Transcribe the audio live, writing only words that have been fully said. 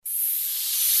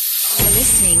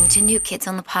listening to New Kids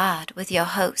on the Pod with your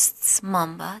hosts,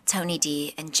 Mamba, Tony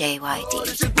D, and JYD.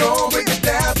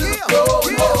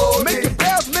 Make it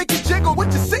bounce, make it jiggle,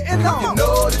 what you sitting on? You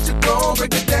know that you're gon'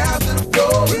 break it down to the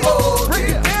floor. Break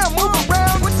it down, move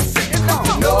around, what you sitting on?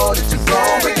 You know that you're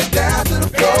gon' break it down to the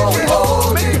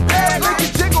floor. Make it bounce, make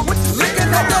it jiggle, what you sitting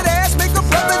on? That ass make a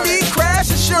brother need crash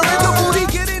insurance. The booty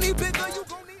get any bigger, you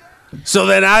gon' need. So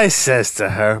then I says to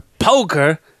her,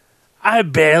 poker, I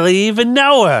barely even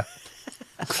know her.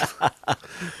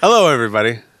 Hello,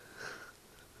 everybody. Did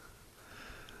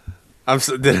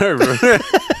I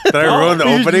ruin the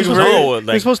opening for you?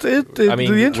 You're supposed to do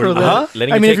the intro.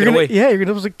 Letting you take it away. Yeah, you're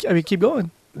supposed to. Keep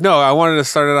going. No, I wanted to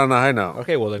start it on a high note.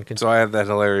 Okay, well then continue. So I had that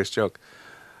hilarious joke.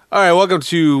 All right, welcome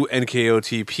to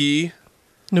NKOTP,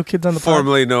 New Kids on the Pod.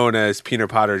 formerly known as Peanut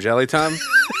Potter Jelly Time.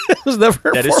 It was never.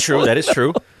 That is true. That is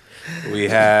true. We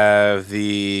have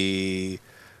the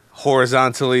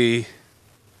horizontally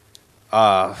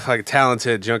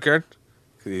talented Junkyard.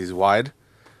 He's wide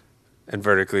and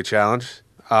vertically challenged.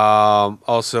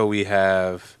 Also, we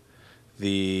have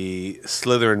the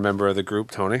Slytherin member of the group,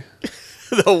 Tony,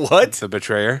 The what? the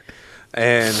betrayer.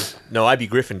 And No, I'd be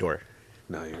Gryffindor.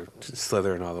 no, you're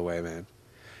Slytherin all the way, man.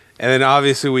 And then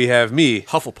obviously we have me,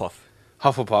 Hufflepuff.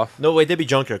 Hufflepuff. No, wait, they'd be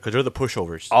Junkyard because they're the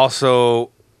pushovers.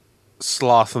 Also,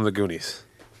 Sloth from the Goonies.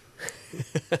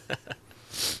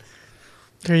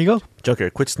 There you go.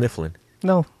 Junkyard, quit sniffling.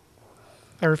 No,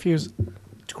 I refuse.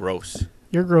 It's gross.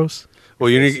 You're gross. Well,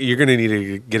 you're going to need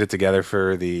to get it together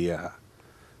for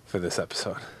this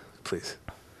episode, please.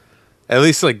 At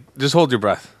least, just hold your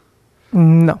breath.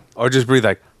 No. Or just breathe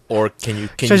Or can you?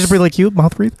 Should I just breathe like you?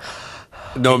 Mouth breathe.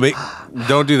 No,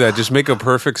 don't do that. Just make a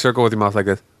perfect circle with your mouth like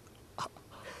this.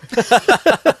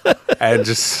 And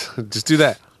just do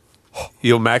that.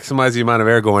 You'll maximize the amount of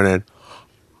air going in.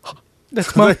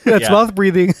 That's mouth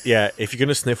breathing. Yeah, if you're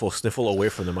gonna sniffle away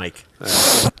from the mic.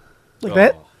 Like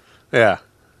that. Yeah,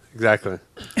 exactly.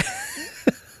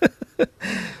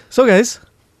 So, guys,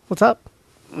 what's up?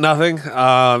 Nothing.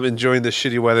 Enjoying the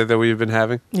shitty weather that we've been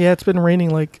having Yeah, it's been raining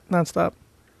like nonstop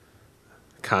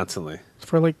constantly.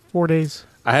 for like 4 days.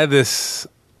 I had this.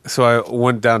 So I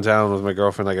went downtown with my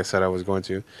girlfriend, like I said I was going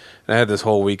to. And I had this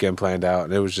whole weekend planned out,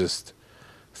 and it was just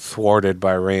thwarted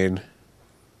by rain.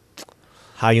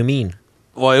 How you mean?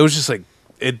 Well, it was just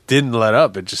it didn't let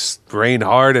up. It just rained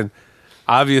hard, and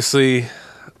obviously,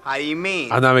 How you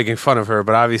mean? I'm not making fun of her,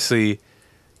 but obviously,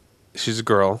 she's a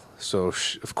girl, so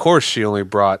of course she only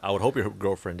brought. I would hope your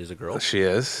girlfriend is a girl. She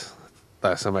is.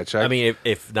 Last time I checked. I mean,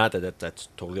 if not, that's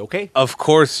totally okay. Of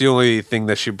course, the only thing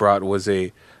that she brought was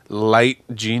a light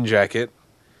jean jacket,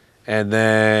 and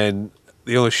then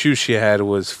the only shoes she had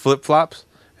was flip flops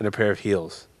and a pair of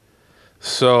heels.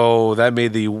 So that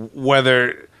made the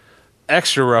weather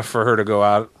extra rough for her to go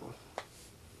out.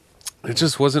 It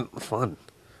just wasn't fun.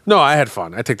 No, I had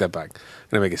fun. I take that back. I'm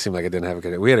gonna make it seem like I didn't have a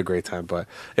good day. We had a great time, but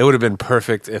it would have been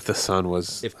perfect if the sun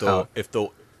was If out. the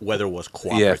weather was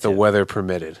cooperative. Yeah, if the weather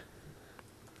permitted.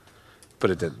 But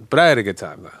it didn't. But I had a good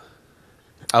time, though.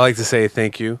 I like to say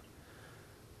thank you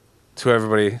to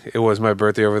everybody. It was my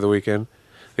birthday over the weekend.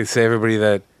 I'd like to say everybody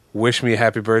that wished me a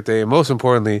happy birthday, and most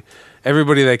importantly,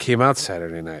 everybody that came out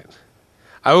Saturday night.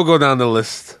 I will go down the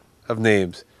list of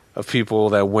names of people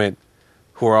that went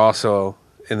who are also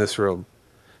in this room.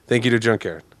 Thank you to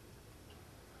Junkyard.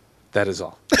 That is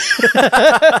all.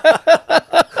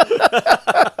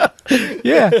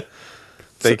 Yeah.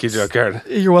 Thank you, Junkyard.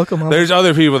 You're welcome, Mom. There's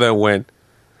other people that went,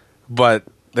 but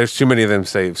there's too many of them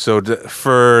saved. So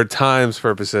for time's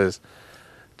purposes,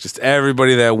 just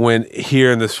everybody that went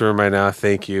here in this room right now,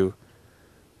 thank you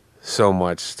so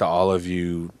much to all of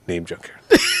you named Junkyard.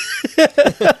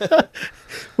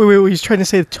 Wait, were you trying to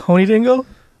say Tony didn't go?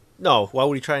 No, why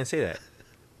would he try and say that?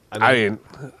 I mean,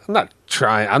 I'm not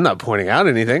trying. I'm not pointing out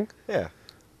anything. Yeah.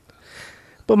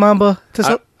 But Mamba,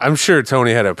 I'm sure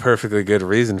Tony had a perfectly good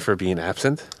reason for being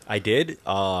absent. I did.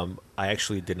 I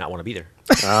actually did not want to be there.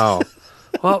 Oh,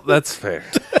 well, that's fair.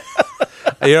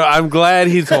 I'm glad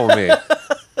he told me.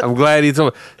 I'm glad he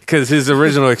told me because his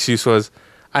original excuse was,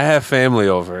 "I have family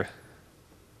over."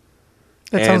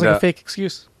 that sounds like a fake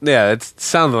excuse. Yeah, it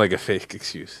sounded like a fake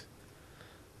excuse.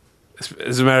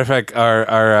 As a matter of fact,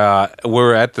 our we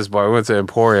were at this bar. We went to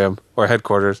Emporium, our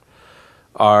headquarters.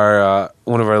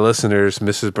 One of our listeners,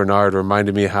 Mrs. Bernard,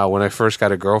 reminded me how when I first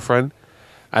got a girlfriend,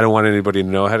 I don't want anybody to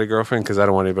know I had a girlfriend because I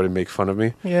don't want anybody to make fun of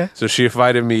me. Yeah. So she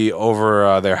invited me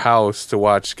over their house to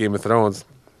watch Game of Thrones,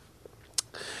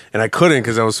 and I couldn't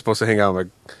because I was supposed to hang out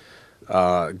with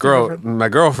my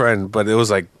girlfriend, but it was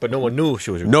like But no one knew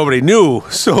she was your nobody knew,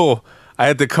 so I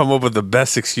had to come up with the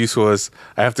best excuse was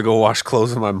I have to go wash clothes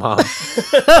with my mom.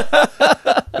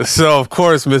 So of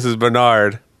course, Mrs.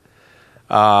 Bernard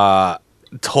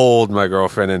told my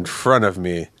girlfriend in front of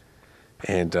me,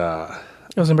 and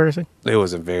It was embarrassing. it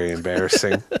was very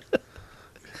embarrassing.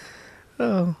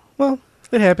 Oh, well,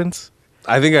 it happens.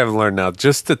 I think I've learned now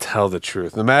just to tell the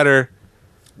truth, no matter.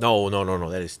 No.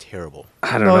 That is terrible.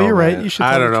 I don't No, know. you're right. man. You should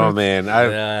I tell don't the know, truth.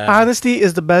 man. Honesty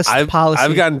is the best policy.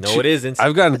 I've gotten No, it isn't.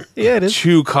 I've gotten Yeah, it is.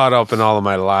 too caught up in all of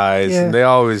my lies, Yeah. and they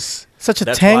always. Such a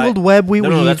That's tangled why- web we No,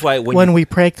 weave that's why when when we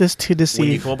practice to When you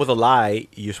deceive. come up with a lie,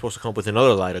 you're supposed to come up with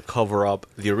another lie to cover up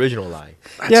the original lie.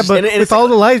 Yeah, but and it's with all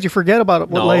the lies, you forget about it.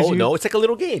 What lies you... No, it's like a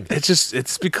little game.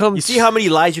 It's become. You see how many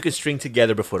lies you can string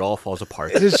together before it all falls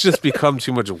apart. it's just become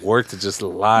too much work to just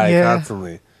lie Yeah.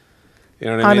 constantly. You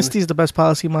know what I mean? Honesty is the best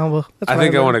policy, Mamba. That's I what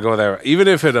think I want to learned. go there, even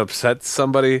if it upsets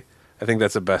somebody. I think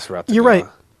that's the best route. To You're go. right.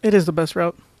 It is the best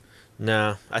route.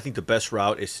 Nah, I think the best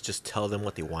route is to just tell them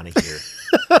what they want to hear.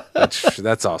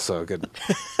 That's also good.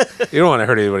 You don't want to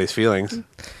hurt anybody's feelings.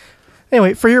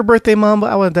 Anyway, for your birthday, Mamba,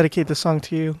 I want to dedicate this song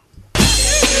to you.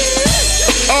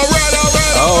 All right.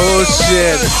 Oh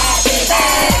shit!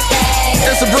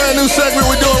 It's a brand new segment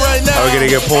we're doing right now. Are we gonna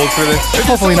get pulled for this?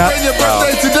 Hopefully not. Celebrating your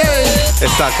birthday today.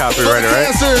 It's not copyrighted,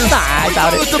 right? Nah, I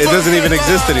doubt it. It doesn't even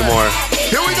exist anymore.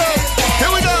 Here we go.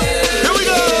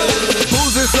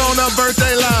 Who's this on our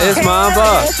birthday line? It's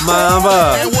Mamba.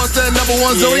 And what's that number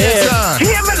one zodiac sign?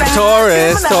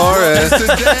 Taurus.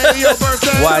 Today your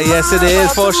birthday. Why, yes, it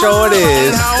is. For sure it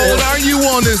is. And how old are you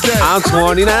on this day? I'm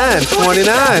 29. 29.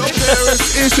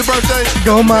 Paris, it's your birthday.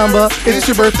 Go, Mamba. It's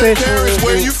your birthday. Paris,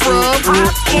 where you from?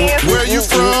 Where you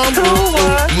from?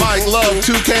 Mike Love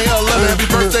 2K11. Happy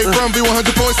birthday from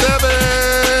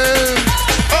B100.7.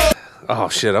 Oh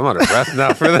shit! I'm out of breath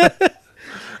now for that.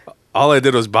 All I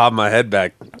did was bob my head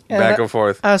back and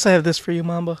forth. I also have this for you,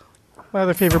 Mamba. My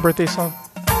other favorite birthday song.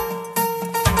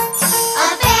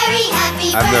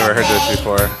 I've never heard this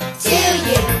before. To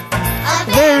you, a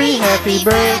very happy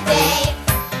birthday.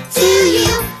 To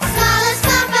you, smallest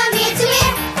come from ear to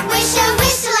ear. Wish a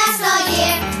wish to last all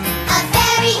year. A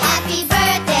very happy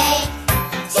birthday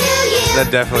to you. That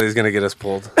definitely is gonna get us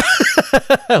pulled.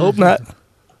 I hope not.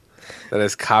 That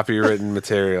is copywritten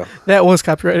material. That was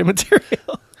copyrighted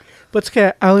material. But it's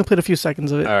okay. I only played a few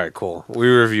seconds of it. All right, cool. We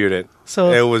reviewed it.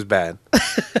 So- it was bad.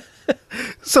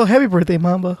 So happy birthday,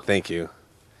 Mamba. Thank you.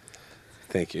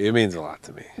 Thank you. It means a lot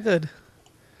to me. Good.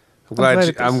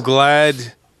 I'm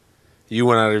glad you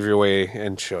went out of your way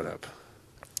and showed up.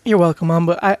 You're welcome,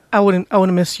 Mamba. I wouldn't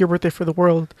miss your birthday for the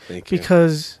world. Thank you.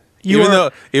 Because Even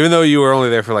though you were only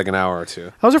there for like an hour or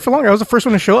two. I was there for longer. I was the first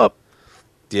one to show up.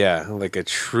 Yeah, like a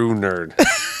true nerd.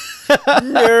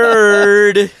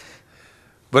 Nerd.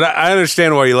 But I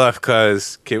understand why you left.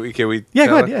 Cause can we? Yeah,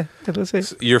 tell go ahead. it? Yeah, let's say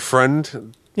it. Your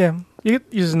friend Yeah, you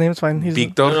can use his name. It's fine. He's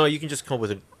Victor. No, you can just come up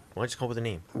with a. Why don't you just come up with a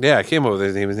name? Yeah, I came up with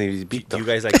his name. His name is Victor. You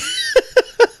guys like?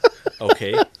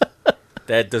 Okay,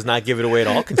 that does not give it away at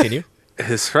all. Continue.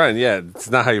 His friend. Yeah, it's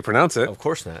not how you pronounce it. Of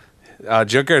course not.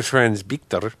 Junker's friend's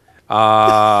Victor.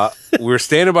 We were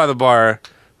standing by the bar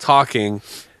talking,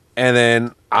 and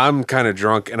then I'm kind of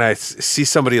drunk, and I see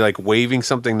somebody like waving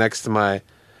something next to my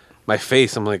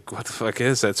face. I'm like, what the fuck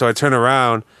is that? So I turn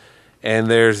around, and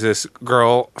there's this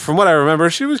girl. From what I remember,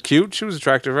 she was cute. She was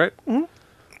attractive, right? Mm-hmm.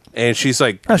 And she's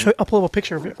like, I'll pull up a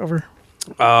picture of her.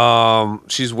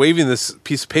 she's waving this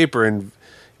piece of paper in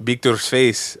Victor's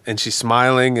face, and she's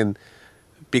smiling, and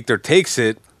Victor takes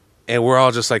it, and we're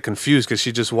all just like confused because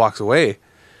she just walks away.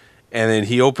 And then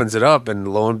he opens it up, and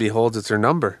lo and behold, it's her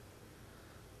number.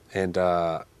 And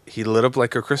he lit up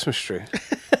like a Christmas tree.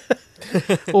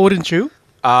 Oh, wouldn't you?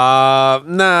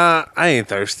 Nah, I ain't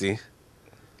thirsty.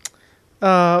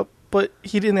 But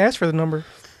he didn't ask for the number.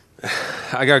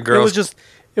 I got girls.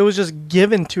 It was just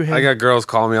given to him. I got girls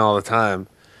call me all the time.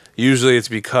 Usually it's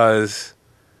because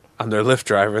I'm their Lyft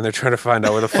driver, and they're trying to find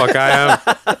out where the fuck I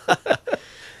am.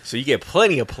 So you get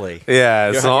plenty of play.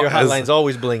 Yeah, Your hotline's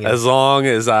always blinging. As long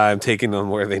as I'm taking them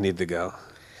where they need to go.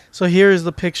 So here is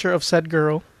the picture of said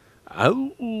girl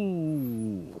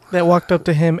Oh. that walked up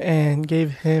to him and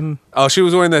gave him. Oh, she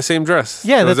was wearing that same dress.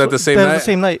 Yeah, was that the same that night? was the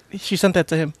same night. She sent that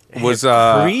to him. Was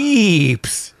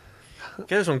Creeps.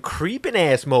 Got some creeping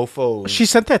ass mofos. She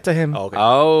sent that to him. Oh, okay.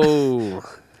 Oh.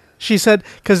 She said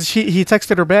because he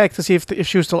texted her back to see if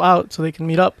she was still out so they can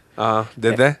meet up.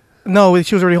 Did they? No,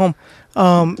 she was already home.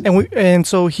 And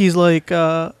so he's like,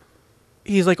 oh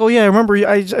yeah, I remember.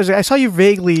 I saw you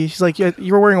vaguely. She's like, yeah,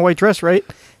 you were wearing a white dress, right?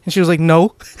 And she was like,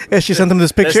 no. And she sent him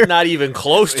this picture. That's not even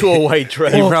close to a white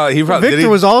dress. He probably Victor did he,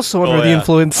 was also under the yeah.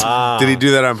 influence. Did he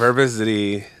do that on purpose? Did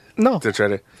he No. to try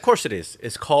to? Of course it is.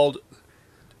 It's called.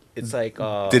 It's like.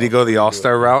 Did he go the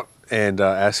all-star route and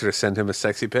asked her to send him a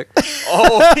sexy pic.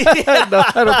 Oh, yeah. No,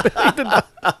 I don't think I did not.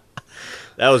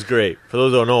 That was great. For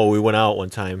those who don't know, we went out one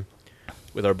time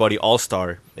with our buddy All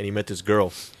Star, and he met this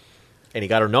girl, and he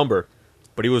got her number,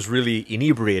 but he was really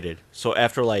inebriated. So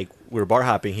after like we were bar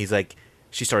hopping, he's like,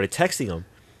 she started texting him,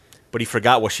 but he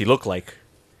forgot what she looked like,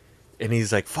 and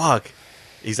he's like, "Fuck."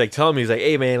 He's like telling me, he's like,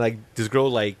 "Hey man, like this girl,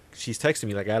 like she's texting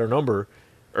me, like I got her number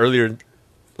earlier,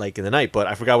 like in the night, but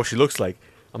I forgot what she looks like."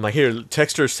 I'm like, "Here,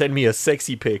 text her, send me a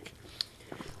sexy pic."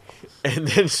 And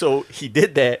then so he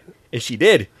did that, and she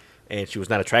did, and she was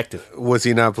not attractive. Was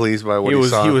he not pleased by what he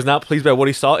saw? He was not pleased by what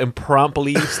he saw and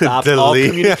promptly stopped all Delete.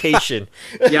 communication.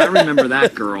 Yeah, I remember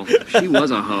that girl. She was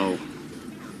a hoe.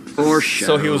 For sure.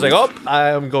 So he was like, "Oh,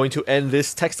 I'm going to end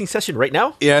this texting session right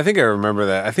now." Yeah, I think I remember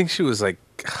that. I think she was like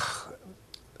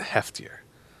heftier,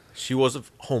 She was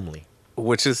homely.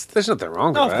 which is there's nothing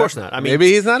wrong No, with that. of course not. I mean,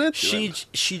 maybe he's not into it,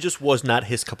 She just was not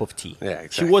his cup of tea. Yeah, She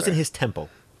exactly. wasn't his tempo.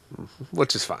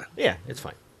 which is fine. Yeah, it's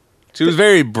fine. She was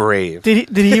very brave. Did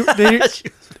he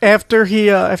after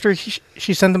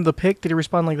she sent him the pic, did he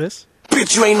respond like this?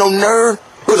 Bitch, you ain't no nerd.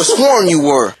 Could have sworn you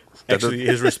were. Actually,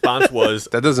 his response was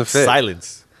That doesn't fit.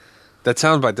 silence. That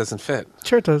soundbite doesn't fit.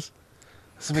 Sure it does.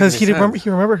 Doesn't make Because any sense. he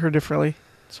remembered her differently.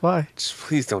 That's why. Just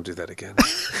please don't do that again.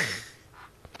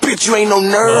 Bitch, you ain't no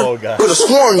nerd. Oh, God. Could have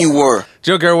sworn you were.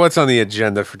 Joker, what's on the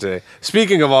agenda for today?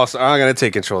 Speaking of also, I'm going to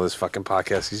take control of this fucking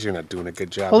podcast because you're not doing a good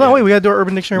job. Hold on, man. wait, we gotta do our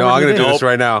Urban Dictionary. No, word I'm of going the to do day. this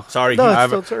right now. Sorry, No,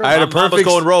 he- it's still- I had a Mama's perfect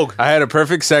going rogue. I had a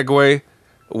perfect segue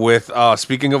with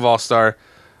speaking of All-Star,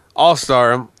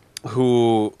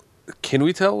 who can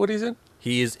we tell what he's in?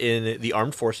 he is in the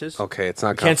armed forces. Okay, it's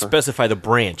not Can't confident. specify the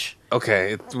branch,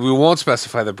 Okay, we won't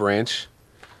specify the branch.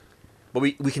 but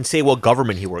we can say what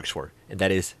government he works for, and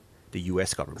that is the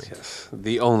U.S. government. Yes,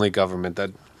 the only government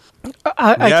that.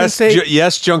 I can yes, say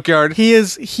yes, Junkyard. he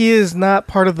is not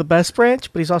part of the best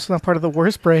branch, but he's also not part of the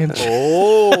worst branch.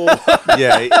 Oh,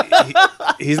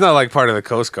 Yeah, he's not like part of the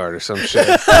Coast Guard or some shit.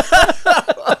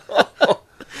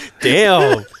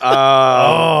 damn.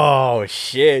 Oh,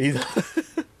 shit.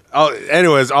 Oh,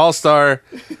 anyways, All-Star,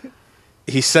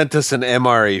 he sent us an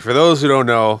MRE. For those who don't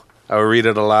know, I will read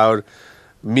it aloud.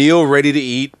 Meal ready to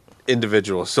eat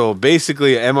individual. So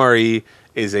basically, MRE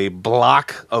is a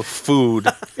block of food.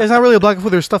 It's not really a block of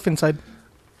food. There's stuff inside.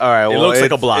 All right, well, looks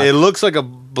like a block. It looks like a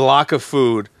block of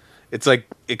food. It's like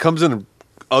it comes in an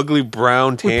ugly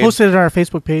brown We tan. posted it on our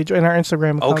Facebook page and our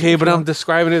Instagram. account Okay, if but you I'm want.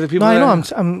 describing it to people. No, I know.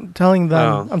 that- I'm telling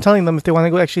them. Oh. I'm telling them if they want to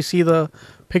go actually see the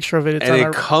picture of it. It's and on it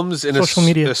our comes in social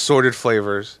media. assorted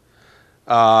flavors.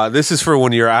 This is for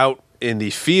when you're out in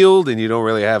the field and you don't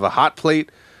really have a hot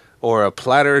plate or a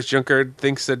platter. As Junkyard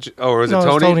thinks that, or was it No, it's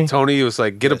Tony? Tony. Tony was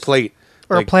like, get a plate.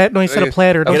 Or a Like- plat. No, he said a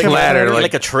platter. Don't A you have a platter, platter?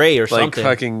 like a tray or like something.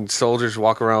 fucking soldiers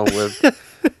walk around with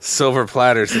silver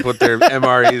platters to put their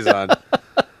MREs on.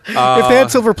 If they had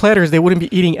silver platters, they wouldn't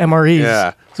be eating MREs.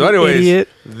 Yeah. So, You anyways, idiot.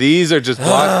 these are just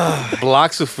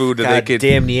blocks of food that they could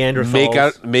Goddamn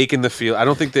Neanderthals. make in the field. I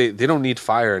don't think they don't need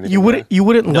fire or anything. You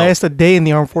wouldn't No. last a day in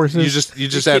the armed forces. You just You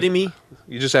add, kidding me?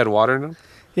 You just add water in them.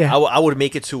 yeah. I would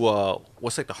make it to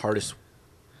what's like the hardest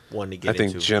one to get I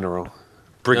think into? general,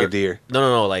 brigadier.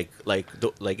 No, like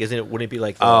isn't it? Wouldn't it be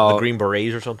like the Oh. Green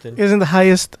Berets or something? Isn't the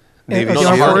highest Navy of the SEAL.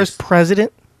 armed No, forces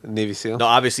president? Navy SEAL. No,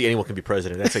 obviously anyone can be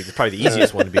president. That's like probably the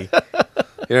easiest one to be. You don't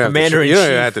have to Commander tr- in you don't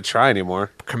even chief. have to try anymore.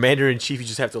 Commander in chief, you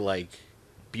just have to like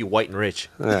be white and rich.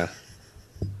 Yeah.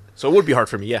 So it would be hard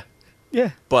for me, yeah.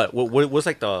 Yeah. But what's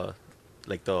like the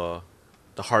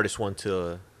hardest one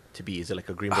to be? Is it like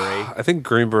a Green Beret? I think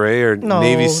Green Beret or No,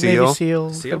 Navy SEAL. Navy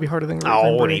SEAL's Seal? gotta be harder than Oh,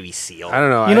 Green Beret. Navy SEAL. I don't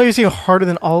know. You know, you see harder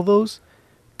than all those.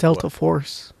 Delta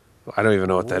Force. I don't even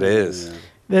know what that is.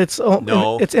 That's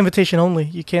No. it's invitation only.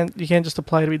 You can't just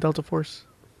apply to be Delta Force.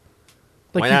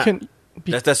 Like Why you not? can.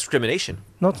 Be, That's discrimination.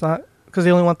 no, it's not because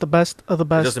they only want the best of the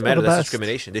best. It doesn't matter. Of the That's best.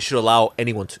 discrimination. They should allow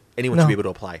anyone to No. be able to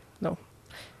apply. No,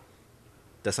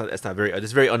 That's not very.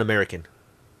 That's very un-American.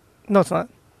 no, it's not.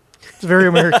 It's very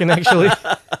American actually.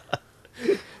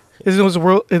 Isn't this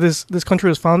world? This country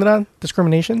was founded on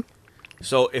discrimination?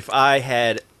 So if I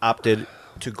had opted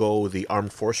to go the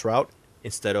armed force route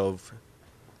instead of,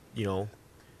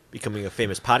 becoming a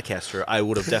famous podcaster, I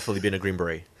would have definitely been a Green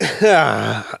Beret.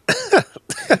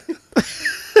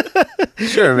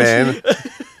 Sure, man.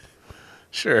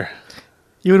 Sure.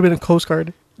 You would have been a Coast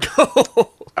Guard.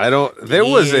 I don't. There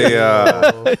was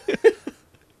a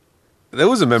there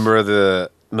was a member of the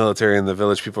military in the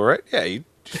Village People, right? Yeah, you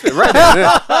fit right in.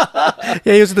 Yeah.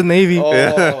 Yeah, he was in the Navy.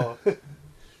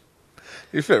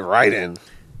 You fit right in.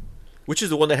 Which is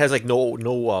the one that has like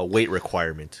no weight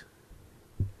requirement.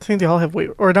 I think they all have weight,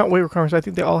 or not weight requirements. I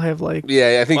think they all have like.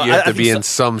 Yeah, I think Well, you have I to think be so- in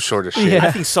some sort of shape. Yeah.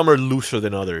 I think some are looser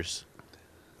than others.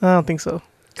 I don't think so.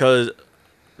 Because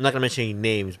I'm not gonna mention any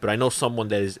names, but I know someone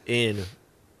that is in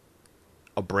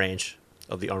a branch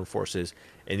of the armed forces,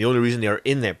 and the only reason they are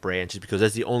in that branch is because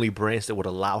that's the only branch that would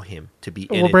allow him to be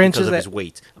in What it branch because is of that? his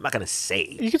weight. I'm not gonna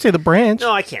say. You could say the branch.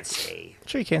 No, I can't say.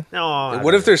 Sure, you can. No. I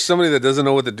What if don't- there's somebody that doesn't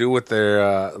know what to do with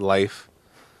their life,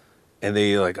 and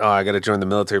they like, oh, I got to join the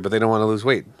military, but they don't want to lose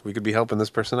weight? We could be helping this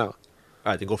person out.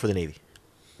 All right, then go for the Navy.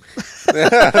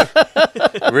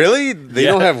 Really? They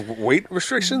Yeah. don't have weight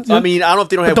restrictions? I mean, I don't know if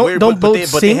they don't have don't- weight, don't but they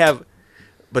boats sink? have.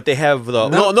 But they have the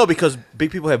no, because big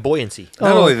people have buoyancy.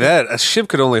 Not Oh, only okay. that, a ship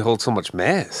could only hold so much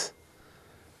mass.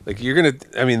 Like you're gonna,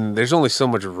 I mean, there's only so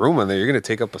much room on there. You're gonna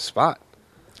take up a spot.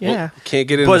 Yeah. You can't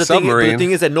get in But the the submarine.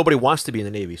 thing is that nobody wants to be in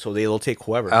the Navy, so they'll take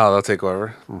whoever. Oh, they'll take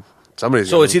whoever. Somebody's.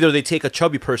 So gonna- it's either they take a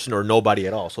chubby person or nobody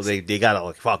at all. So they gotta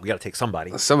like fuck, we gotta take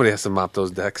somebody. somebody has to mop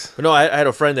those decks. But no, I had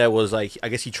a friend that was like, I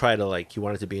guess he tried to like he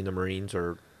wanted to be in the Marines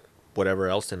or whatever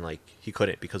else, and like he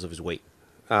couldn't because of his weight.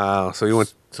 So he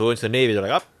went. So he went to the Navy. They're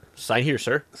like, oh, sign here,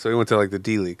 sir. So he went to like the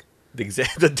D League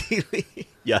The daily.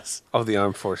 Yes, of the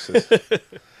armed forces.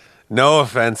 No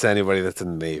offense to anybody that's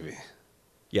in the Navy.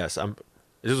 yes.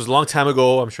 This was a long time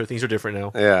ago. I'm sure things are different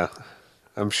now. Yeah,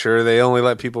 I'm sure they only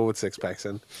let people with six packs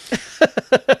in.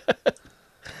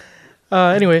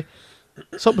 Anyway,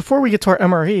 so before we get to our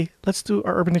MRE, let's do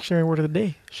our Urban Dictionary word of the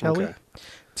day, shall Okay. we?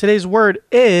 Today's word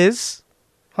is.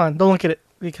 Hold on, don't look at it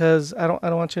because I don't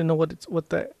want you to know what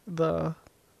the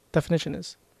definition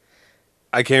is.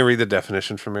 I can't read the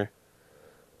definition from here.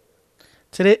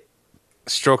 Today,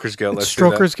 Stroker's guilt. Let's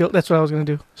Stroker's guilt. That's what I was gonna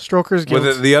do. Stroker's do that.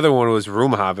 guilt. Well, the other one was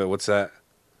room hobbit. What's that?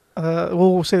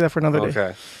 We'll say that for another day.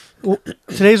 Okay. Well,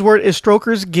 today's word is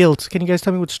Stroker's guilt. Can you guys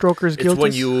tell me what Stroker's It's guilt when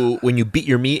is? you beat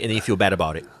your meat and then you feel bad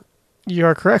about it. You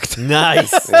are correct.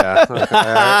 Nice. Yeah.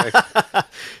 Okay.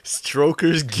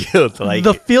 Stroker's guilt. Like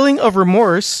The feeling of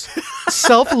remorse,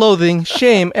 self-loathing,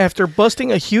 shame after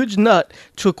busting a huge nut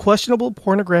to a questionable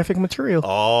pornographic material.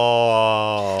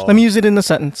 oh. Let me use it in a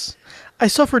sentence. I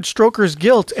suffered Stroker's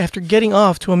guilt after getting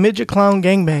off to a midget clown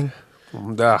gangbang.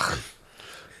 Ugh.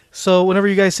 So whenever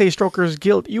you guys say Stroker's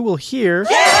guilt, you will hear.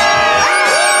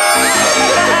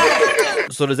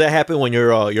 So does that happen when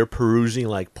you're perusing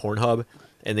like Pornhub,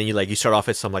 and then you start off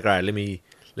at some like, all right, let me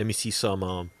see some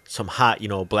hot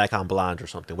black on blonde or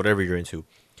something, whatever you're into.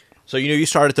 So you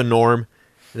start at the norm,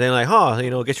 and then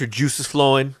like get your juices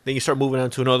flowing. Then you start moving on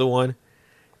to another one,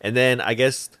 and then I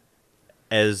guess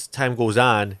as time goes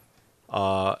on,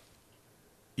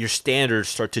 your standards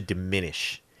start to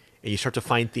diminish, and you start to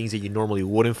find things that you normally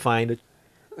wouldn't find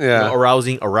Yeah.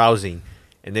 arousing,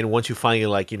 and then once you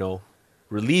finally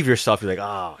relieve yourself, you're like,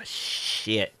 oh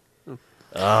shit,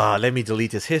 let me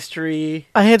delete this history.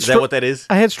 I had Is that what that is?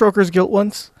 I had Stroker's guilt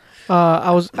once.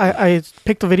 I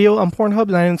picked a video on Pornhub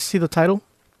and I didn't see the title.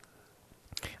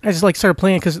 I just started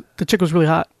playing it because the chick was really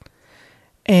hot,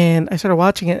 and I started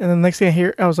watching it. And the next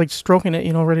thing I was stroking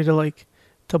it, ready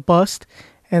to bust.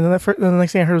 And then the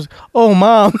next thing I heard was, "Oh,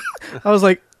 mom!" I was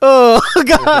like, "Oh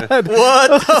God,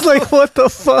 what?" I was like, "What the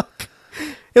fuck?"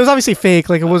 It was obviously fake,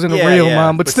 it wasn't Yeah, a real yeah,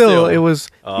 mom, but but still, still. it was.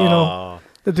 Oh.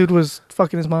 The dude was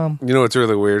fucking his mom. You know what's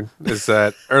really weird is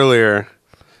that earlier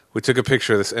we took a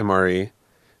picture of this MRE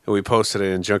and we posted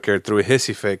it, and Junkyard threw a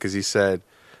hissy fit because he said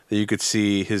that you could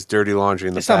see his dirty laundry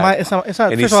in the It's not back. my. It's not. It's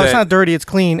not. And he First of all, it's said- not dirty. It's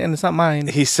clean, and it's not mine.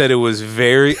 He said it was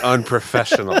very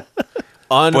unprofessional.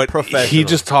 But Unprofessional. he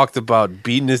just talked about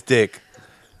beating his dick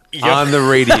on the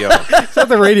radio. It's not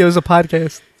the radio. It's a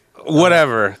podcast.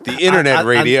 Whatever. The internet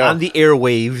radio. on the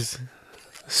airwaves.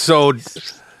 So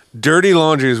dirty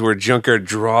laundry is where Junkyard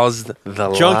draws the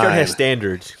line. Junkyard has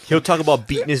standards. He'll talk about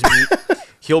beating his meat.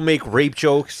 He'll make rape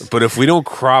jokes. But if we don't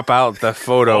crop out the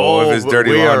photo of his but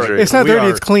dirty we are- laundry, It's not we dirty, are-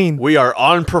 it's clean. We are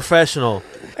unprofessional.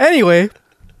 Anyway,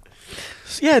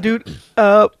 yeah, dude.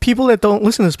 People that don't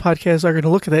listen to this podcast are going to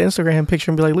look at that Instagram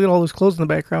picture and be like, "Look at all those clothes in the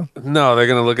background." no, they're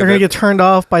gonna look They're at going to that. get turned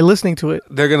off by listening to it.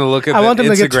 They're gonna look at I that want them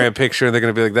to get Instagram picture and they're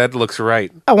gonna be like, "That looks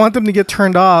right." I want them to get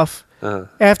turned off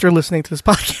after listening to this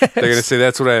podcast. They're gonna say,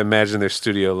 "That's what I imagine their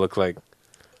studio looked like."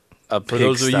 A For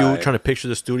those of you pigsty. trying to picture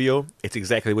the studio, it's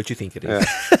exactly what you think it is.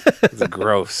 Yeah. It's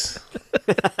gross.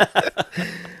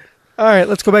 All right,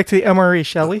 let's go back to the MRE,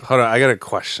 shall we? Hold on, I got a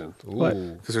question. What?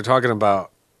 Because we're talking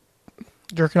about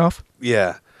Jerking off.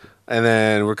 and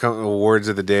then we're coming with words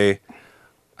of the day.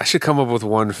 I should come up with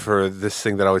one for this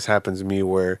thing that always happens to me,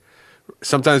 where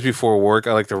sometimes before work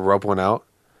I like to rub one out,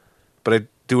 but I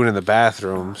do it in the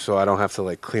bathroom so I don't have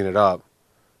to clean it up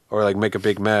or make a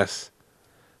big mess.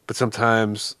 But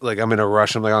sometimes, like, I'm in a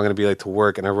rush. I'm like, I'm going to be late to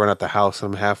work, and I run out the house,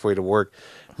 and I'm halfway to work.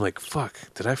 I'm like, fuck,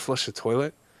 did I flush the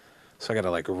toilet? So I got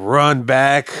to, like, run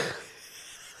back,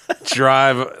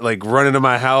 drive, like, run into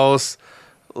my house,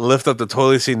 lift up the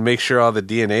toilet seat, and make sure all the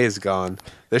DNA is gone.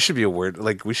 There should be a word.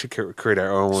 Like, we should create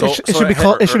our own. So- It should be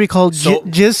called. It should be called so-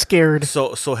 Jizz Scared.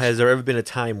 So has there ever been a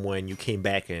time when you came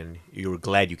back and you were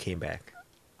glad you came back?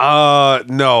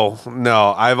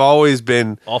 No. I've always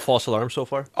been All false alarms so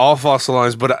far? all false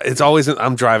alarms, but it's always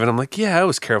I'm driving. I'm like, yeah, I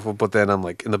was careful, but then I'm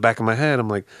like, in the back of my head, I'm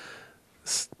like,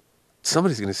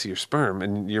 somebody's gonna see your sperm,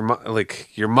 and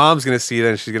your mom's gonna see that,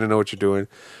 and she's gonna know what you're doing.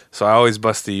 So I always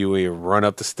bust the UE, run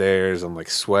up the stairs. I'm like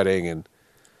sweating,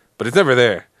 but it's never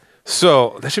there.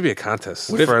 So that should be a contest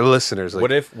for our listeners.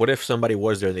 Like, What if somebody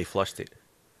was there and they flushed it?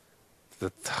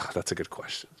 that's a good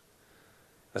question.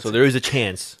 So there is a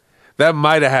chance. That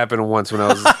might have happened once when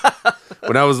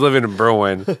I was living in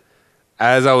Berwyn.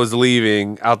 As I was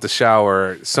leaving out the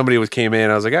shower, somebody came in.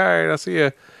 I was like, all right, I'll see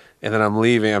you. And then I'm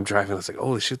leaving. I'm driving. I was like,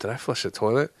 holy shit, did I flush the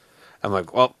toilet? I'm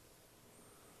like, well,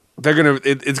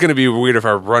 it's gonna be weird if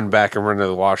I run back and run to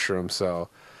the washroom. So,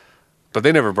 but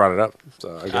they never brought it up.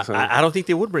 So I guess I don't think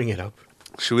they would bring it up.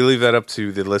 should we leave that up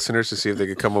to the listeners to see if they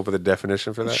could come up with a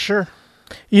definition for that? Sure.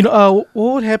 What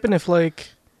would happen if like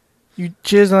you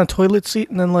jizzed on a toilet seat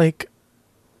and then like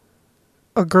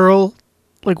a girl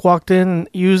like walked in and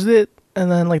used it and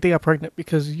then like they got pregnant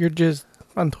because you're jizzed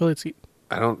on the toilet seat?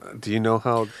 Do you know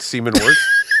how semen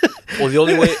works? Well, the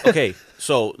only way. Okay,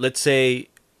 so let's say,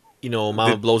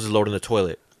 Mama blows his load in the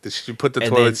toilet. Did she put the And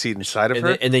toilet then- seat inside of and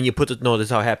her? Then, and then you put the. No, this is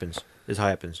how it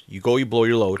happens. You blow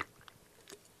your load,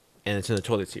 and it's in the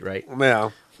toilet seat, right?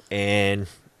 Yeah. And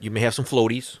you may have some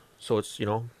floaties, so it's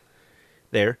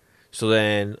there. So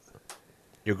then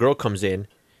your girl comes in,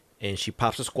 and she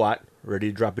pops a squat, ready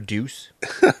to drop a deuce,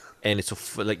 and it's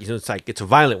it's a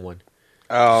violent one.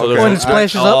 Oh, there's okay. When it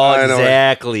splashes up? I know it.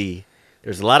 Exactly.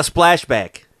 There's a lot of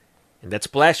splashback, and that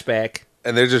splashback.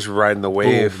 And they're just riding the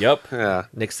wave. Boom, yep. Yeah.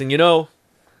 Next thing you know,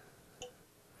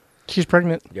 She's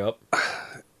pregnant. yep.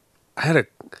 I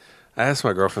asked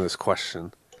my girlfriend this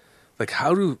question. Like,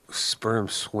 how do sperm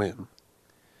swim?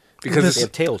 Because They it's,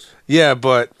 have tails. yeah,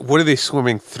 but what are they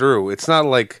swimming through? It's not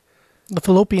like The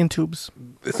fallopian tubes.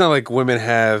 women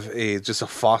have just a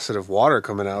faucet of water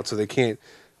coming out, so they can't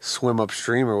swim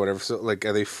upstream or whatever. So like,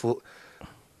 are they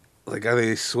are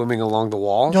they swimming along the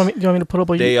walls? Do you want me to put up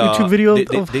a They, YouTube video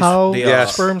they- of they- how they, uh,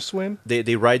 sperm swim?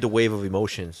 They ride the wave of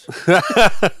emotions.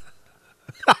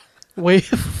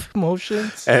 Wave of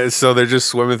emotions. And so they're just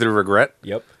swimming through regret.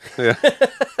 Yep. Yeah.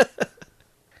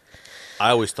 I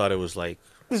always thought it was like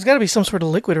There's got to be some sort of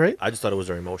liquid, right? I just thought it was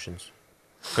their emotions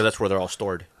because that's where they're all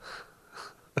stored.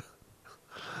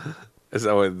 Is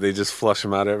that why they just flush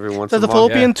them out every once So in the a while?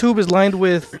 fallopian yeah. tube is lined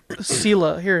with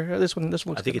Sela. Here, this one looks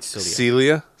I think good. it's cilia.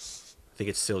 Celia. I think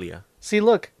it's cilia. See,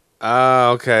 look.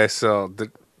 Okay. So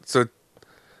it's So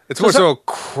more so- so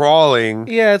crawling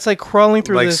Yeah, it's like crawling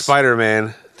through like this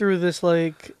Spider-Man. through this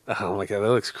like Oh my god, that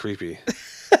looks creepy.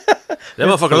 That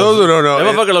motherfucker. For those who don't know,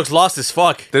 that motherfucker looks lost as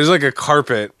fuck. There's like a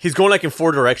carpet. He's going like in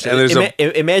 4 directions. And there's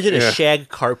Imagine yeah. a shag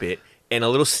carpet and a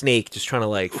little snake just trying to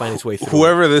like find its way through.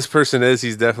 Whoever this person is,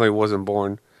 he's definitely wasn't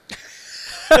born.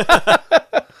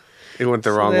 He went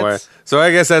the wrong way. that's- So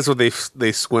I guess that's what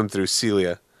they swim through,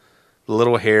 cilia. The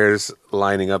little hairs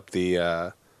lining up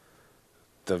the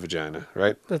vagina,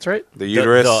 right? that's right. The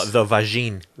uterus. The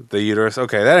vagine. The uterus.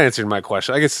 Okay, that answered my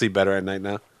question. I can sleep better at night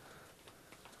now.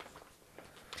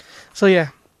 So yeah.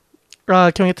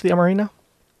 Can we get to the MRE now?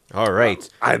 All right.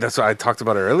 That's what I talked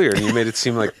about it earlier, and you made it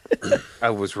seem like I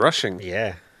was rushing.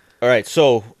 Yeah. All right.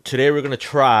 So today we're gonna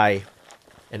try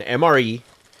an MRE,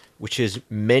 which is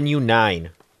Menu 9,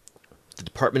 the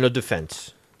Department of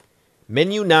Defense.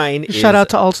 Menu 9 is Shout out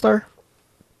to All Star.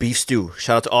 Beef Stew.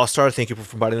 Shout out to All Star. Thank you for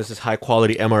providing us this high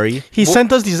quality MRE. He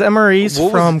sent us these MREs What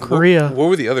was- from what- Korea. What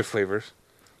were the other flavors?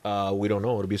 We don't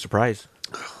know. It'll be a surprise.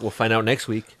 We'll find out next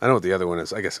week. I know what the other one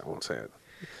is. I guess I won't say it.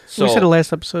 So we said it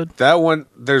last episode. That one,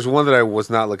 there's one that I was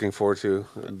not looking forward to.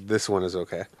 This one is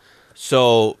okay.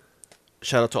 So,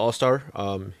 shout out to All Star.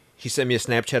 He sent me a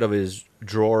Snapchat of his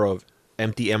drawer of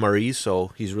empty MREs,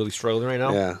 so he's really struggling right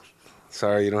now. Yeah.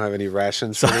 Sorry, you don't have any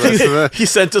rations for the rest of it. He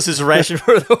sent us his ration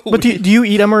for the week. But do you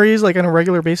eat MREs like on a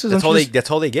regular basis? that's Don't all you they. That's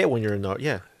all they get when you're in the.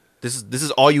 Yeah, this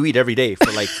is all you eat every day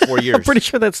for like 4 years. I'm pretty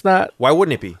sure that's not Why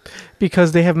wouldn't it be?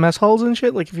 because they have mess halls and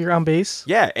shit. Like if you're on base.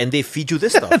 Yeah, and they feed you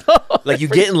this stuff. Like you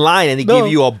get in line and they No.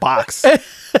 give you a box.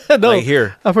 No, Like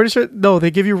here, I'm pretty sure. No, they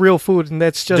give you real food, and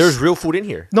that's just. there's real food in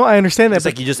here. No, I understand that. It's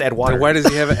But like you just add water. Why does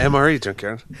he have an MRE,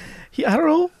 Junkyard? I don't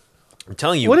know. I'm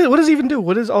telling you, What does he even do?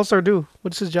 What does All Star do?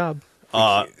 What's his job?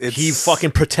 He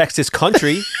fucking protects his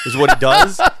country, is what he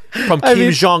does. From Kim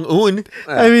mean- Jong Un,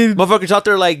 I mean, motherfuckers out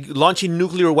there like launching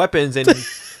nuclear weapons, and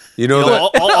You know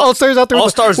that All Stars out there. All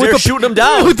Stars there shooting them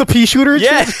down with the pea shooter. and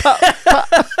Yeah. shit,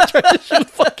 trying to shoot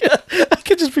fucking. I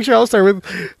can just picture All Star with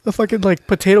the fucking like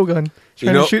potato gun.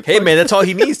 Trying know- to shoot. Hey man, that's all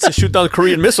he needs to shoot down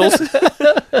Korean missiles.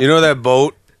 you know that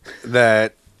boat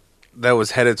that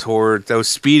was headed towards that was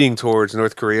speeding towards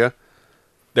North Korea.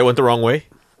 That went the wrong way.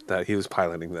 That he was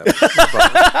piloting that.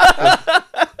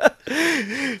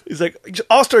 He's like,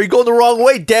 All Star, you're going the wrong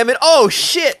way. Damn it! Oh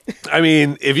shit! I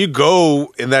mean, if you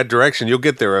go in that direction, you'll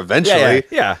get there eventually.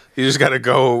 Yeah. You just got to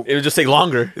go It would just take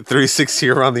longer. 360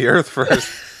 around the Earth first.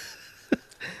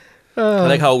 I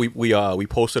like how we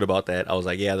posted about that. I was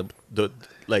like, yeah, the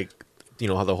like, you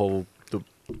know how the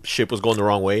ship was going the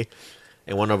wrong way,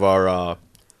 and one of our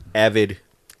avid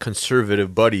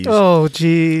conservative buddies Oh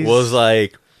jeez. was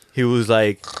like, he was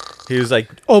like,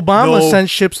 Obama no. sent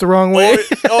ships the wrong way.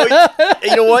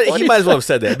 You know what? He might as well have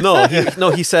said that. No,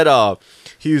 he said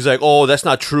he was like, oh, that's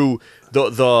not true.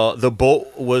 The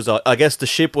boat was I guess the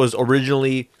ship was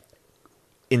originally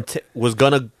was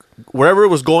gonna wherever it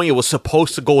was going, it was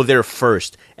supposed to go there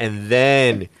first and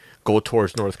then go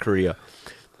towards North Korea.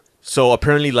 So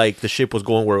apparently, like, the ship was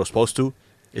going where it was supposed to.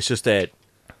 It's just that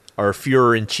our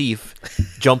Führer in chief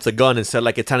jumped the gun and said,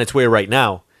 like, it's on its way right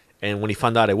now. And when he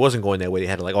found out it wasn't going that way, they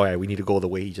had to, like, oh yeah, we need to go the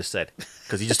way he just said,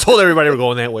 because he just told everybody we're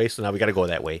going that way. So now we got to go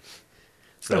that way.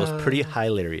 So that was pretty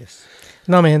hilarious.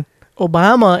 No man,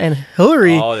 Obama and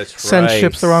Hillary Oh, that's sent right.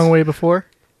 ships the wrong way before.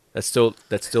 That's still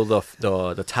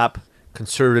the top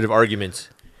conservative argument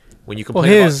when you Well,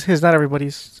 complain his, not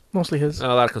everybody's, mostly his.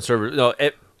 about a lot of conservative. No,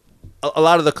 a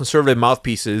lot of the conservative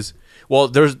mouthpieces. Well,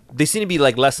 they seem to be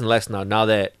like less and less now. Now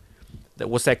that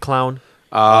what's that clown?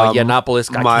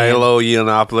 Yiannopoulos got Milo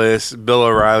Yiannopoulos, Bill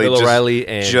O'Reilly. Bill O'Reilly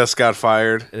and- just got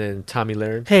fired. canned, and Tommy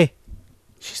Lahren. Hey,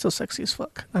 she's still sexy as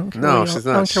fuck. I don't care No, what y'all- she's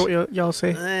I not. don't care what y'all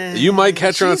say. You might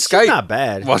catch her on She's Skype. not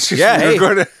bad. While she's Yeah, hey.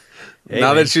 recording. Hey, now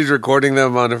man. that she's recording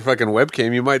them on her fucking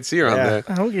webcam, you might see her on Yeah. there.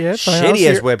 I don't get it. Shitty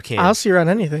ass webcam. I'll see her on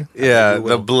anything. Yeah, you the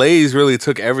will. Blaze really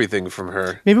took everything from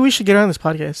her. Maybe we should get her on this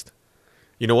podcast.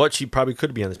 You know what? She probably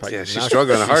could be on this podcast. Yeah, she's Now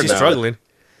struggling hard She's now. struggling.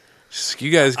 She's like,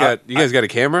 you guys got a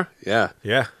camera? Yeah.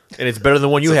 Yeah, and it's better than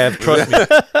one you have. Trust me.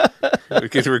 We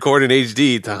can record in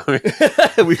HD, Tommy.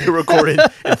 We can record it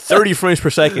in 30 frames per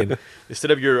second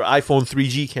instead of your iPhone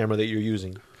 3G camera that you're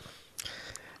using.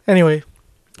 Anyway,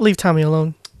 leave Tommy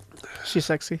alone. She's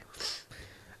sexy.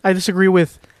 I disagree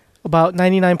with about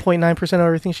 99.9% of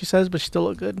everything she says, but she still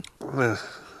look good. I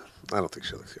don't think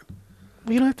she looks good.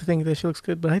 Well, you don't have to think that she looks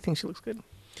good, but I think she looks good.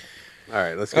 All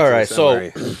right, let's get All to right, this so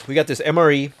MRE. we got this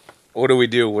MRE. What do we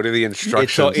do? What are the It's,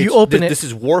 instructions? You open it. This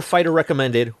is Warfighter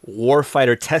recommended,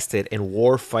 Warfighter tested, and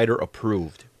Warfighter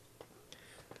approved.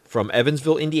 From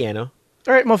Evansville, Indiana.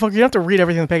 All right, motherfucker, you don't have to read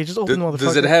everything in the package. Just open the motherfucker.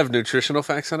 Does it have nutritional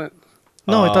facts on it?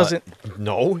 No, it doesn't.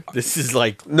 No, this is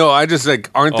like No, I just like,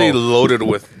 aren't they Oh. loaded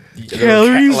with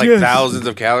Calories, like yes. thousands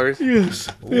of calories? Yes,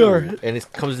 they are. and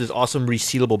it comes in this awesome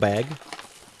resealable bag.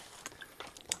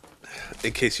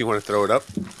 In case you want to throw it up.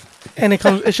 And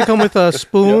it should come with a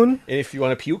spoon. And if you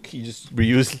want to puke, you just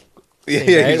reuse Yeah, same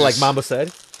bag, you like just- Mamba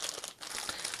said.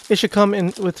 It should come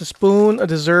in with a spoon, a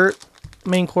dessert,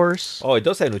 main course. Oh, it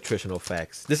does have nutritional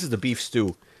facts. This is the beef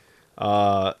stew.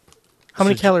 How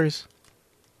many so- calories?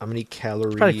 How many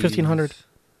calories? Probably 1,500.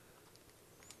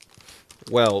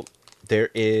 Well, there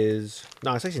is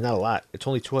no. It's actually not a lot. It's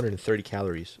only 230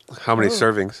 calories. How many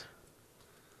servings?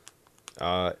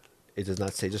 It does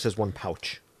not say. It just says one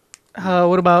pouch.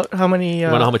 What about how many? You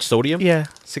want to know how much sodium? Yeah.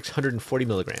 640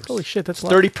 milligrams. Holy shit, that's a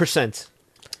lot. 30%. It's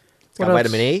What got else?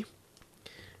 vitamin A.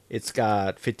 It's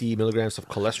got 50 milligrams of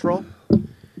cholesterol.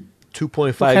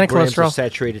 2.5 kind of grams cholesterol? of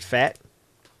saturated fat.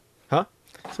 Huh?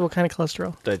 So what kind of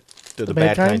cholesterol? The bad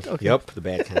bad kind? kind? Okay. Yep, the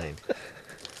bad kind.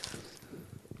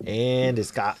 And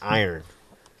it's got iron.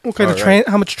 What kind of All right.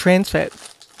 how much trans fat?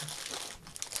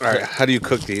 All right, how do you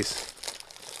cook these?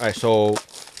 All right, so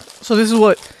So this is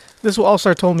what All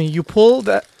Star told me. You pull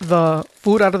the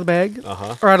food out of the bag,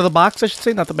 Uh-huh. or out of the box, I should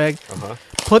say, not the bag. Uh-huh.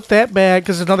 Put that bag,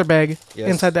 because there's another bag Yes.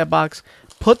 inside that box.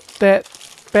 Put that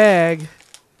bag.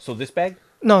 this bag?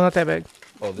 No, not that bag.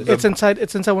 Oh, this It's inside.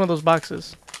 It's inside one of those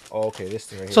boxes. Oh, okay, this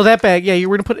thing right here. So that bag, yeah, you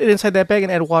were gonna put it inside that bag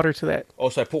and add water to that. Oh,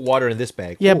 so I put water in this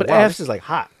bag. Yeah, Oh, but wow, af- this is like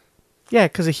hot. Yeah,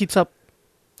 because it heats up.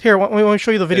 Here, want me to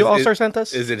show you the video All Star sent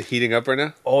us? Is it heating up right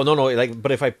now? Oh no, like,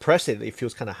 but if I press it, it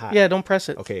feels kind of hot. Yeah, don't press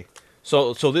it. Okay.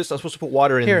 So this I'm supposed to put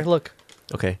water in. Here, look.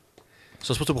 Okay.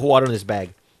 So I'm supposed to put water in this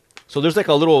bag. So there's like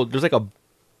a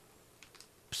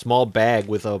small bag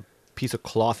with a piece of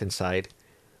cloth inside,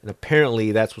 and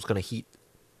apparently that's what's gonna heat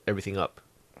everything up.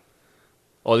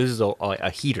 Oh, this is a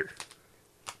heater.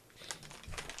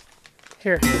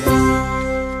 Here.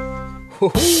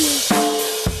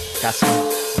 Got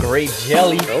some grape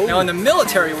jelly. Now in the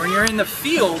military, when you're in the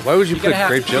field, Why would you you're gonna put have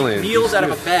grape to jelly eat in meals these out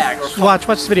of a too? bag or Watch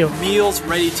this video. meals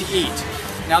ready to eat.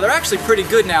 Now they're actually pretty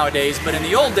good nowadays, but in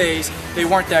the old days they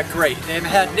weren't that great. They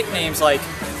had nicknames like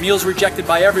meals rejected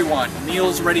by everyone,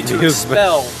 meals ready to Meals-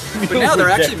 expel. But now they're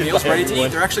actually rejected meals by ready to everyone.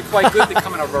 eat. They're actually quite good. They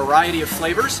come in a variety of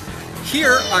flavors.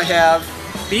 Here I have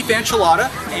beef enchilada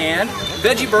and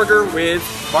veggie burger with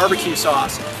barbecue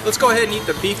sauce. Let's go ahead and eat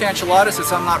the beef enchilada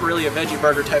since I'm not really a veggie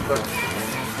burger type of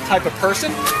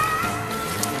person.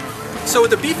 So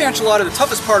with the beef enchilada, the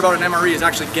toughest part about an MRE is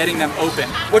actually getting them open.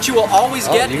 What you will always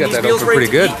Oh, get you in got these that meals open ready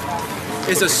pretty to good.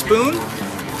 eat is a spoon,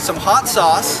 some hot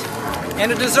sauce,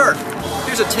 and a dessert.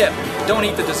 Here's a tip: don't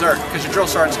eat the dessert because your drill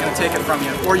sergeant's going to take it from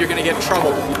you, or you're going to get in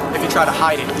trouble if you try to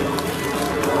hide it.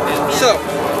 So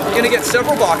you're going to get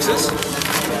several boxes,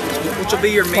 which will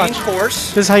be your main Watch. course,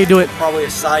 This is how you do it. probably a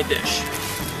side dish.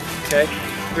 Okay.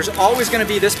 There's always going to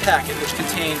be this packet, which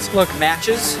contains Look.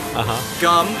 matches,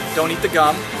 gum, don't eat the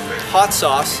gum, hot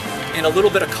sauce, and a little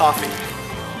bit of coffee.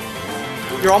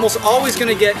 You're almost always going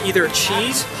to get either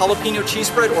cheese, jalapeno cheese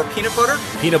spread, or peanut butter.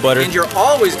 Peanut butter. And you're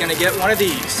always going to get one of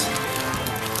these.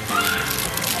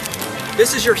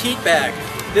 This is your heat bag.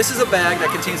 This is a bag that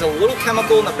contains a little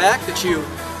chemical in the back that you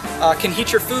can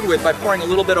heat your food with by pouring a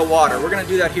little bit of water. We're going to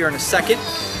do that here in a second.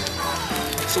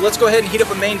 So let's go ahead and heat up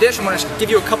a main dish. I'm going to give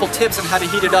you a couple tips on how to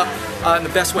heat it up in the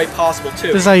best way possible too.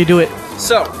 This is how you do it.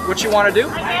 So, what you want to do,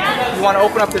 you want to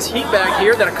open up this heat bag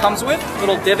here that it comes with,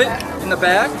 little divot in the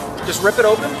bag, just rip it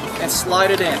open and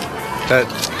slide it in. That,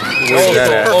 where's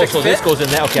that at? Oh, Perfect so this fit. goes in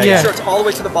there. Okay, Yeah. Make sure it's all the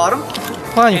way to the bottom.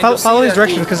 Hold on, you And follow, you'll see follow his that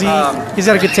directions because he's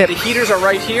got a good tip. The heaters are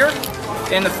right here,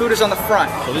 and the food is on the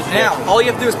front. So this is Now, it. all you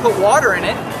have to do is put water in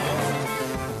it.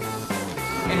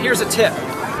 And here's a tip.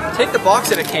 Take the box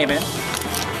that it came in,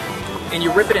 and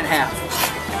you rip it in half.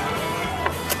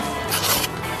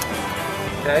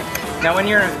 Okay? Now, when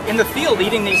you're in the field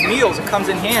eating these meals, it comes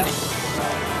in handy.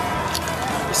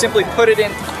 You simply put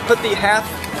the half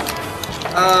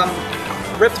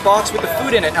ripped box with the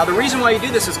food in it. Now, the reason why you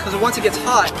do this is because once it gets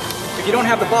hot, if you don't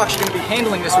have the box, you're going to be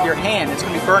handling this with your hand. It's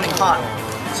going to be burning hot.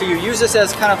 So you use this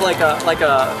as kind of like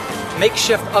a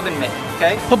makeshift oven mitt.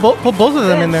 Okay? Put both of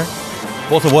them in there.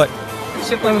 Both of what? You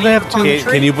simply They leave have it on two. the Can-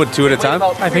 tray, can you put two at a wait time?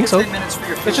 about I 3 think to so. 10 minutes for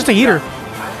your food It's just a to heater.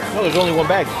 done. No, there's only one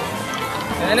bag.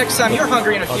 And the next time you're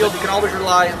hungry in a field, you can always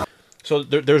rely. So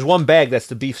there's one bag that's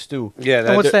the beef stew. Yeah,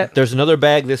 Oh, what's that? There's another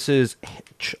bag. This is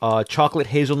chocolate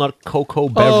hazelnut cocoa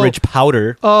beverage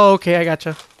powder, Oh, okay, I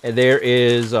gotcha. and there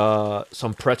is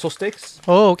some pretzel sticks.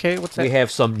 Oh, okay, what's that? We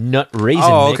have some nut raisin.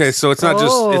 Oh, mix. okay. So it's not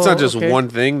just okay. one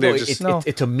thing. No, They're it's, just No.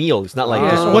 it's a meal. It's not like Oh.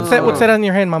 this. What's that? What's that on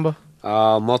your hand, Mambo?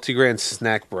 multigrain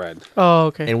snack bread. Oh,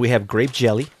 okay. And we have grape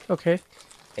jelly, Okay.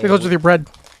 It goes with your bread,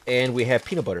 and we have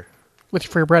peanut butter,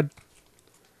 for your bread.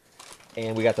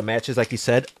 and we got the matches, like you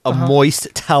said, a moist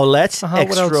towelette, What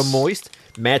extra else? moist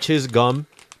matches, gum,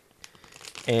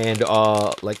 and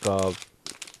like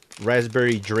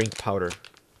raspberry drink powder.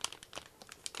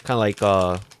 Kind of like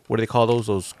what do they call those?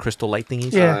 Those crystal light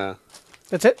thingies. Yeah.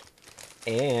 That's it.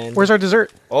 And Where's our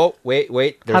dessert? Oh, wait.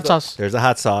 Hot sauce. There's a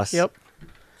hot sauce. Yep.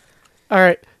 All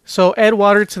right. So add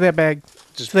water to that bag.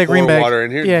 Just To that green pour bag. water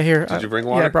in here? Yeah, here. Did you bring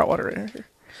Yeah, water? I brought water in here.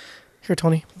 Here,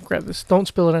 Tony, grab this. Don't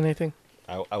spill it on anything.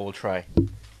 I will try.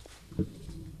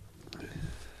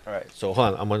 All right. So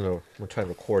hold on. I'm gonna try to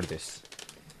record this.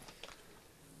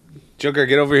 Joker,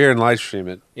 get over here and live stream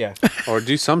it, Yeah. or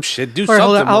do some shit. Do All right,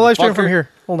 something. hold on. I'll live stream from motherfucker. here.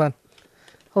 Hold on.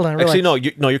 Relax. Actually, no.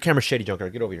 Your camera's shady, Junker.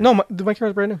 Get over here. No, my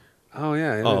camera's brand new. Oh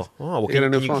yeah. it Oh. is. Well, Get a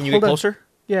new phone. can you Hold get on. closer?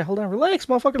 Yeah, hold on. Relax,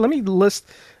 motherfucker. Let me load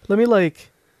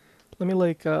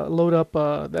up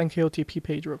the NKOTP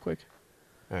page real quick.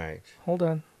 All right. Hold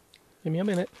on. Give me a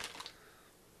minute.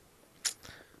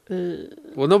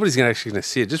 Well, nobody's actually gonna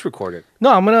see it. Just record it.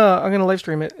 No, I'm gonna live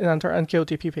stream it on our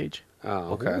NKOTP page.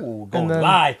 Oh, okay. Ooh, And then-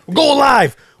 live. We're going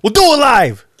live. We'll do it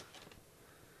live.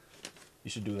 You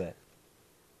should do that.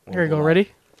 Here you go.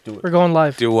 Ready? Do it. We're going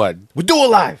live. Do what? We'll do it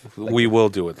live. We will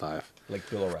do it live. Like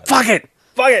Bill O'Reilly. Fuck it.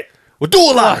 Fuck it. We'll do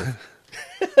it live.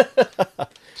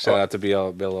 Shout out to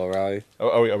Bill O'Reilly.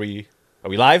 Are we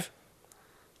live?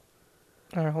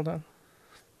 All right, hold on.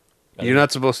 You're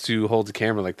not supposed to hold the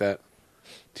camera like that.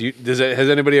 Has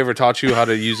anybody ever taught you how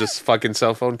to use a fucking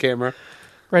cell phone camera?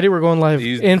 Ready? We're going live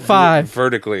Use- in 5,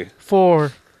 vertically.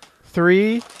 4,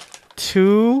 3,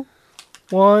 2,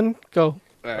 1, go.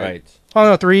 All Right. Oh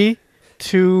no, 3,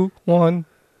 2, 1.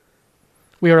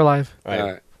 We are live. All right.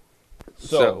 All right.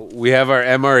 So we have our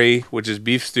MRE, which is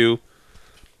beef stew.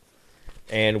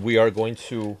 And we are going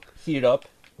to heat it up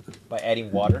by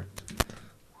adding water.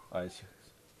 All right.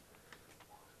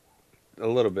 A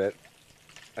little bit.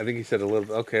 I think he said a little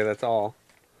bit. Okay, that's all.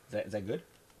 Is that good?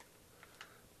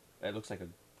 That looks like a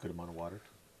good amount of water.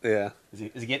 Yeah. Is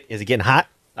it getting hot?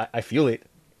 I feel it.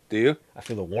 Do you? I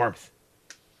feel the warmth.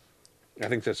 I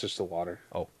think that's just the water.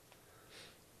 Oh.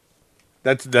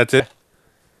 That's it.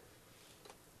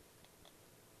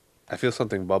 I feel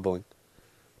something bubbling.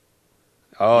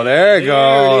 Oh, there you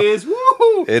go. There it is.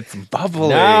 Woo! It's bubbling.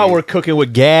 Now we're cooking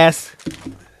with gas.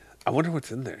 I wonder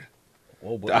what's in there.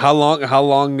 Oh, boy. How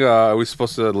long are we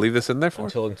supposed to leave this in there for?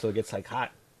 Until it gets like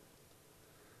hot.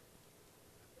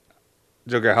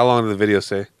 Joker, how long did the video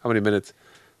say? How many minutes?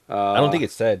 I don't think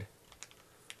it said.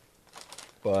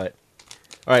 But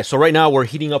all right, so right now we're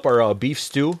heating up our beef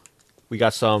stew. We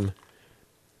got some.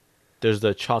 There's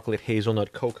the chocolate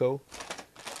hazelnut cocoa.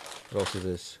 What else is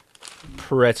this?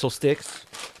 Pretzel sticks.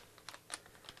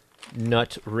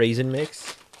 Nut raisin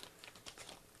mix.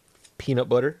 Peanut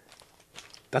butter.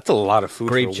 That's a lot of food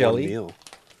Grape for jelly. one meal.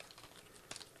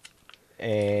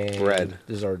 And Bread.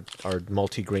 This is our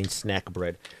multi-grain snack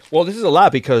bread. Well, this is a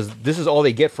lot because this is all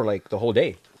they get for like the whole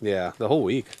day. Yeah, the whole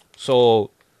week. So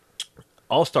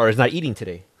All Star is not eating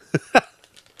today.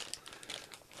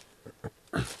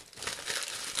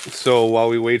 So while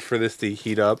we wait for this to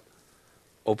heat up,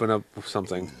 open up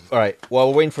something. All right. While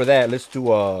we're waiting for that, let's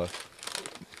do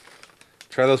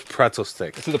Try those pretzel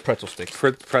sticks. let's do the pretzel sticks.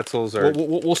 Pretzels are.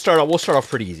 We'll start off. We'll start off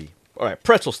pretty easy. All right,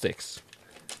 pretzel sticks.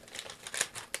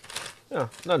 Yeah,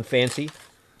 nothing fancy.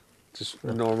 Just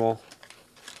normal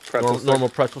pretzel Normal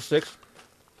sticks. pretzel sticks.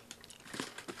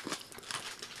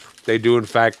 They do, in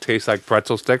fact, taste like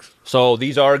pretzel sticks. So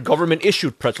these are government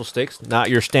issued pretzel sticks, not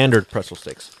your standard pretzel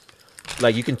sticks.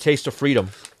 Like you can taste the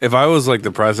freedom. If I was like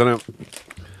the president,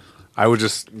 I would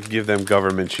just give them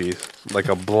government cheese, like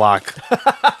a block.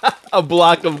 A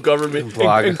block of government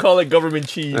Block. and call it government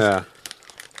cheese. Yeah.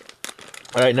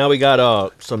 All right, now we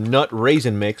got some nut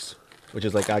raisin mix, which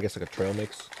is like I guess like a trail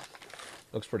mix.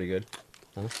 Looks pretty good.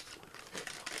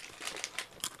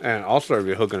 And I'll start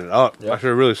be hooking it up. Yeah. I should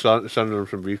really send them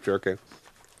some beef jerky.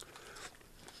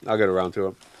 I'll get around to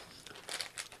it.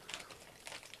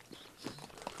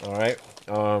 All right.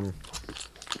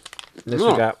 This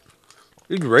Yeah. we got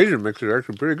These raisin mixes are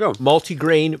actually pretty good.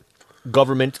 multi-grain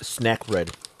government snack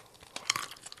bread.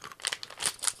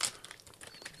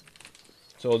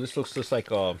 So this looks just like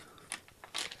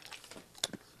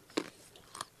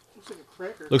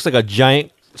looks like a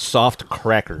giant soft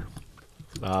cracker.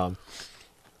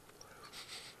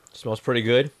 Smells pretty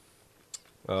good.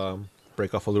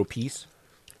 Break off a little piece.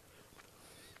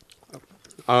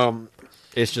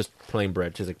 It's just plain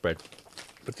bread, Chiswick bread.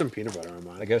 Put some peanut butter on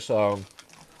I mine. guess. I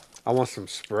want some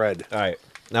spread. All right.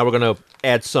 Now we're gonna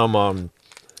add some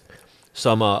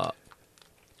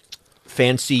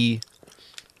fancy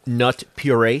nut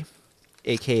puree,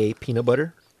 aka peanut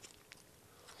butter.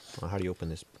 How do you open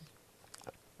this?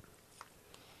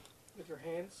 With your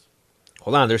hands.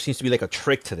 Hold on, there seems to be like a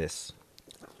trick to this.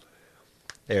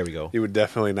 There we go. You would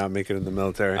definitely not make it in the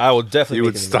military. I will definitely. You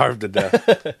make would it in starve to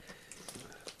death.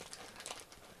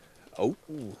 Oh,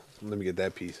 let me get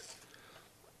that piece.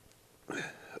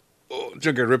 Oh,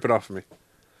 Jughead, rip it off of me.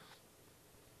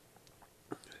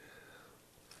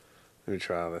 Let me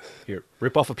try all this. Here,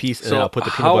 rip off a piece and So, then I'll put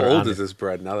the peanut how butter old on is it. this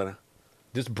bread? Now that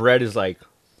This bread is like,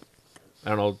 I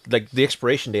don't know, like the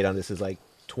expiration date on this is like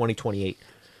 2028.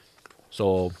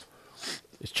 So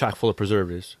it's chock full of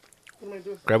preservatives. What am I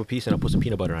doing? Grab a piece and I'll put some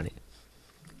peanut butter on it.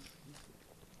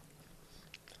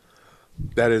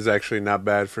 that is actually not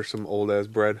bad for some old ass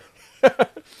bread.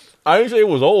 I didn't say it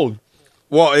was old.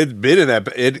 Well, it's been in that.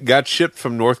 It got shipped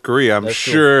from North Korea. I'm That's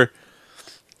true. sure.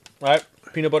 Right?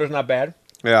 Peanut butter's not bad.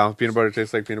 Yeah, peanut butter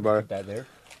tastes like peanut butter. Bad there.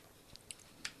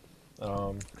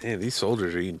 Man, these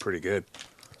soldiers are eating pretty good.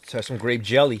 Let's have some grape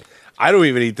jelly. I don't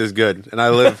even eat this good, and I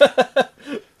live.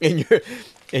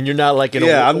 And you're not like in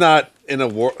Yeah, a I'm not in a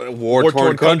war-torn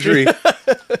War-torn country.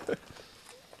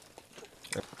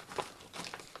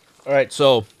 All right,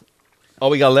 so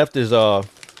all we got left is the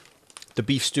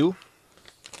beef stew,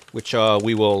 which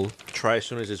we will try as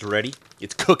soon as it's ready.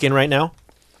 It's cooking right now.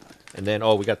 And then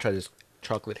we got to try this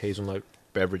chocolate hazelnut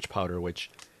beverage powder, which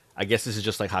I guess this is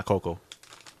just like hot cocoa.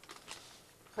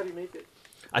 How do you make it?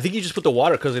 I think you just put the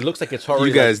water because it looks like it's already.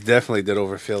 You guys definitely did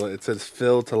overfill it. It says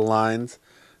fill to lines.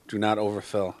 Do not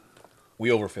overfill. we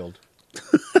overfilled.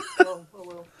 Oh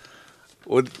well.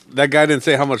 Well, that guy didn't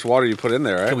say how much water you put in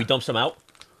there, right? Can we dump some out?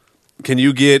 Can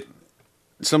you get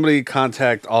somebody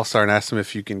contact All Star and ask them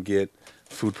if you can get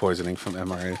food poisoning from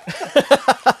MRA?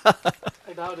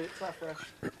 I doubt it. It's not fresh.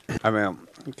 I mean,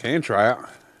 you can try it.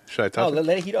 Should I touch it?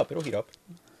 Let it heat up. It'll heat up.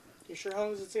 You sure? How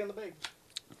long does it say on the bag?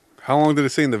 How long did it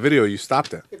say in the video you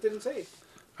stopped it? It didn't say.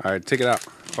 All right, take it out.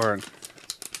 Or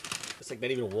It's like not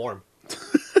even warm.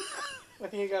 I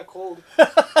think it got cold.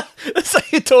 That's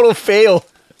like a total fail.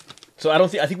 So I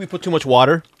think we put too much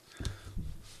water.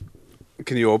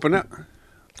 can you open it?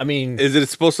 I mean, Is it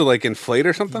supposed to like inflate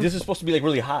or something? this is supposed to be like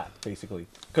really hot, basically.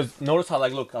 Because notice how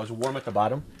like look, I was warm at the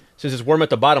bottom. Since it's warm at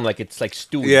the bottom, like it's like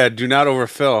stewing. Yeah, do not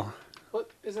overfill. What?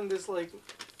 Isn't this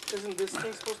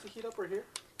thing supposed to heat up right here?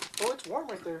 Oh, it's warm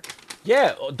right there.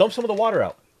 Yeah. Dump some of the water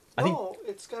out. I think. No,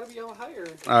 it's got to be out higher.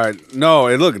 All right, no,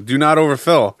 hey, look, do not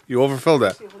overfill. You overfilled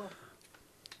it. See, hold on.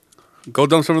 Go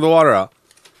dump some of the water out.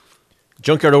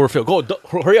 Junkyard overfill. Go,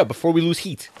 hurry up before we lose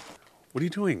heat. What are you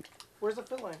doing? Where's the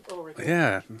fill line? Oh, right there.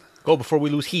 Yeah. Go before we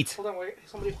lose heat. Hold on, wait.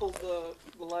 Somebody hold the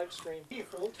live stream. Can you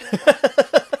hold?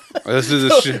 This is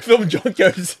a Film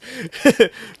junkyards.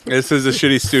 this is a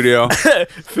shitty studio.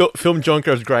 Film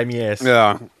junkyards grimy ass.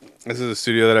 Yeah, this is a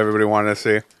studio that everybody wanted to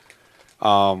see.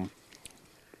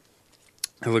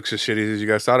 It looks as shitty as you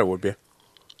guys thought it would be.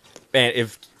 Man,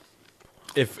 if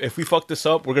we fuck this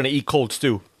up, we're gonna eat cold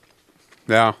stew.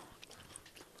 Yeah.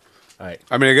 All right.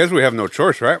 I mean, I guess we have no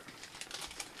choice, right?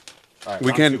 All right.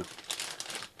 We round can. two.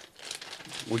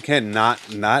 We can't not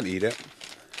eat it.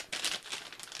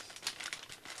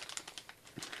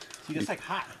 See, that's like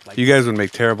hot. Like, You guys would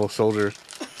make terrible soldiers.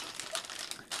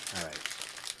 all right.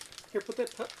 Here, put that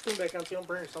thing back on so you don't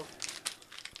burn yourself.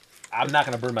 I'm not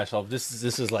gonna burn myself. This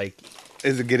is like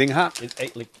Is it getting hot? it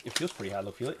feels pretty hot.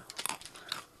 Look, feel it.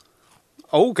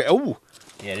 Oh, okay. Oh,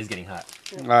 Yeah, it is getting hot.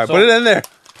 all right. So- Put it in there.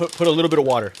 Put a little bit of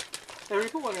water. There, we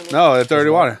put one in there. No, it's already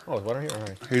water. Oh, is water here? All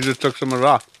right. He just took some of it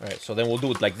off. All right. So then we'll do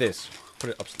it like this. Put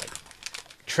it up, like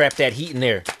trap that heat in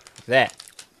there, like that.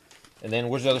 And then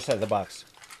where's the other side of the box?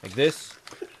 Like this.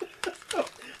 I don't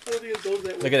think it goes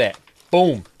that way. Look at that.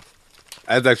 Boom.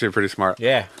 That's actually pretty smart.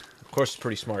 Yeah. Of course, it's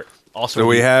pretty smart. Also, So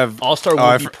we have All Star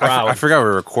oh, will be proud. I forgot we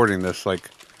were recording this like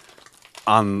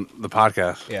on the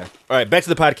podcast. Yeah. All right. Back to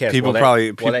the podcast. People while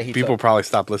probably that heats people up. probably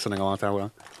stopped listening a long time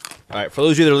ago. All right. For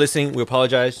those of you that are listening, we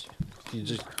apologize. You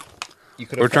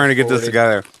could. We're trying to get this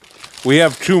together. We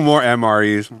have 2 more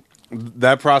MREs.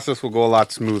 That process will go a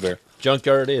lot smoother.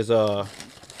 Junkyard is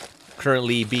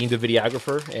currently being the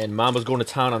videographer, and Mama's going to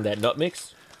town on that nut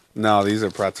mix No, these are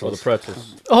or pretzels. the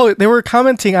pretzels. Oh, they were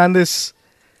commenting on this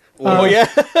Oh yeah.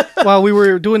 while we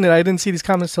were doing it. I didn't see these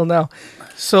comments till now.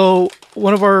 So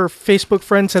one of our Facebook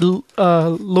friends said,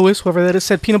 Lewis, whoever that is,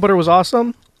 said peanut butter was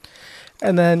awesome.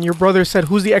 And then your brother said,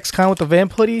 who's the ex-con with the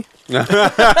vamp hoodie?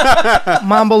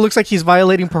 Mambo looks like he's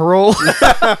violating parole.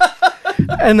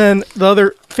 And then the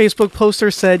other Facebook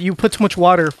poster said, you put too much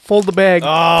water. Fold the bag.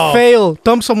 Oh. Fail.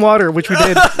 Dump some water, which we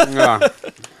did. Yeah.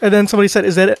 And then somebody said,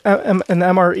 is that an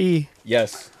MRE?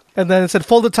 Yes. And then it said,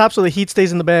 fold the top so the heat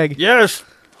stays in the bag. Yes.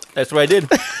 That's what I did.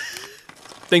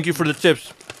 Thank you for the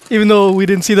tips. Even though we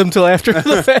didn't see them till after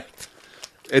the fact.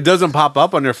 It doesn't pop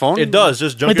up on your phone? It does.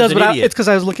 Just It Junkyard's does, an but idiot. it's because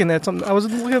I was looking at something. I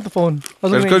wasn't looking at the phone. I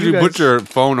was That's looking at because you guys. put your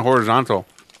phone horizontal.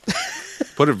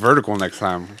 Put it vertical next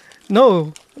time.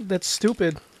 No, that's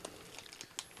stupid.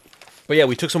 But yeah,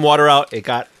 we took some water out. It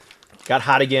got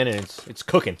hot again, and it's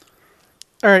cooking.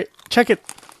 All right, check it.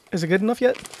 Is it good enough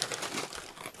yet?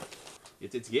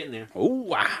 It's getting there.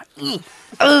 Ooh,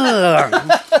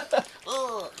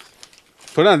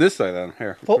 Put it on this side then.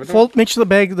 Here. Fold. Make sure the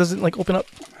bag doesn't like open up.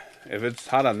 If it's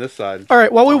hot on this side. All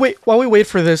right. While we wait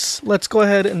for this, let's go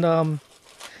ahead and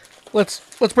let's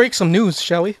break some news,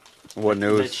 shall we? What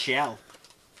news? shall.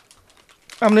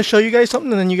 I'm gonna show you guys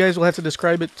something, and then you guys will have to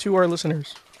describe it to our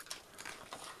listeners.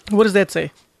 What does that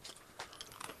say?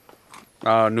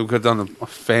 New Kids on the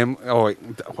Family. Oh, wait.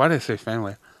 Why did I say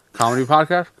family? Comedy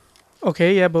podcast?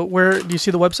 Okay, yeah, but where do you see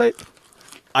the website?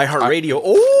 iHeartRadio.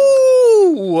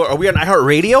 Oh, are we on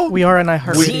iHeartRadio? We are on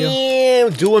iHeartRadio.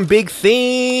 Damn, doing big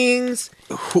things.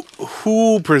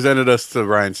 Who presented us to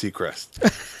Ryan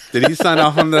Seacrest? Did he sign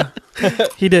off on the...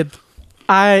 He did.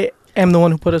 I am the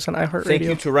one who put us on iHeartRadio. Thank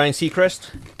you to Ryan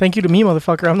Seacrest. Thank you to me,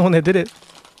 motherfucker. I'm the one that did it.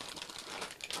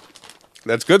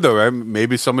 That's good, though, right?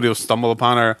 Maybe somebody will stumble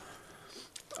upon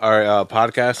our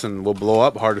podcast and we'll blow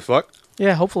up hard as fuck.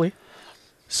 Yeah, hopefully.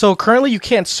 So currently you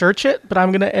can't search it, but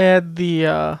I'm going to add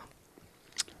the...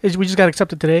 we just got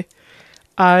accepted today.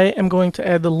 I am going to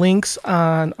add the links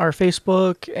on our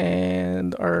Facebook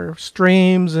and our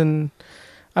streams and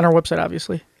on our website,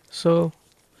 obviously. So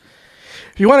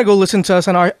if you want to go listen to us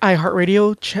on our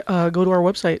iHeartRadio, go to our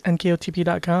website,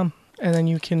 nkotp.com, and then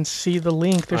you can see the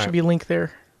link. There should be a link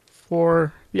there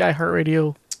for the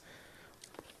iHeartRadio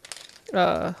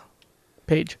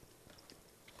page.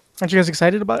 Aren't you guys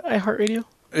excited about iHeartRadio?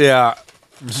 Yeah.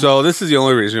 So this is the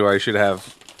only reason why I should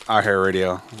have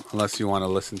iHeartRadio, unless you want to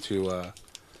listen to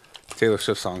Taylor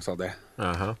Swift songs all day.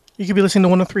 You could be listening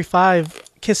to 103.5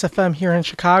 Kiss FM here in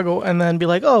Chicago and then be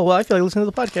like, oh, well, I feel like listening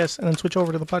to the podcast, and then switch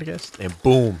over to the podcast. And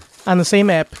boom. On the same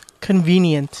app.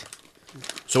 Convenient.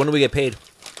 So when do we get paid?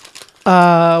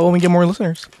 When we get more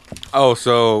listeners. Oh,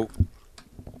 so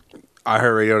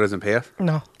iHeartRadio doesn't pay us?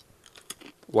 No.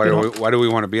 Why do we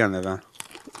want to be on there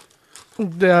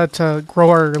then? To grow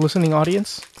our listening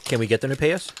audience. Can we get them to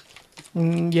pay us?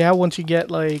 Yeah, once you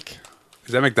get like...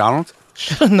 Is that McDonald's?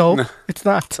 No, it's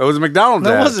not. It was a McDonald's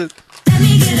No, ad. it wasn't.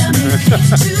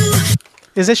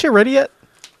 Is that shit ready yet?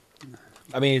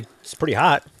 I mean, it's pretty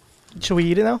hot. Should we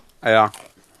eat it now? Yeah.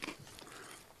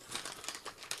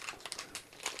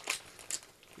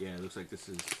 Yeah, it looks like this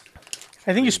is...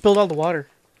 I think you spilled all the water.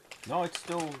 No, it's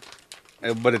still...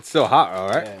 But it's still hot, all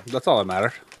right? Yeah. That's all that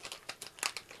matters.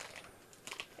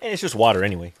 And it's just water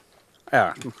anyway.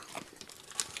 Yeah.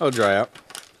 It'll dry out.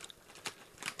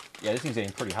 Yeah, this thing's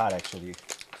getting pretty hot actually.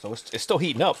 So it's still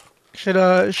heating up.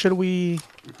 Should we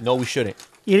No, we shouldn't.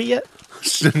 eat it yet?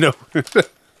 No.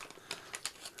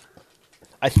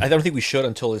 I don't think we should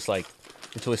until it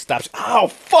stops. Oh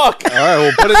fuck! All right,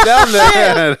 we'll put it down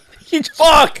there. You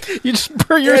fuck! You just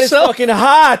burn That is yourself. fucking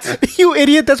hot. You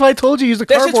idiot! That's why I told you use the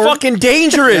That shit's cardboard. fucking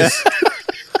dangerous.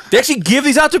 They actually give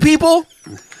these out to people?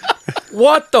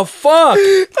 What the fuck?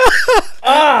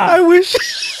 I wish.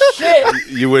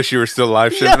 You wish you were still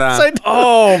live streaming Yes, that?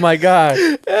 Oh my god.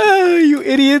 You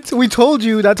idiot! We told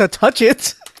you not to touch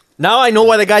it. Now I know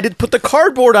why the guy did put the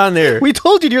cardboard on there. We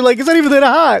told you. And you're like, it's not even that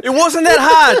hot. It wasn't that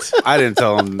hot. I didn't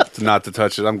tell him not to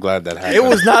touch it. I'm glad that happened. It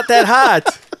was not that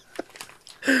hot.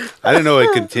 I didn't know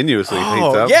it continuously heats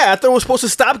Oh, up. yeah, I thought it was supposed to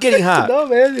stop getting hot. No,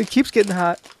 man, it keeps getting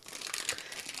hot.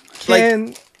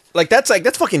 Can Like that's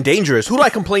fucking dangerous. Who do I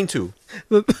complain to?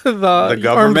 the government?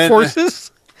 armed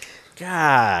forces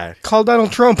God. call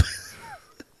Donald Trump?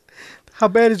 How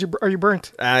bad are you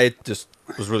burnt? It just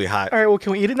was really hot. All right, well,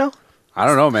 can we eat it now? I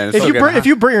don't know, man. It's If still you getting burn, hot. if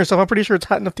you burn yourself, I'm pretty sure it's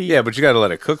hot enough to eat. Yeah, but you got to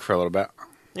let it cook for a little bit.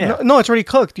 Yeah. No, it's already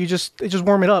cooked. You just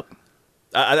warm it up.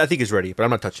 I think it's ready, but I'm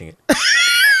not touching it.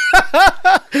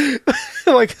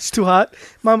 Like it's too hot.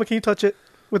 Mama, can you touch it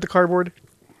with the cardboard?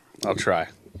 I'll try.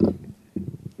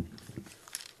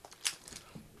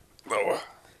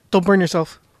 Don't burn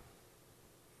yourself.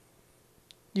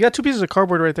 You got 2 pieces of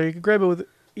cardboard right there. You can grab it with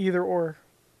either or.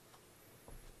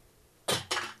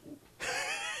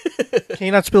 Can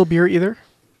you not spill beer either?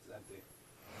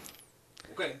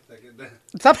 Okay.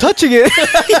 Stop touching it.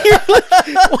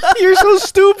 You're so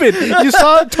stupid. You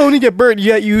saw Tony get burnt,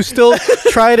 yet you still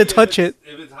try to touch it.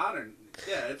 If it's hotter,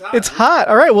 yeah, it's hot. It's hot.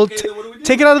 All right, well, then what do we do?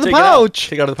 take it out of the Take it out. pouch.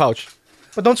 Take it out of the pouch.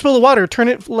 But don't spill the water. Turn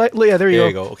it. Yeah, there you There go.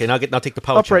 you go. Okay, now take the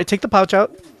pouch. Upright. out. Take the pouch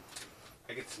out.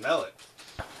 I can smell it.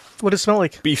 What does it smell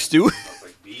like? Beef stew. It's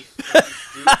like beef.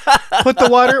 Put the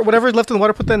water, whatever's left in the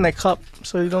water, put that in that cup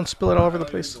so you don't spill it all over the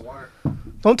place.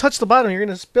 Don't touch the bottom. You're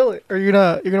gonna spill it, or you're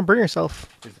gonna burn yourself.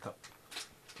 Here's the cup.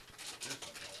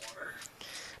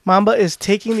 Mamba is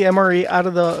taking the MRE out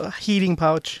of the heating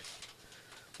pouch.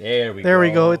 There we go. There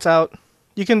we go. It's out.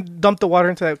 You can dump the water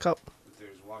into that cup. There's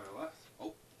water left.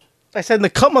 Oh. I said in the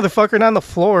cup, motherfucker, not on the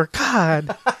floor.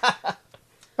 God.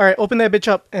 All right, open that bitch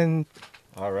up and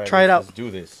All right. Try it out. Let's do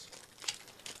this.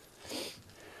 So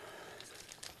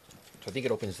I think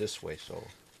it opens this way. So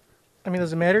I mean,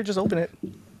 does it matter? Just open it.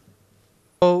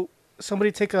 So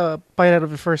somebody take a bite out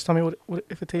of it first. Tell me what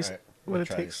if it tastes, All right, what we'll it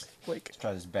try tastes like. let's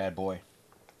try this bad boy.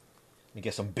 Let me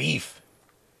get some beef.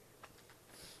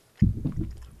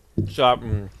 Chop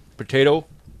potato,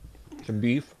 some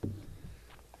beef,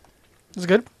 Is it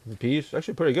good? some peas.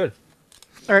 Actually, pretty good.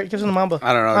 All right, give some to Mamba.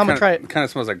 I don't know. Mamba, try it. It kind of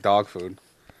smells like dog food.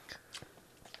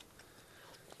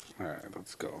 All right,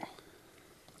 let's go.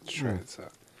 Let's try this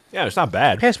out. Yeah, it's not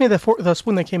bad. Pass me the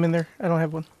spoon that came in there. I don't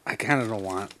have one. I kind of don't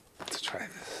want to try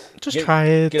this. Just try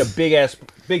it. Get a big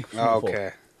spoonful.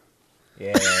 Okay.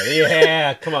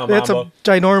 Yeah. Come on, That's Mamba. a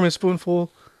ginormous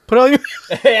spoonful. Put it on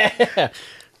your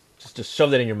Just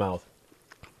shove that in your mouth.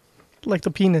 like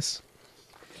the penis.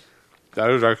 That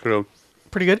is actually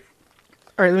Pretty good.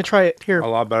 All right, let me try it here. a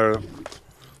lot better.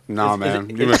 Nah, man,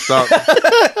 it- you messed up.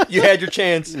 You had your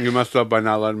chance. You messed up by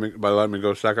letting me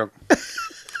go second.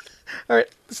 All right,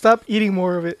 stop eating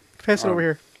more of it. Pass it over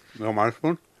here. No, my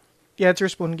spoon. Yeah, it's your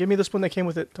spoon. Give me the spoon that came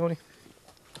with it, Tony.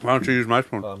 Why don't you use my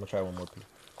spoon? I'm gonna try one more piece.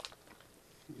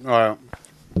 All right.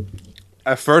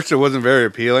 At first, it wasn't very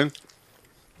appealing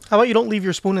How about you don't leave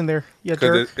your spoon in there? Yeah,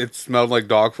 because jerk. it smelled like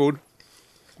dog food.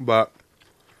 But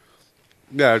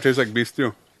yeah, it tastes like beef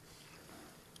stew.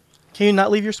 Can you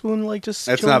not leave your spoon like just?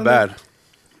 It's chilling not in there?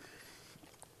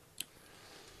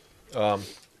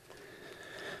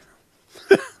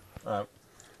 bad.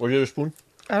 Where's your spoon?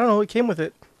 I don't know. It came with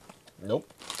it. Nope.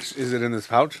 Is it in this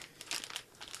pouch?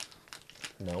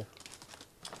 No.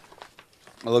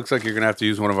 It looks like you're gonna have to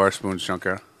use one of our spoons,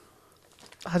 Junker.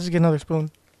 I'll just get another spoon.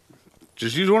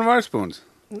 Just use one of our spoons.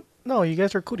 No, you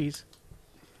guys are cooties.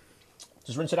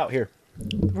 Just rinse it out here.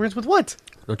 Rinse with what?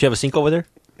 Don't you have a sink over there?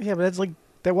 Yeah, but that's like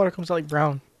that water comes out like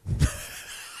brown.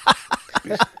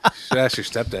 You should ask your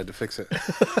stepdad to fix it.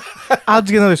 I'll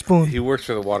just get another spoon. He works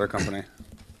for the water company.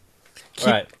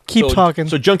 Keep talking.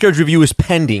 So Junkyard's review is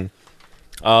pending.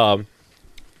 If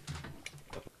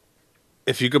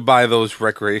you could buy those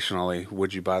recreationally,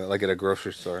 would you buy that like at a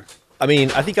grocery store? I mean,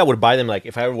 I think I would buy them like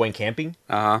if I ever went camping.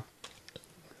 Uh-huh.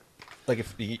 Like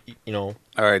if you know,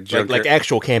 All right, Junker. like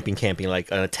actual camping,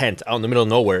 like in a tent out in the middle of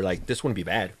nowhere. Like this wouldn't be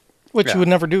bad. Which Yeah. you would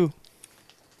never do.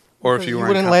 Or if You you were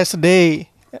wouldn't last a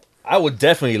day. I would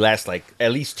definitely last like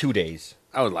at least 2 days.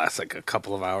 I would last like a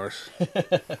couple of hours.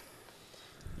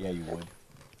 Yeah, you would.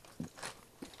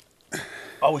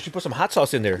 Oh, we should put some hot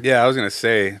sauce in there. Yeah, I was gonna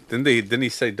say. Didn't he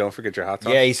say don't forget your hot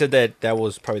sauce? Yeah, he said that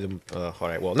was probably the. All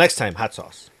right, well, next time hot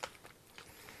sauce.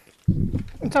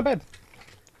 It's not bad.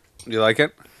 You like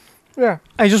it? Yeah.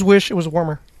 I just wish it was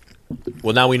warmer.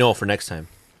 Well, now we know for next time.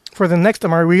 For the next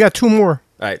MRE, we got 2 more.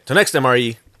 All right, so next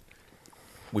MRE,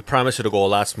 we promise it'll go a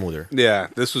lot smoother. Yeah.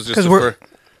 This was just Because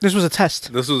this was a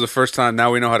test. this was the first time.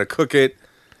 Now we know how to cook it.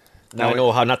 Now I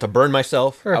know how not to burn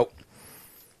myself. Here, Oh,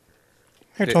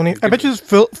 Here, Tony. I bet you it's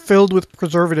filled with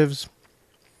preservatives.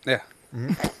 yeah.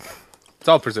 It's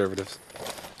all preservatives.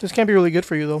 This can't be really good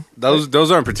for you, though. Those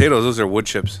aren't potatoes. Those are wood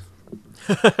chips.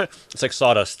 It's like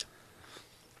sawdust.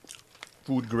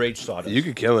 Food grade sawdust. You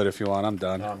could kill it if you want. I'm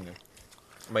done. I'm gonna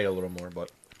might a little more,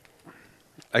 but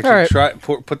Actually, All right. try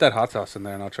put that hot sauce in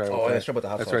there, and I'll try it. Oh, with let's that. try with the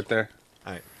hot That's sauce. right there.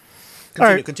 all right. All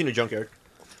right. Continue, Junkyard.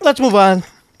 Let's move on.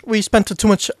 We spent too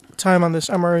much time on this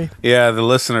MRE. Yeah, the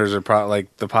listeners are probably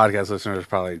like the podcast listeners are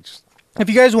probably just. If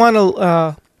you guys want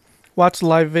to watch the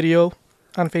live video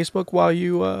on Facebook while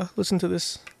you listen to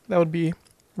this, that would be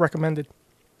recommended.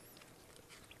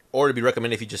 Or it'd be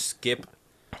recommended if you just skip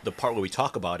the part where we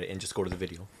talk about it and just go to the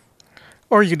video.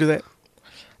 Or you could do that.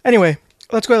 Anyway,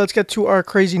 let's go. Let's get to our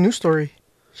crazy news story,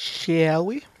 shall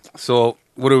we? So,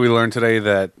 what did we learn today?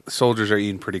 That soldiers are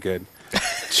eating pretty good.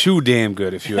 Too damn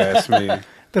good, if you ask me.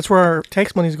 That's where our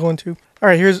tax money is going to. All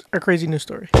right, here's our crazy news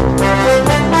story.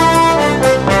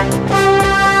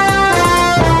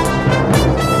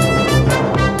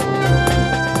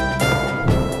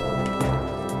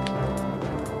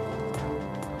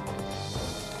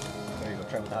 There you go.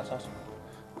 Try with the hot sauce.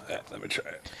 Let me try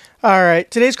it. All right,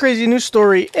 today's crazy news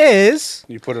story is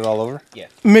You put it all over? Yeah.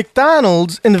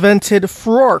 McDonald's invented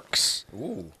forks,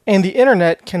 Ooh. and the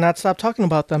internet cannot stop talking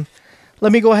about them.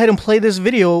 Let me go ahead and play this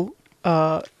video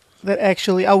that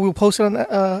actually I will post it on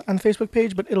the Facebook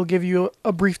page, but it'll give you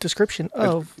a brief description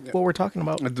of what we're talking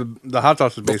about. The hot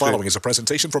sauce is The basically. following is a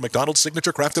presentation from McDonald's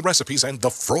signature crafted recipes and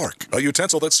the Fork, a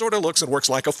utensil that sort of looks and works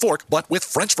like a fork, but with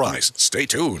French fries. Stay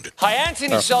tuned. Hi,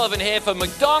 Anthony Sullivan here for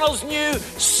McDonald's new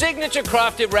signature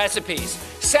crafted recipes.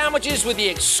 Sandwiches with the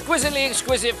exquisitely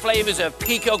exquisite flavors of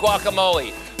pico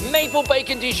guacamole, maple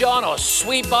bacon Dijon, or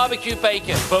sweet barbecue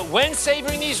bacon. But when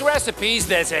savoring these recipes,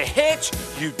 there's a hitch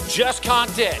you just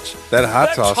can't ditch. That hot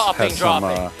The sauce topping has some,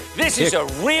 dropping. This kick. is a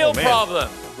real man. problem.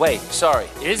 Wait, sorry.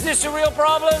 Is this a real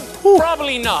problem?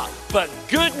 Probably not. But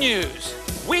good news.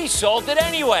 We solved it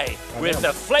anyway with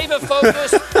the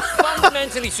flavor-focused,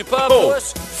 fundamentally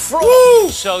superfluous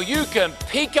frog. So you can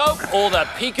pico all the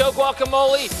pico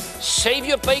guacamole, save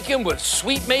your bacon with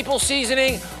sweet maple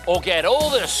seasoning, or get all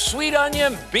the sweet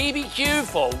onion BBQ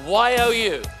for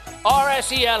YOU.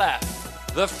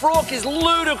 RSELF. The fork is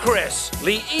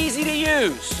ludicrously easy to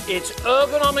use. Its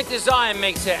ergonomic design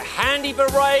makes it handy for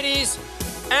righties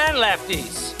and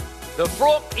lefties. The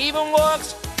fork even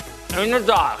works in the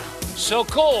dark. So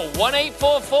call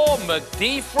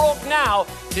 1-844-McD-FROG now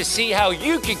to see how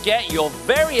you could get your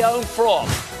very own frog.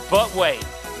 But wait,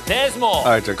 there's more. All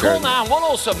right, Jack Call Garrett. now and we'll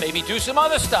also maybe do some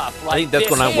other stuff like I think that's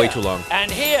this going on way here, too long.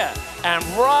 And here, and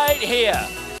right here.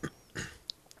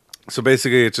 So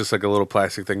basically, it's just like a little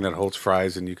plastic thing that holds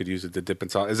fries, and you could use it to dip in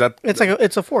sauce. Is that?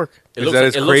 It's a fork. It Is looks that like,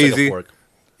 as it looks like crazy? a fork.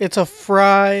 It's a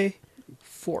fry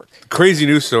fork. Crazy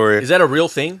news story. Is that a real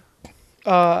thing?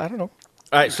 I don't know.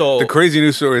 All right, so The crazy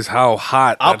news story is how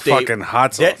hot that update, fucking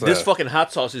hot sauce This is. fucking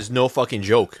hot sauce is no fucking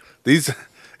joke. Is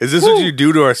this what you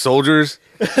do to our soldiers?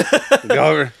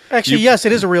 Actually, yes,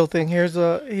 it is a real thing. Here is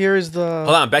the. Hold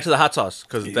on, back to the hot sauce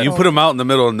because You put them out in the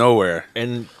middle of nowhere.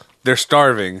 and They're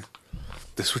starving.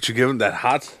 This is what you give them? That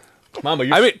hot? Mama,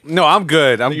 you're, I mean, no, I'm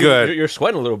good. I'm you're, good. You're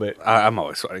sweating a little bit. I'm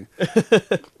always sweating.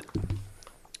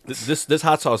 This This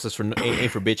hot sauce is for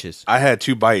ain't for bitches. I had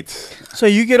 2 bites. So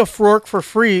you get a fork for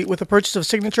free with the purchase of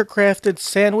signature crafted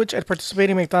sandwich at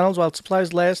participating McDonald's while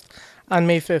supplies last on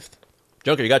May 5th.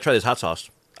 Junker, you gotta try this hot sauce.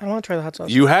 I don't want to try the hot sauce.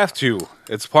 You have to.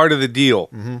 It's part of the deal.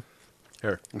 Mm-hmm.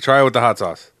 Here. Try it with the hot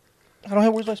sauce. I don't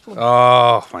have. Where's my spoon?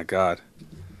 Oh my god.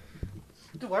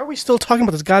 Dude, why are we still talking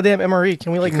about this goddamn MRE?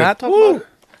 Can we not talk about it?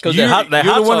 Because You're hot the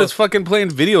one that's fucking playing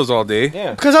videos all day.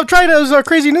 Yeah. Because I'm trying to. It was a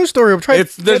crazy news story. I'm trying.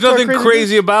 There's nothing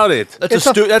crazy about it. That's It's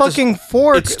a fucking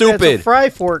fork. It's stupid. It's a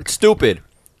fry fork. It's stupid.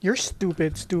 You're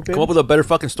stupid. Stupid. Come up with a better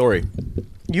fucking story.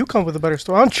 You come with a better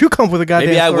story. Why don't you come up with a goddamn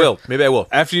Maybe I story? will. Maybe I will.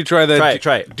 After you try that,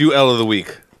 Try it. do L of the week.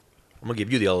 I'm gonna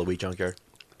give you the L of the week, Junkyard.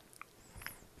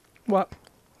 What?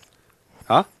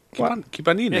 Huh? Keep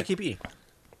on eating Yeah, it. keep eating.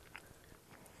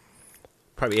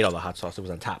 Probably ate all the hot sauce that was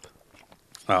on top.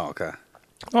 Oh, okay.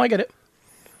 Oh, I get it.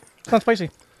 It's not spicy.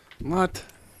 What?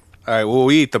 All right. Well,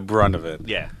 we eat the brunt of it.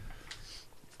 Yeah.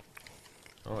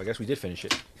 Oh, I guess we did finish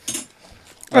it.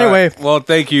 Anyway. All right. Well,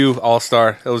 thank you, All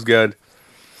Star. It was good.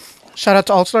 Shout out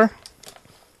to All Star.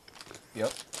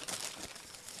 Yep.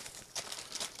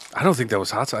 I don't think that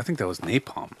was hot sauce. I think that was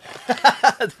napalm.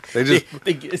 They just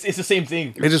it's the same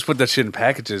thing. they just put that shit in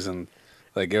packages and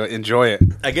like enjoy it.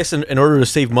 I guess in order to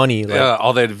save money, like, Yeah,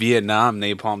 all that Vietnam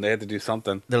napalm, they had to do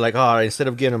something. they're like, oh, instead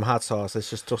of giving them hot sauce, let's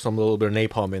just throw some little bit of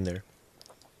napalm in there.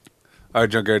 All right,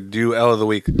 Junkyard, do L of the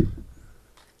week.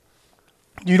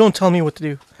 You don't tell me what to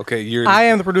do. Okay, I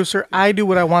am the producer. I do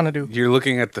what I want to do. You're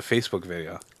looking at the Facebook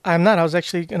video. I'm not. I was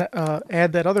actually going to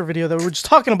add that other video that we were just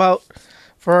talking about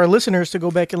for our listeners to go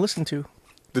back and listen to.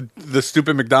 The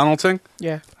stupid McDonald's thing?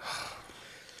 Yeah.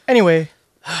 Anyway.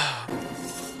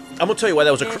 I'm gonna tell you why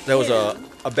that was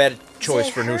a bad choice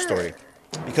for a news story,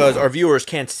 because our viewers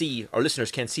can't see, our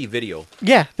listeners can't see video.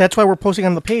 Yeah, that's why we're posting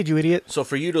on the page, you idiot. So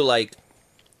for you to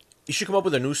you should come up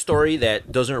with a news story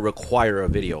that doesn't require a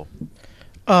video.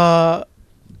 I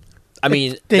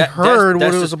mean, They heard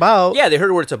what it was about. Yeah, they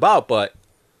heard what it's about, but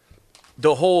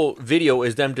the whole video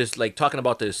is them just talking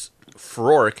about this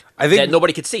fork that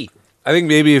nobody could see. I think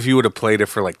maybe if you would have played it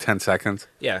for like 10 seconds.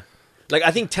 Yeah,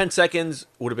 I think 10 seconds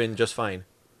would have been just fine.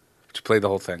 To play the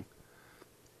whole thing.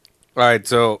 All right,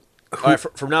 so All right,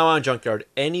 from now on, Junkyard,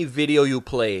 any video you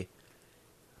play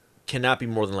cannot be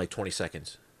more than 20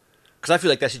 seconds, because I feel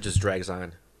like that shit just drags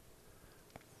on.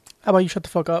 How about you shut the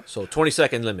fuck up? So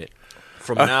 20-second limit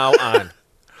from now on.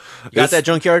 You got that,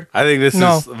 Junkyard? I think this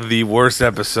is the worst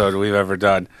episode we've ever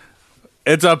done.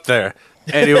 It's up there.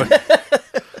 Anyway,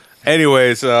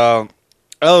 anyways, L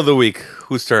of the week.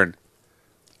 Whose turn?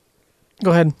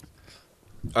 Go ahead.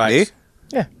 All right. Me?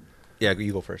 Yeah. Yeah,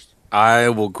 you go first. I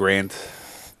will grant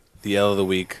the L of the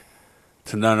week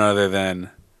to none other than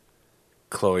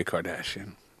Khloe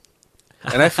Kardashian.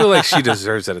 And I feel like she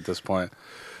deserves it at this point.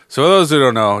 So for those who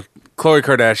don't know, Khloe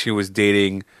Kardashian was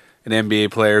dating an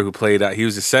NBA player who played. He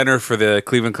was a center for the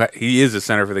Cleveland. He is a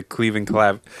center for the Cleveland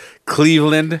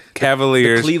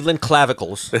Cavaliers. The Cleveland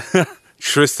Clavicles.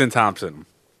 Tristan Thompson.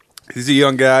 He's a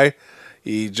young guy.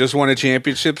 He just won a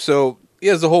championship, so he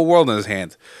has the whole world in his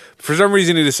hands. For some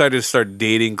reason, he decided to start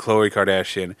dating Khloe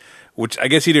Kardashian, which I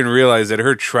guess he didn't realize that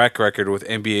her track record with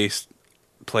NBA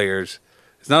players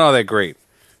is not all that great.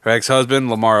 Her ex-husband,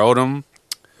 Lamar Odom,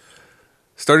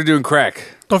 started doing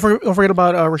crack. Don't forget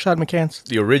about Rashad McCants.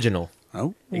 The original.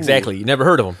 Oh, exactly. You never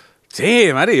heard of him.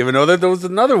 Damn, I didn't even know that there was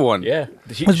another one. Yeah,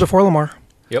 It was before Lamar.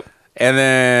 Yep. And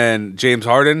then James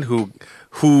Harden,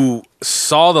 who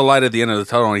saw the light at the end of the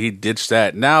tunnel, and he ditched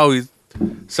that. Now he's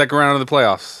second round of the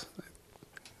playoffs.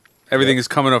 Everything is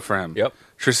coming up for him. Yep.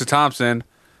 Tristan Thompson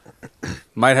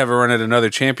might have a run at another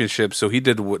championship, so he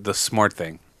did the smart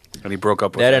thing, and he broke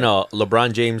up with that. her. And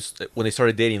LeBron James, when they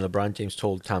started dating, LeBron James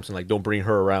told Thompson, don't bring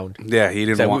her around. Yeah, he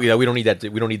didn't want. We don't need that.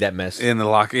 We don't need that mess in the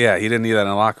locker. Yeah, he didn't need that in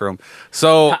the locker room.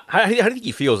 So how do you think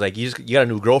he feels? You got a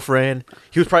new girlfriend.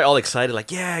 He was probably all excited,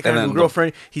 yeah, I got a new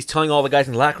girlfriend. He's telling all the guys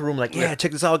in the locker room, yeah,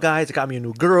 check this out, guys. I got me a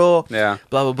new girl. Yeah,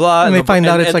 blah blah blah. And they find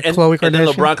out it's Khloe Kardashian. And then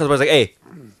LeBron comes by, like, hey,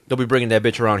 they'll be bringing that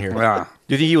bitch around here. Yeah.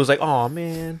 Do you think he was like, oh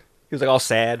man? He was all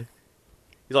sad.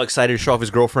 He's all excited to show off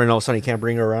his girlfriend, and all of a sudden he can't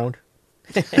bring her around.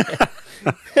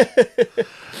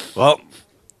 Well,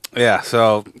 yeah.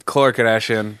 So Khloe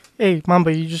Kardashian. Hey,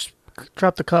 Mamba, you just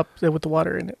dropped the cup with the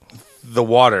water in it. The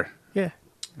water. Yeah.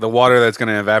 The water that's going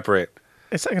to evaporate.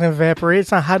 It's not going to evaporate.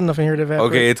 It's not hot enough in here to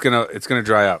evaporate. Okay, it's gonna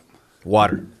dry up.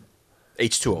 Water.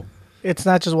 H2O. It's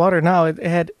not just water now. It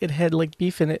had like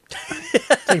beef in it.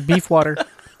 It's like beef water.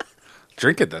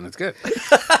 Drink it then. It's good.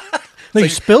 No, you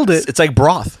spilled it. It's like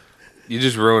broth. You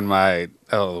just ruined my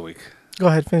L of the week. Go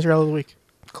ahead, finish your L of the week.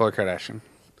 Khloe Kardashian.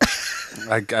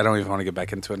 I don't even want to get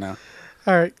back into it now.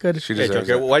 All right, good. She deserves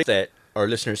Okay, it. what is that our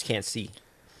listeners can't see?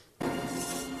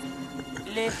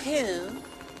 The who?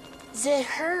 The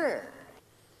her.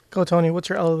 Go, Tony. What's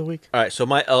your L of the week? All right, so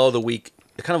my L of the week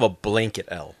is kind of a blanket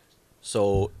L.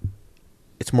 So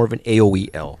it's more of an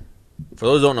AOE L. For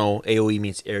those who don't know, AOE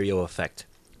means area of effect.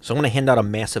 So I'm going to hand out a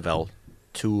massive L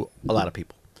to a lot of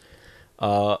people.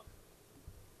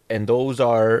 And those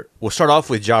are... We'll start off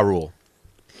with Ja Rule.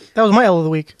 That was my L of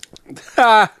the week.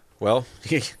 Well,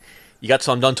 you got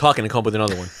till I'm done talking and come up with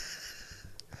another one.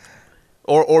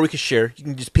 Or we could share. You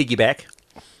can just piggyback.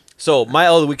 So my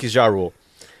L of the week is Ja Rule.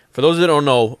 For those that don't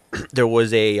know, there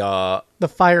was a... The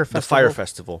Fire Festival. The Fire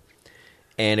Festival.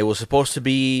 And it was supposed to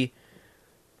be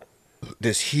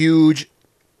this huge,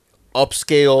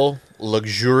 upscale,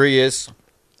 luxurious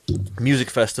music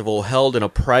festival held in a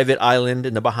private island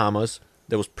in the Bahamas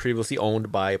that was previously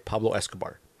owned by Pablo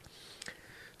Escobar.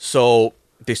 So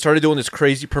they started doing this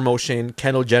crazy promotion.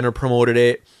 Kendall Jenner promoted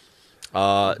it.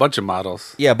 A bunch of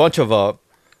models. Yeah, a bunch of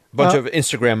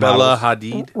Instagram Bella models.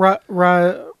 Hadid.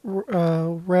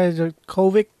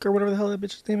 Rajakovic or whatever the hell that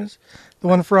bitch's name is. The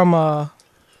one from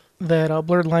that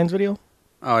Blurred Lines video.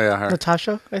 Oh, yeah, her.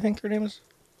 Natasha, I think her name is.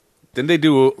 Didn't they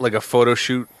do like a photo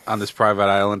shoot on this private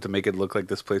island to make it look like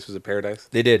this place was a paradise?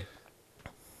 They did.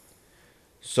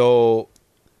 So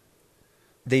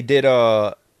they did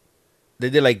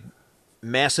like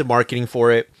massive marketing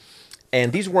for it,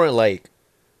 and these weren't like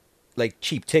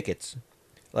cheap tickets.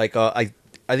 Like I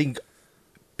think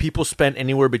people spent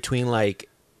anywhere between like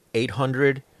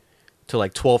 $800 to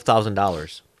like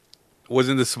 $12,000.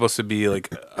 Wasn't this supposed to be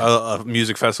like a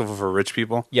music festival for rich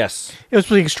people? Yes. It was supposed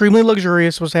to be extremely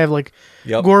luxurious. Supposed to have like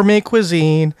Yep. gourmet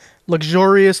cuisine,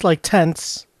 luxurious like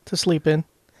tents to sleep in.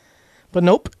 But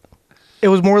nope. It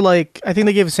was more like, I think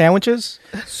they gave sandwiches.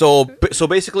 So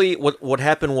basically what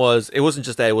happened was, it wasn't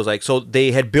just that, it was like, so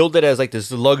they had built it as like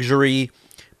this luxury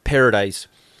paradise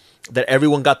that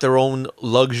everyone got their own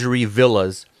luxury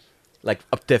villas, like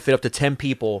fit up to 10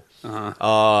 people. They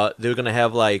were going to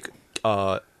have like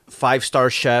 5-star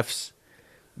chefs,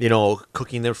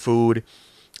 cooking their food,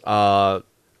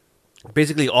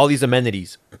 basically all these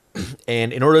amenities.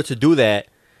 And in order to do that,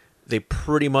 they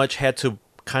pretty much had to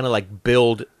kind of like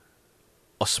build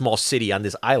a small city on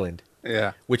this island.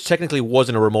 Yeah. Which technically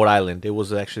wasn't a remote island. It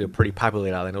was actually a pretty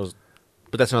populated island.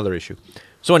 But that's another issue.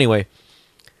 So anyway,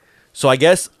 I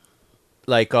guess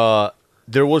like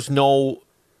there's no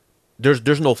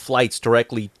flights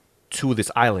directly to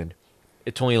this island.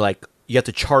 It's only like you have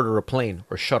to charter a plane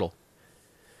or shuttle.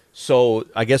 So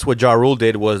I guess what Ja Rule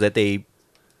did was that they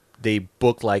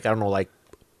booked like, I don't know, like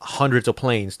hundreds of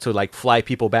planes to like fly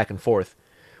people back and forth.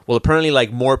 Well, apparently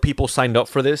like more people signed up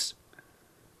for this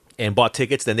and bought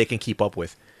tickets than they can keep up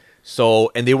with. So,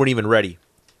 and they weren't even ready.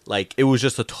 Like, it was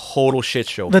just a total shit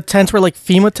show. The tents were like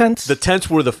FEMA tents? The tents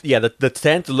were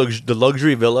the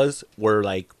luxury villas were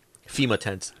like FEMA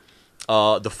tents.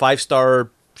 The 5-star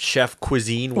chef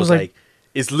cuisine was like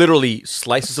it's literally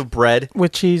slices of bread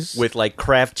with cheese, with like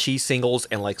Kraft cheese singles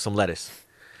and like some lettuce.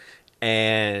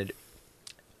 And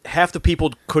half the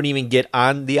people couldn't even get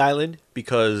on the island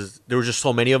because there were just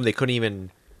so many of them, they couldn't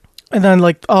even. And then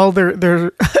like all their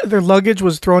their luggage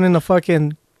was thrown in the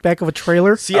fucking back of a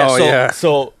trailer.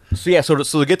 So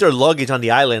to get their luggage on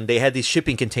the island, they had these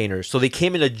shipping containers. So they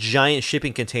came in a giant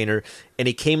shipping container, and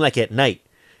it came like at night,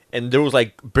 and there was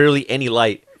like barely any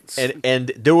light,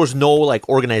 and there was no like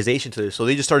organization to this. So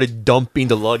they just started dumping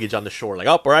the luggage on the shore, like,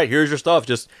 "Oh, all right, here's your stuff.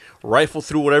 Just rifle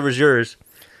through whatever's yours."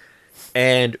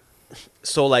 And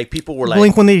so like people were like,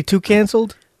 Blink-182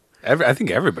 canceled. I think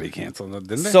everybody canceled them,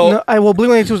 didn't they? So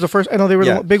Blink-182 was the first. I know they were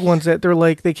the big ones that they're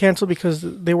like they canceled because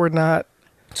they were not.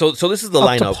 So this is the up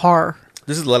lineup. To par.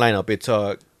 This is the lineup. It's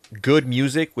Good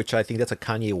Music, which I think that's a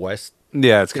Kanye West.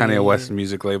 Yeah, it's Kanye West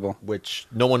music label, which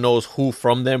no one knows who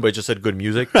from them, but it just said Good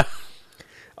Music.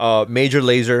 Major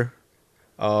Lazer,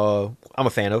 I'm a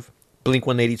fan of.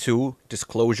 Blink-182,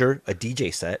 Disclosure, a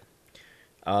DJ set.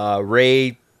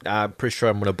 Ray, I'm pretty sure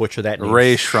I'm gonna butcher that name.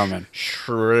 Ray Shrumman.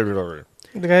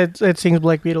 The guy that sings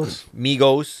Black Beatles.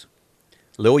 Migos,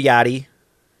 Lil Yachty,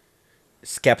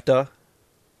 Skepta,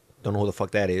 don't know who the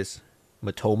fuck that is.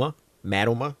 Matoma,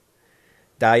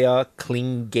 Daya,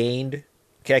 Klingande.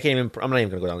 Okay, I'm not even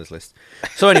gonna go down this list.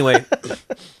 So anyway,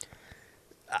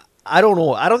 I don't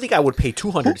know. I don't think I would pay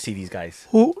 $200 to see these guys.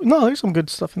 Who? No, there's some good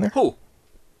stuff in there. Who?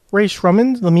 Ray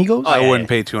Shrumman, the Migos. I wouldn't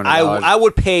pay $200. I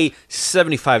would pay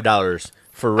 $75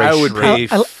 for Ray.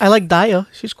 I like Daya.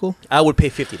 She's cool. I would pay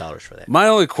 $50 for that. My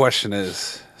only question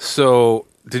is: so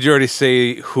did you already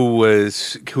say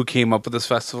who came up with this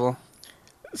festival?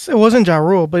 It wasn't Ja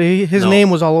Rule, but his name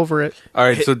was all over it. All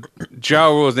right, so Ja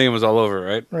Rule's name was all over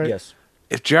it, right? Right. Yes.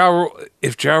 If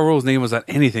Ja Rule's name was on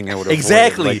anything, I would have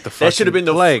Exactly. Like, That should have been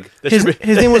the leg. His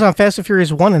name was on Fast and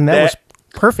Furious 1, and that was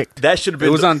perfect. That should have been.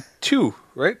 It was on 2,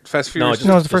 right? Fast and Furious.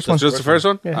 No, it was the first one. Just the first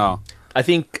one. Yeah. Oh, I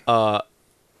think,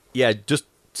 just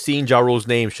seeing Ja Rule's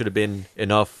name should have been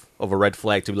enough of a red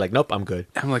flag to be like, nope, I'm good.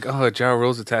 I'm like, oh, Ja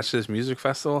Rule's attached to this music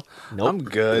festival. Nope. I'm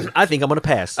good. I think I'm gonna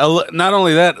pass. Not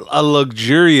only that, a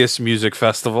luxurious music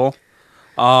festival.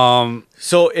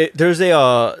 So there's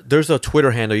a Twitter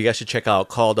handle you guys should check out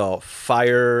called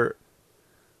Fire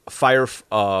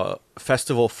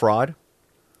Festival Fraud,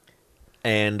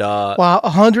 and Wow,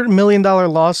 $100 million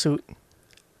lawsuit.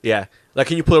 yeah, like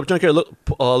can you pull up? Don't care.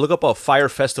 Look up a Fire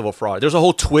Festival Fraud. There's a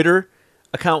whole Twitter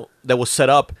account that was set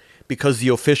up because the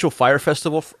official Fire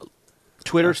Festival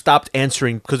Twitter stopped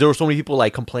answering because there were so many people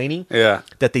like complaining. Yeah.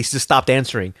 That they just stopped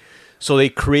answering. So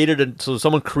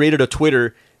someone created a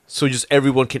Twitter so just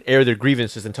everyone can air their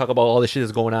grievances and talk about all the shit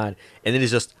that's going on, and it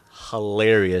is just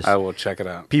hilarious. I will check it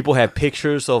out. People have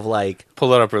pictures of like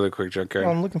Pull it up really quick, Junkyard. Oh,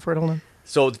 I'm looking for it. Hold on.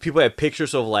 so people have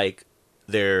pictures of like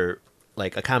their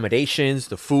like accommodations,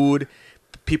 the food.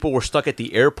 People were stuck at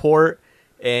the airport,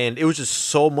 and it was just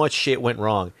so much shit went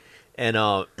wrong. And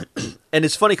and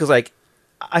it's funny because like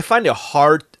I find it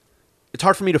hard. It's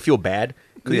hard for me to feel bad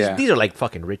because Yeah. these are like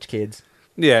fucking rich kids.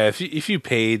 Yeah, if you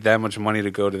paid that much money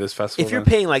to go to this festival, If you're then-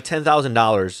 paying like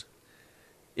 $10,000,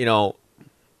 you know,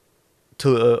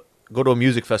 to go to a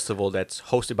music festival that's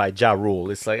hosted by Ja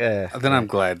Rule, it's like, then I'm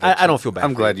glad. I don't feel bad.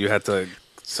 I'm for glad you. you had to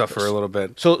suffer a little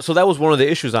bit. So that was one of the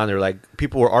issues on there. Like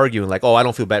people were arguing, like, "Oh, I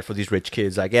don't feel bad for these rich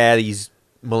kids. Like, yeah, these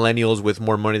millennials with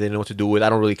more money they know what to do with. I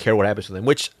don't really care what happens to them."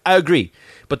 Which I agree.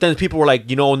 But then people were like,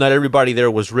 not everybody there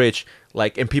was rich.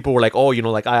 Like, and people were like, "Oh,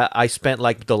 like I spent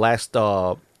like the last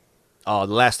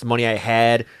money I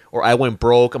had, or I went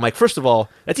broke." I'm like, first of all,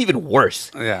 that's even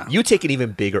worse. Yeah. You take an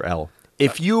even bigger L.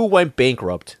 If you went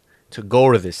bankrupt to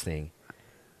go to this thing,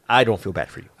 I don't feel bad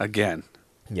for you. Again,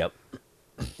 Yep.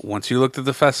 once you looked at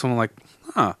the festival, I'm like,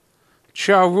 huh,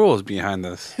 Ja Rule's behind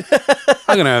this.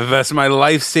 I'm gonna invest my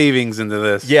life savings into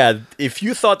this. Yeah, if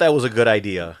you thought that was a good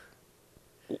idea.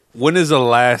 What is the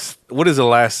last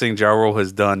thing Ja Rule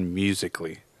has done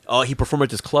musically? Oh, he performed at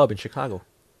this club in Chicago.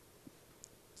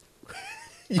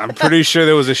 I'm pretty sure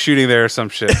there was a shooting there or some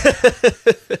shit.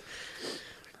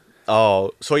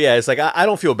 Oh, so yeah, it's like I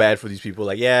don't feel bad for these people.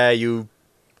 Like, yeah, you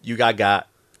got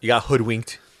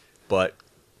hoodwinked, but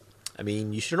I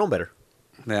mean, you should know better.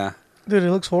 Yeah. Dude,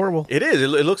 it looks horrible. It is. It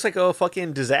looks like a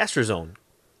fucking disaster zone.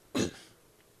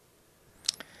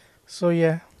 So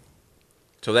yeah.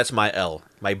 So that's my L,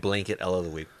 my blanket L of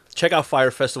the week. Check out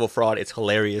Fire Festival Fraud. It's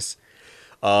hilarious.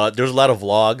 There's a lot of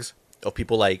vlogs of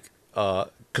people like,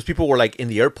 because people were like in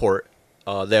the airport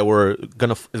that were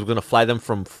gonna fly them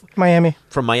from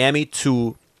Miami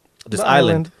to this The island,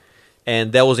 island.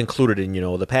 and that was included in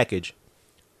the package.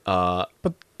 But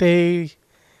they,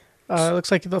 it looks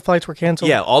like the flights were canceled.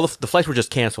 Yeah, all the flights were just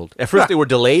canceled. At first they were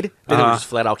delayed, then they were just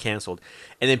flat out canceled.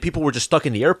 And then people were just stuck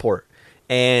in the airport.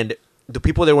 And the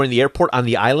people that were in the airport on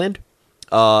the island,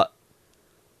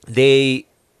 they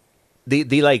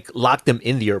like locked them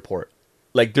in the airport.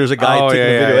 Like there's a guy taking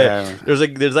a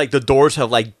video. There's like the doors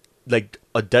have like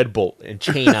a deadbolt and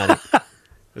chain on it.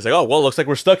 It's like, oh well, looks like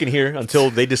we're stuck in here until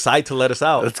they decide to let us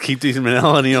out. Let's keep these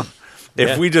millennials. If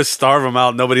Yeah. we just starve them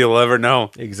out, nobody will ever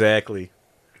know. Exactly.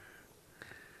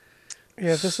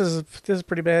 Yeah, this is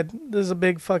pretty bad. This is a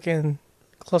big fucking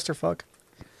clusterfuck.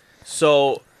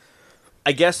 So,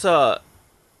 I guess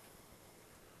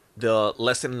the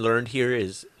lesson learned here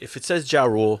is if it says Ja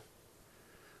Rule,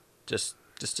 just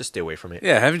stay away from it.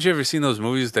 Yeah, haven't you ever seen those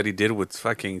movies that he did with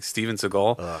fucking Steven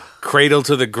Seagal? Cradle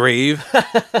to the Grave.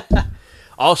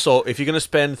 Also, if you're gonna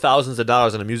spend thousands of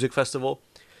dollars on a music festival,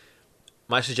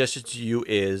 my suggestion to you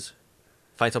is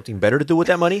find something better to do with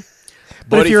that money.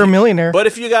 But if you're a millionaire. But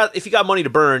if you got money to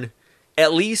burn,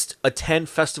 at least attend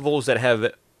festivals that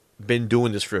have been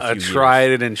doing this for a few years.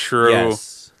 Tried and true.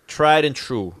 Yes, tried and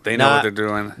true. They know what they're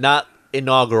doing. Not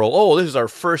inaugural. Oh, this is our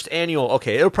first annual.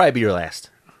 Okay, it'll probably be your last.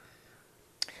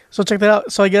 So check that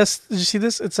out. So I guess, did you see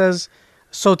this? It says,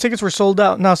 so tickets were sold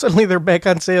out. Now suddenly they're back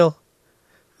on sale.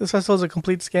 This festival is a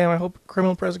complete scam. I hope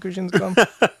criminal prosecutions come.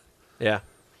 Yeah.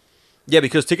 Yeah,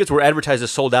 because tickets were advertised as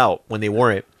sold out when they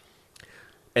weren't.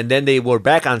 And then they were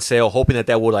back on sale, hoping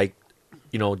that would, like,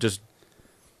 just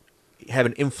have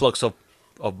an influx of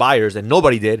buyers, and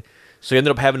nobody did. So you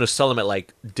ended up having to sell them at,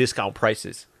 like, discount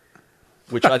prices.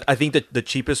 Which I think that the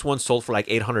cheapest one sold for, like,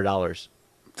 $800.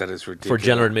 That is ridiculous. For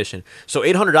general admission. So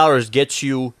 $800 gets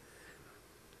you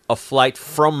a flight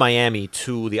from Miami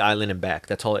to the island and back.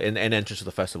 That's all, and entrance to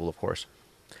the festival, of course.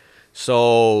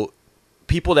 So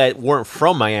people that weren't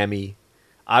from Miami,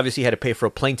 obviously had to pay for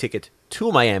a plane ticket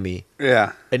to Miami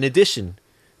Yeah. in addition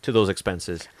to those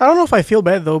expenses. I don't know if I feel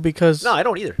bad though because No, I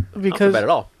don't either. I don't feel because bad at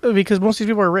all. Because most of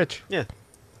these people are rich, Yeah.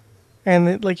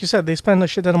 and like you said, they spend a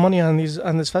shit ton of money on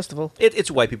this festival. It's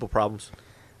white people problems.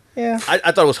 Yeah, I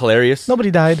thought it was hilarious.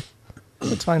 nobody died.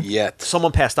 It's fine. Yet.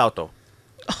 Someone passed out though.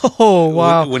 Oh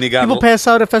wow! When he got people pass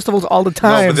out at festivals all the No,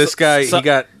 time. but this guy, So- he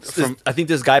got from. I think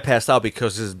this guy passed out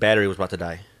because his battery was about to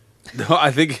die. No,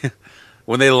 I think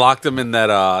when they locked him in that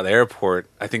the airport,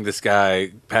 I think this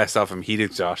guy passed out from heat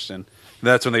exhaustion.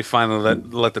 That's when they finally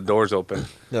let the doors open.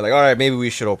 They're like, all right, maybe we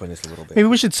should open this a little bit. Maybe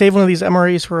we should save one of these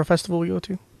MREs for a festival we go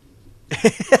to.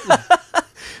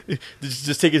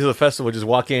 Just take it to the festival. Just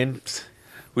walk in.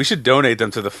 We should donate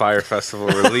them to the Fire Festival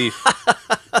Relief.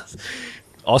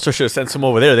 Also, should have sent some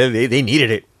over there. They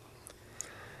needed it.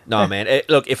 No, man.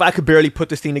 Look, if I could barely put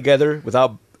this thing together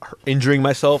without injuring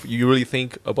myself, you really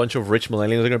think a bunch of rich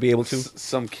millennials are going to be able to?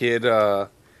 Some kid,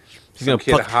 He's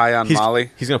gonna high on Molly.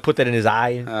 He's going to put that in his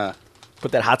eye.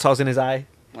 Put that hot sauce in his eye.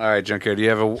 All right, Junkyard, do you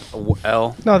have a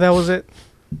L? No, that was it.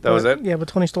 That was it? Yeah, but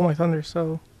Tony stole my thunder,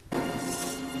 so.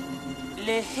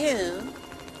 Le who?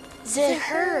 The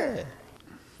her.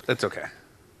 That's okay.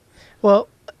 Well,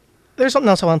 there's something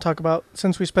else I want to talk about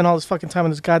since we spent all this fucking time on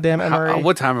this goddamn MRE.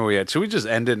 What time are we at? Should we just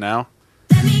end it now?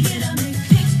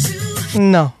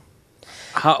 No.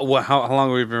 How long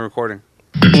have we been recording?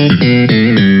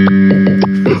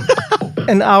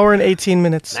 An hour and 18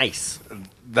 minutes. Nice.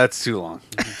 That's too long.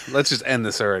 Let's just end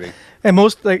this already. And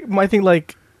I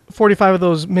think 45 of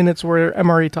those minutes were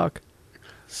MRE talk.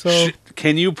 So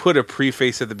Can you put a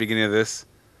preface at the beginning of this?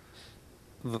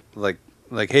 Like,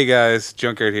 hey guys,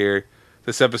 Junkyard here.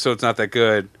 This episode's not that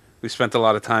good. We spent a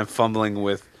lot of time fumbling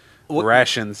with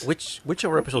rations. Which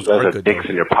of our episodes You guys are are good? dicks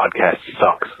and your podcast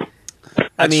sucks.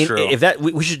 I mean, true. if that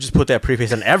we should just put that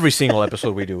preface on every single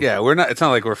episode we do. Yeah, we're not. It's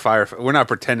not like we're not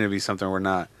pretending to be something we're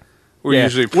not. We're Yeah.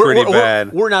 usually pretty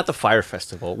bad. We're not the Fire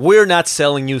Festival. We're not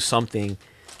selling you something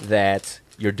that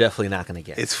you're definitely not going to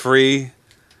get. It's free.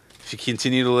 If you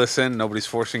continue to listen, nobody's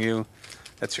forcing you.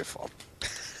 That's your fault.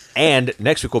 And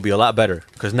next week will be a lot better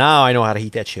because now I know how to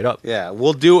heat that shit up. Yeah,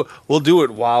 we'll do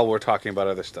it while we're talking about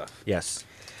other stuff. Yes,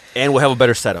 and we'll have a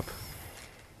better setup.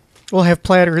 we'll have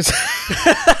platters.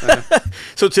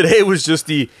 So today was just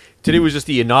the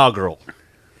inaugural,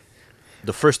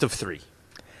 the first of 3.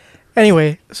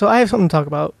 Anyway, so I have something to talk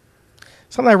about.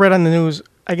 Something I read on the news.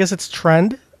 I guess it's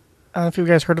trend. I don't know if you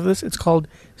guys heard of this. It's called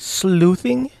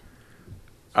sleuthing.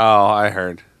 Oh, I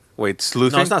heard. Wait,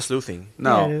 sleuthing? No, it's not sleuthing.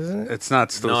 No, Yeah, isn't it? it's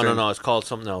not sleuthing. No. It's called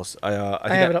something else. I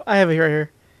have it. I have it right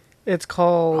here. It's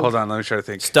called Hold on, let me try to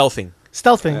think. Stealthing.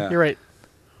 stealthing. Yeah. You're right.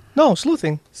 No,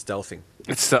 sleuthing. Stealthing.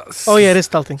 It's Oh yeah, it is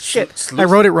stealthing. Shit, I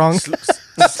wrote it wrong.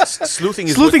 Sleuthing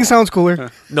is Sleuthing sounds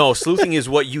cooler. No, sleuthing is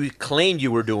what you claimed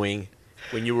you were doing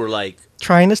when you were like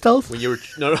Trying to stealth? when you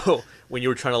were when you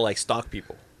were trying to like stalk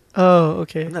people. Oh,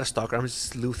 okay. I'm not a stalker. I'm just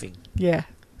sleuthing. Yeah.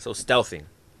 So stealthing.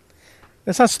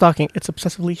 That's not stalking. It's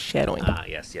obsessively shadowing. Ah,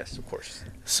 yes, of course.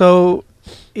 So,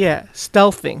 yeah,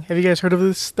 stealthing. Have you guys heard of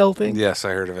this stealthing? Yes, I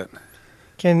heard of it.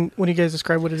 When you guys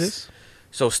describe what it is?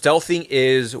 So stealthing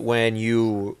is when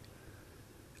you,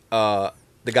 when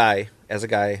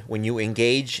you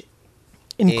engage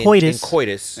In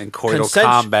coitus. In coital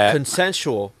combat.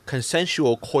 consensual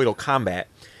coital combat,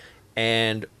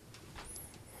 and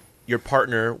your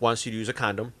partner wants you to use a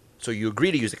condom, so you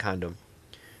agree to use a condom,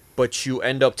 but you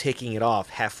end up taking it off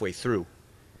halfway through,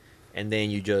 and then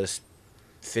you just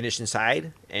finish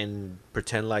inside and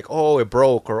pretend like, oh, it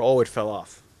broke or oh, it fell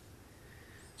off.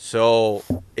 So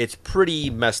it's pretty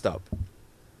messed up.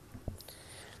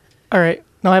 All right.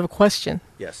 Now I have a question.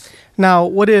 Yes. Now,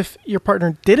 what if your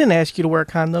partner didn't ask you to wear a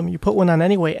condom, you put one on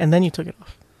anyway, and then you took it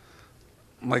off?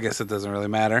 I guess it doesn't really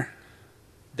matter.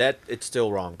 That it's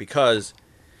still wrong because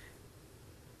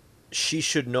she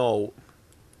should know,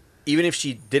 even if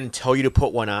she didn't tell you to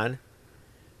put one on,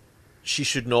 she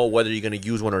should know whether you're going to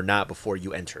use one or not before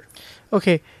you enter.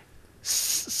 Okay.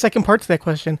 Second part to that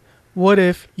question. What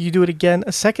if you do it again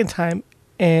a second time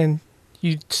and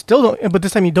you still don't, but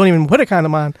this time you don't even put a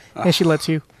condom on and she lets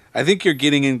you? I think you're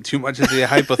getting in too much into the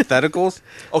hypotheticals.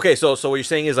 Okay, so what you're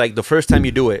saying is like the first time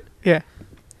you do it, Yeah.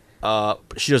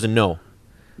 she doesn't know.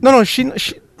 No,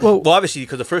 well, obviously,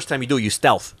 because the first time you do it, you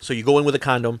stealth. So you go in with a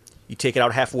condom, you take it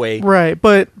out halfway. right,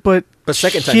 but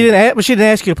second time she you- didn't she didn't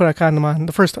ask you to put a condom on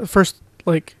the first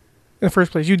like in the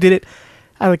first place. You did it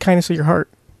out of the kindness of your heart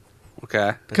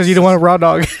Okay. because you didn't want a raw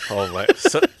dog. Oh my!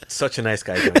 Such a nice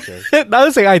guy, John. Not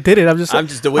to say I did it. I'm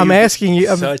just the way I'm you- asking you.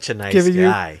 I'm such a nice giving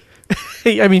guy.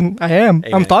 I mean, I am.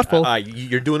 Hey, I'm man, thoughtful.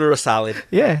 you're doing her a solid.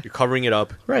 Yeah. You're covering it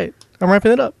up. Right. I'm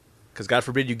wrapping it up. Because God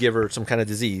forbid you give her some kind of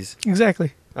disease.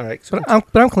 Exactly. All right. So But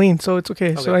I'm clean, so it's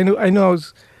okay. So Okay. I knew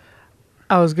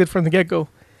I was good from the get go.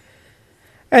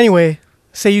 Anyway,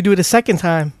 say you do it a second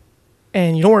time,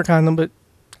 and you don't wear a condom, but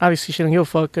obviously she don't give a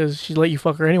fuck because she let you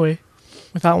fuck her anyway,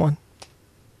 without one.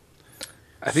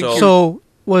 I think So-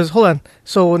 Hold on.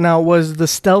 So now was the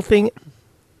stealthing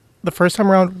the first time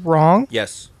around wrong?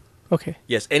 yes. Okay.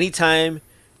 Yes. Anytime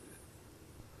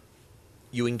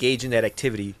you engage in that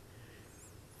activity,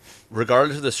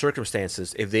 regardless of the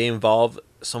circumstances, if they involve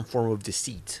some form of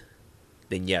deceit,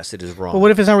 then yes, it is wrong. But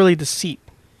what if it's not really deceit?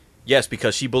 Yes,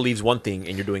 because she believes one thing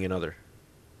and you're doing another.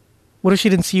 What if she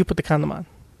didn't see you put the condom on?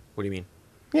 What do you mean?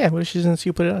 Yeah, what if she didn't see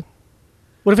you put it on?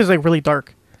 What if it's like really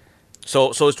dark?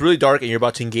 So it's really dark and you're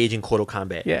about to engage in coital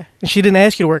combat. Yeah. And she didn't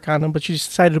ask you to wear a condom, but she just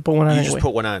decided to put one on You anyway. just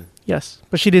put one on. Yes.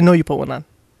 But she didn't know you put one on.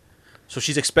 So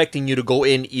she's expecting you to go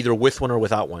in either with one or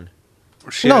without one.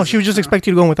 No, she would just expect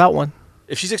you to go in without one.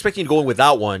 If she's expecting you to go in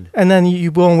without one, And then you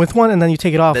go in with one, and then you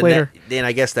take it off then, later. then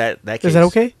I guess that case, Is that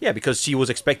okay? Yeah, because she was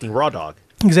expecting raw dog.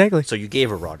 Exactly. So you gave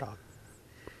her raw dog.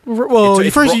 Well,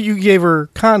 It's first raw- you gave her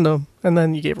condom, and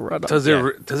then you gave her raw dog. does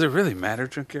it really matter,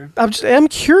 Junkyard? I'm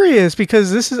curious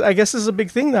because I guess this is a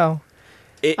big thing now.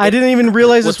 I didn't even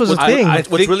realize this was a thing. What's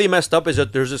really messed up is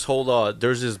that there's this whole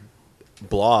there's this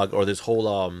blog or this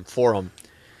whole forum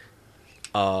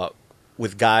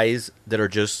with guys that are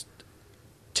just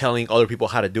telling other people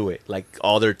how to do it, like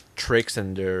all their tricks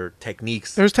and their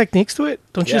techniques. There's techniques to it.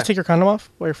 Don't you Yeah. just take your condom off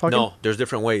while you're fucking? No, there's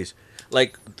different ways.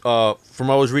 Like from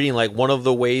what I was reading, like one of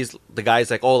the ways the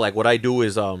guy's like, oh, like what I do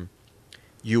is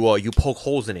you poke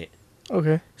holes in it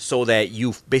Okay. so that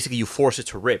you force it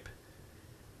to rip.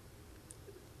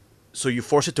 So you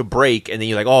force it to break, and then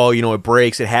you're like, oh, it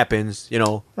breaks, it happens, type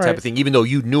Right. of thing. Even though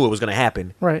you knew it was going to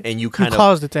happen, Right. And you You kind of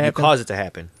caused it to You happen. caused it to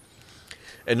happen.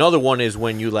 Another one is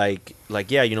when you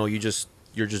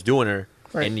you're just doing her,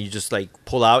 Right. and you just like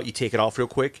pull out, you take it off real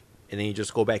quick, and then you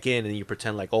just go back in, and then you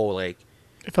pretend like, oh, like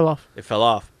It fell off. it fell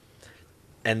off.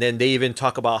 And then they even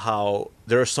talk about how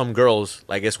there are some girls,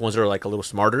 I guess ones that are like a little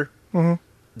smarter, Mhm.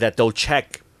 that they'll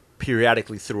check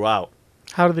periodically throughout.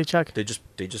 How do they check? They just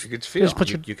You could You feel. just put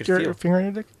You could your feel. finger in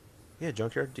your dick? Yeah,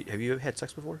 Junkyard. Have you ever had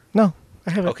sex before? No,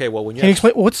 I haven't. Okay, well when you Can you have-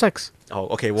 explain what's sex? Oh,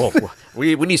 okay. Well,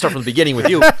 we need to start from the beginning with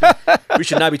you. We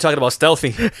should not be talking about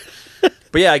stealthing.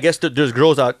 But yeah, I guess there's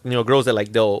girls out, girls that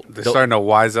like they'll starting to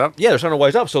wise up. Yeah, they're starting to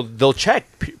wise up, so they'll check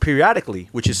periodically,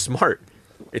 which is smart.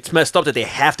 It's messed up that they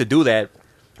have to do that,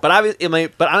 but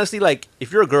but honestly, like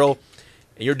if you're a girl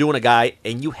and you're doing a guy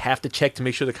and you have to check to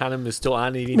make sure the condom is still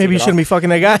on, and you Maybe you shouldn't be fucking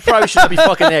that guy. Probably should not be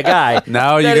fucking that guy.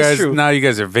 Now That is you true.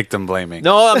 guys are victim blaming.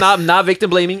 No, I'm not victim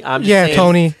blaming. I'm just Yeah, saying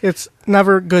Tony. It's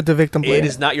never good to victim blame. it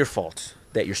is not your fault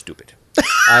that you're stupid.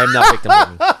 I am not victim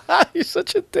blaming. You're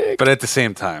such a dick. But at the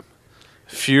same time,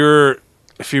 if you're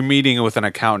meeting with an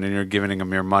accountant and you're giving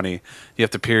him your money, you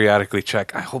have to periodically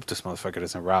check. I hope this motherfucker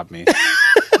doesn't rob me.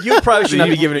 You probably should not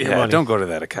be giving it your Yeah, money. don't go to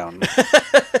that accountant.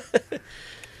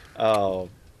 Oh,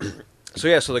 so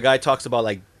yeah, so the guy talks about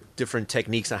like different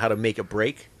techniques on how to make it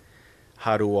break,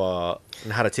 how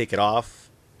to take it off,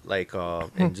 like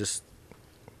and just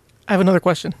I have another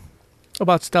question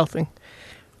about stealthing.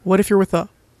 What if you're with a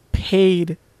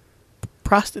paid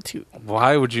prostitute?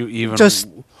 Why would you even Just-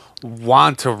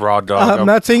 want to raw dog? I'm a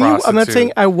not saying you. I'm not prostitute?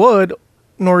 saying I would,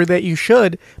 nor that you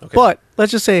should. But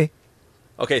let's just say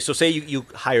okay. So say you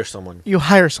hire someone. you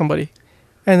hire somebody,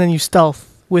 and then you stealth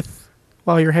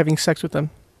while you're having sex with them.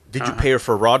 Did you pay her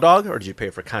for raw dog or did you pay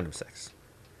her for condom sex?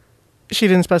 She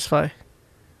didn't specify.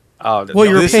 Oh, What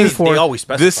you were this paying is- for. They always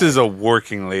specify. This is a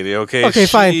working lady, okay? Okay,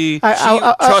 fine.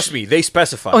 Trust me, they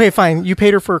specify. Okay, fine. You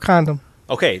paid her for a condom.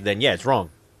 Okay, then yeah, it's wrong.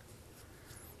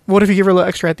 What if you give her a little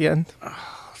extra at the end?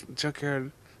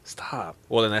 Junkyard, stop.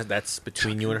 Well, then that's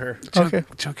between you and her. Okay.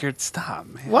 Junkyard, stop,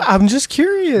 man. Well, I'm just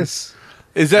curious.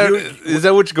 Is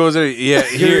that which goes there? Yeah,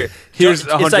 here's It's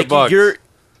 $100. You're,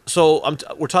 so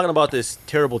we're talking about this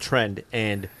terrible trend,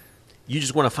 and you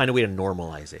just want to find a way to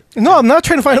normalize it. No, I'm not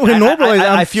trying to find a way to normalize it.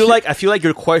 I feel like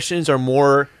your questions are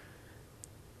more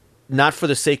not for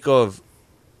the sake of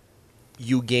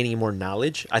you gaining more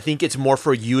knowledge. I think it's more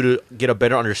for you to get a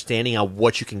better understanding of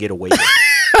what you can get away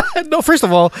with. No, first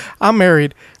of all, I'm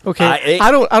married. Okay, I-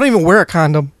 I don't even wear a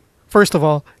condom. First of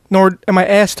all, nor am I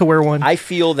asked to wear one. I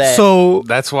feel that So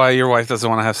That's why your wife doesn't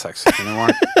want to have sex with you anymore.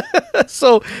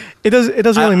 so it doesn't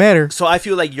really matter. So I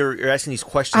feel like you're asking these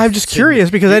questions. I'm just curious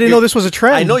because I didn't know this was a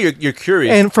trend. I know you're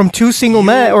curious, And from two single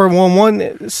men or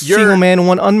one single man and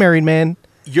one unmarried man.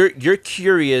 you're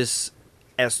curious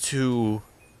as to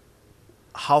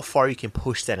how far you can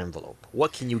push that envelope.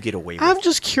 What can you get away with? I'm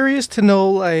just curious to know,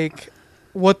 like,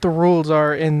 what the rules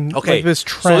are in Okay, like, this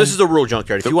trend. so this is the rule,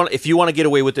 Junkyard. If you want to get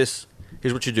away with this,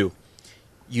 here's what you do: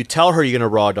 you tell her you're gonna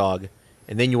raw dog,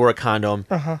 and then you wear a condom,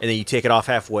 Uh-huh. and then you take it off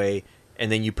halfway,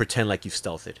 and then you pretend like you've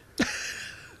stealthed it.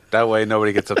 That way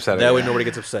nobody gets upset. That way nobody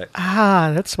gets upset.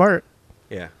 That's smart.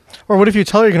 Yeah. Or what if you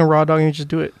tell her you're gonna raw dog and you just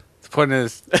do it? The point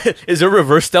is, is there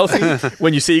reverse stealthing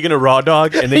when you say you're gonna raw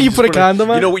dog and then You just put a condom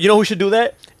on? You know who should do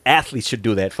that? Athletes should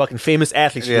do that. Fucking famous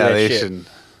athletes should Yeah, do that they shit. should.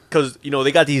 Because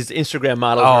they got these Instagram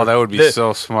models. Oh, that would be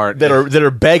so smart. That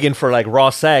are begging for like raw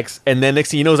sex, and then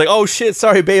next thing you know, it's like, oh shit,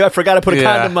 sorry babe, I forgot to put a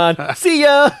Yeah. condom on. See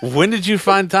ya. When did you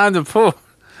find time to put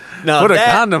Now a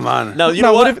that- condom on? Now you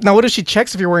know what? What if she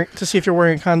checks if you're wearing to see if you're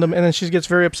wearing a condom, and then she gets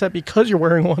very upset because you're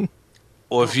wearing one?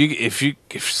 Well,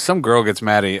 if some girl gets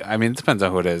mad at you, I mean, it depends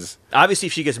on who it is. Obviously,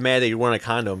 if she gets mad that you're wearing a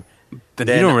condom, Then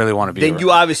you don't really want to be Then around.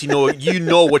 you obviously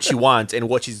know what she wants and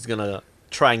what she's gonna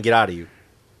try and get out of you.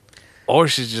 Or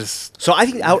she's just. So I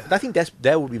think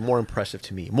that would be more impressive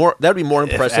to me. That would be more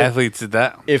impressive. If athletes did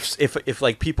that. If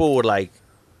like people would like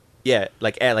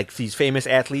these famous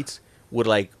athletes would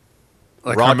like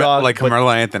raw dog but- Carmelo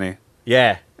Anthony.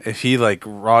 Yeah. If he like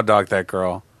raw dogged that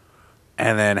girl,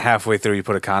 and then halfway through he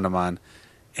put a condom on,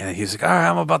 and he's like, "All right,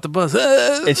 I'm about to buzz,"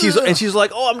 and she's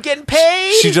like, "Oh, I'm getting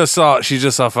paid." She just saw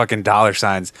fucking dollar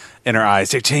signs in her eyes.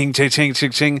 Ching, ching, ching,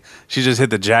 ching, ching. She just hit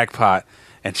the jackpot,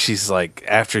 and she's like,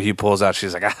 after he pulls out,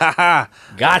 she's like, "Ha ha,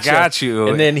 Gotcha. got you."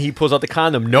 And then he pulls out the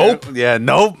condom. Nope. Yeah,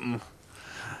 nope.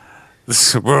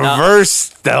 This reverse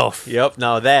stealth. Yep.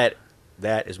 Now that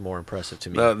is more impressive to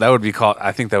me. That would be called.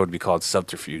 I think that would be called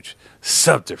subterfuge.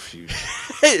 Subterfuge.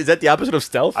 Is that the opposite of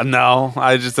stealth? No,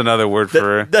 just another word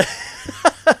for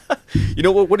You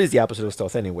know what? What is the opposite of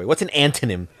stealth anyway? What's an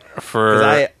antonym? for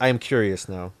 'Cause I am curious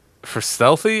now. for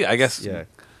stealthy. I guess. Yeah.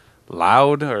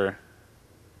 Loud or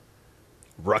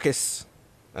Ruckus.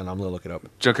 And I'm gonna look it up.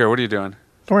 Joker. What are you doing?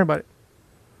 Don't worry about it.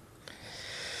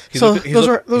 He's So looking- those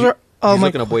are He's my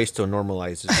looking up ways to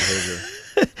normalize his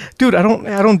behavior. dude. I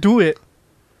don't do it.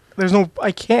 There's no.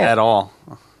 I can't At all.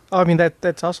 Oh, I mean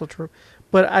that's also true,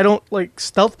 but I don't like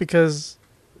stealth because,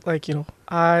 like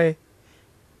I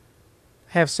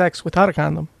have sex without a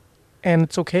condom, and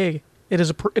it's okay. It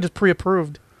is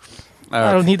pre-approved.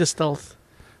 I don't need the stealth.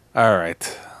 All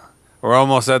right. We're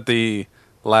almost at the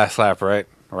last lap, right?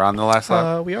 We're on the last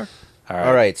lap. We are.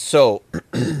 All right. So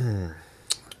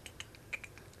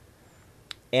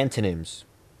antonyms: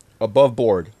 above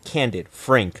board, candid,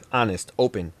 frank, honest,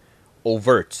 open,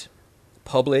 overt,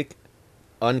 public,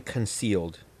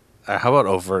 unconcealed. How about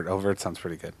overt? Overt sounds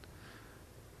pretty good.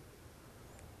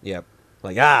 Yep.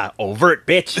 Like, overt,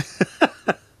 bitch.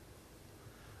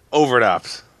 Overt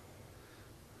ops.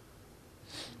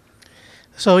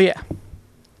 So yeah,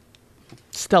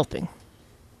 stealthing.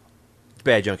 It's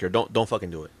bad, Junkyard. Don't fucking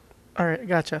do it. All right,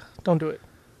 gotcha. Don't do it.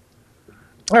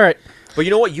 All right. But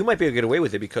you know what? You might be able to get away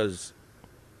with it because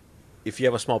if you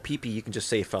have a small pee-pee, you can just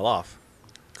say it fell off.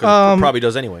 'Cause it probably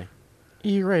does anyway.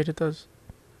 You're right. It does.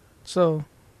 So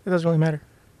it doesn't really matter.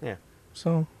 Yeah.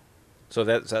 So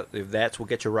if that's what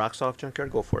gets your rocks off,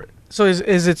 Junkyard, go for it. So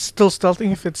is it still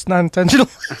stealthing if it's not intentional?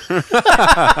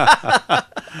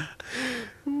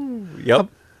 Yep.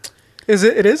 Is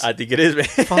it? It is. I think it is, man.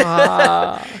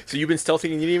 Fuck. So you've been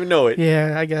stealthing and you didn't even know it.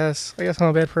 Yeah, I guess. I'm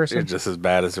a bad person. You're just as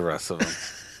bad as the rest of them.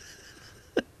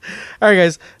 All right,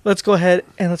 guys. Let's go ahead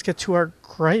and let's get to our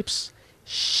gripes,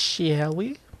 shall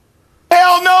we?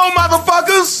 Hell no,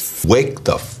 motherfuckers! Wake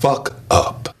the fuck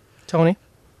up. Tony?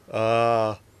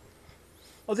 I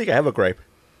think I have a gripe.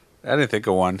 I didn't think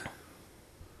of one.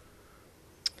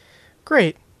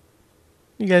 Great.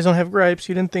 You guys don't have gripes.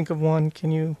 You didn't think of one.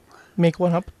 Can you make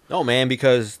one up? No, man,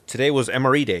 because today was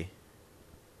MRE Day.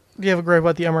 Do you have a gripe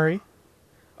about the MRE?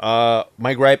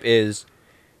 My gripe is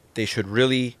they should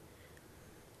really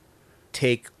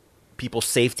take people's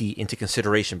safety into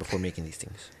consideration before making these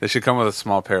things. They should come with a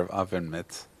small pair of oven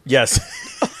mitts. Yes.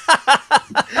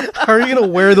 How are you going to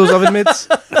wear those oven mitts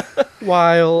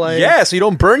while like... Yeah, so you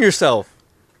don't burn yourself.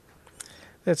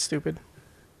 That's stupid.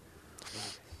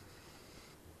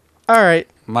 All right.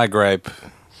 My gripe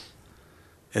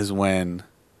is when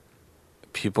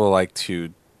people like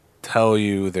to tell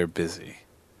you they're busy.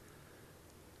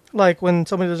 Like when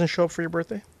somebody doesn't show up for your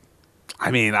birthday.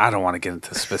 I mean, I don't want to get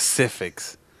into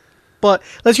specifics. But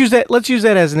let's use that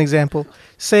as an example.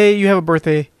 Say you have a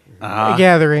birthday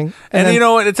gathering. And then, you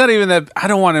know what? It's not even that. I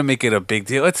don't want to make it a big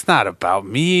deal. It's not about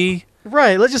me.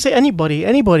 Right. Let's just say anybody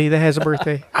that has a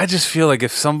birthday. I just feel like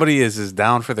if somebody is as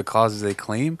down for the causes they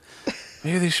claim,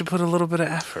 maybe they should put a little bit of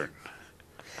effort.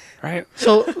 Right?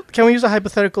 So can we use a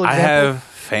hypothetical I example? have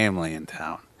family in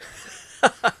town.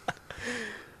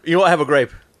 You know what? I have a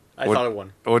gripe. I thought of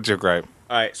one. What's your gripe?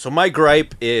 All right, so my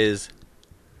gripe is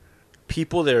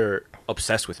people that are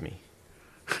obsessed with me.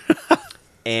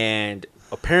 And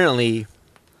apparently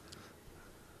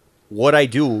what I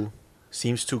do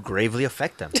seems to gravely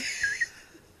affect them.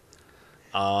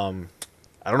 I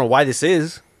don't know why this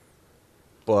is,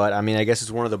 but I mean, I guess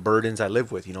it's one of the burdens I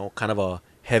live with, you know, kind of a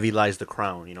heavy lies the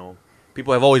crown, you know.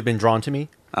 People have always been drawn to me.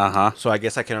 Uh-huh. So I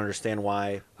guess I can understand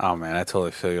why. Oh, man, I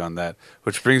totally feel you on that.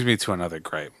 Which brings me to another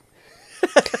gripe.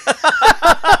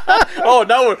 Oh,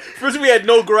 now first we had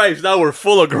no gripes. Now we're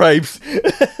full of gripes.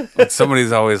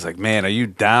 Somebody's always like, man, are you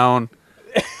down?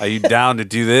 Are you down to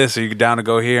do this? Are you down to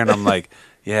go here? And I'm like,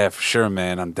 yeah, for sure,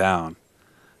 man, I'm down.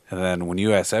 And then when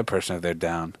you ask that person if they're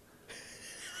down,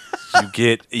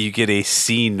 you get a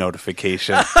scene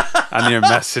notification on your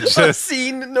messages. A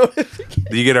scene notification.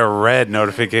 You get a red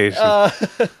notification.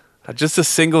 Just a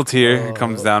single tear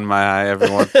comes down my eye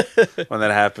everyone when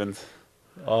that happens.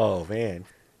 Oh, man.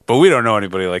 But we don't know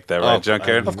anybody like that, right,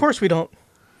 Junkyard? Of course we don't.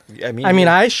 I mean,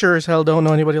 I sure as hell don't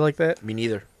know anybody like that. Me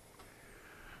neither.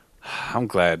 I'm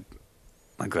glad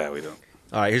we don't.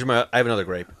 All right, I have another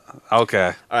gripe.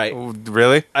 Okay. All right.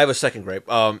 Really? I have a second gripe.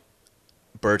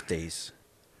 Birthdays.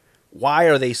 Why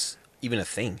are they even a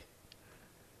thing?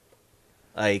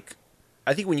 Like,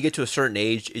 I think when you get to a certain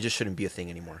age, it just shouldn't be a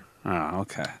thing anymore. Oh,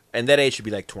 okay. And that age should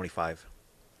be like 25.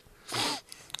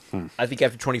 I think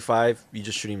after 25, you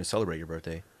just shouldn't even celebrate your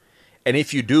birthday. And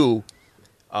if you do,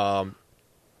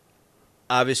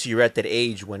 obviously you're at that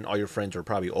age when all your friends are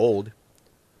probably old.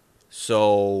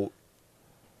 So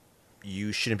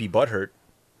you shouldn't be butthurt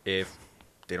if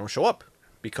they don't show up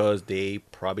because they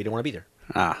probably don't want to be there.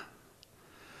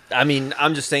 I mean,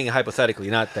 I'm just saying hypothetically,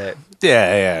 not that.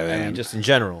 Yeah, I mean, just in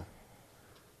general.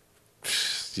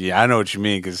 Yeah, I know what you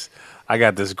mean because I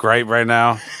got this gripe right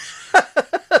now.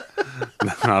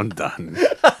 I'm done.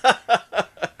 This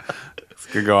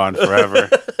could go on forever.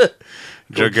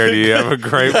 Joker, do you have a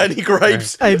gripe? Any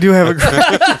gripes? I do have a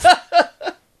gripe.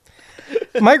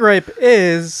 My gripe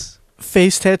is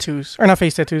face tattoos. Or not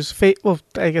face tattoos. Well,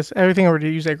 I guess everything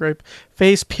already used that gripe.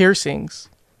 Face piercings.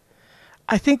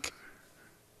 I think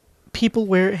people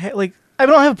wear... I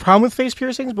don't have a problem with face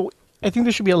piercings, but I think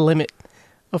there should be a limit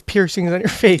of piercings on your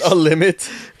face. A limit?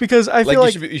 Because I feel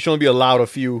like... you should only be allowed a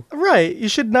few. Right. You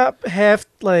should not have,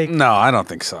 No, I don't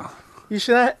think so. You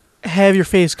should not have your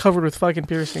face covered with fucking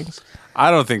piercings.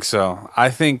 I don't think so. I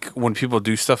think when people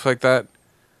do stuff like that,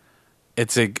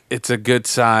 it's a good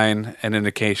sign and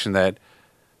indication that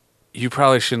you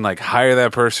probably shouldn't hire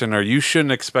that person or you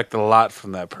shouldn't expect a lot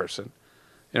from that person.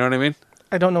 You know what I mean?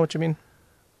 I don't know what you mean.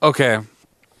 Okay.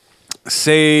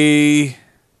 Say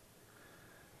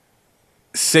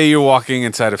you're walking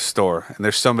inside a store and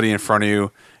there's somebody in front of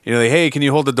you. You're like, hey, can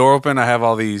you hold the door open? I have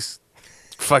all these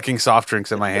fucking soft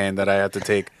drinks in my hand that I have to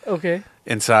take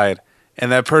inside.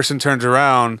 And that person turns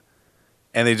around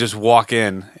and they just walk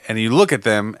in and you look at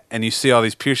them and you see all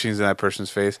these piercings in that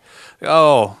person's face.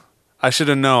 Oh, I should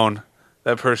have known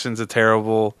that person's a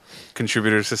terrible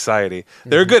contributor to society.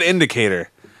 They're a good indicator.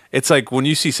 It's like when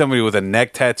you see somebody with a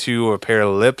neck tattoo or a pair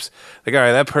of lips, all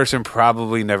right, that person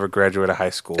probably never graduated high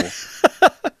school.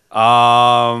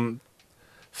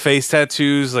 Face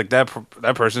tattoos,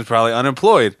 that person's probably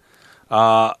unemployed.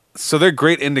 So they're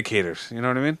great indicators. You know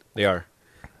what I mean? They are.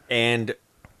 And,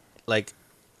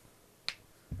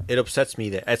 it upsets me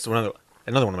that's another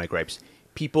one of my gripes.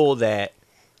 People that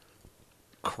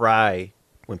cry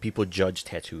when people judge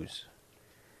tattoos.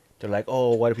 They're like,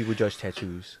 oh, why do people judge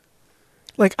tattoos?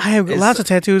 I have lots of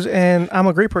tattoos, and I'm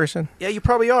a great person. Yeah, you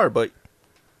probably are, but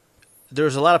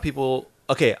there's a lot of people...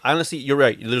 Okay, honestly, you're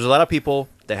right. There's a lot of people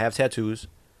that have tattoos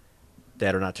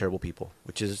that are not terrible people,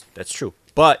 that's true.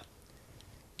 But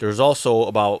there's also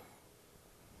about...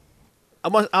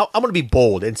 I'm going to be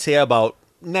bold and say about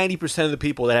 90% of the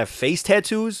people that have face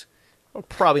tattoos are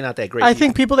probably not that great. I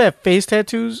think people that have face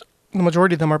tattoos, the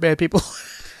majority of them are bad people.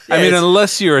 Yeah, I mean,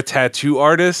 unless you're a tattoo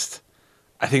artist,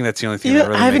 I think that's the only thing that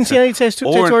really I haven't makes seen any sense.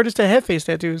 tattoo artists that have face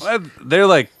tattoos.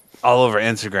 They're all over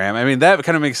Instagram. I mean, that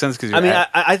kind of makes sense because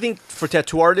I think for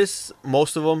tattoo artists,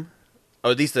 most of them,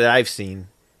 or at least that I've seen,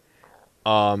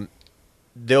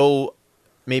 they'll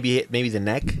maybe the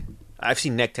neck. I've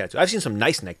seen neck tattoos. I've seen some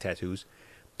nice neck tattoos,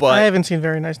 but I haven't seen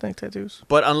very nice neck tattoos.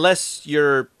 But unless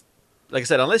you're, like I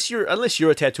said, unless you're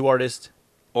a tattoo artist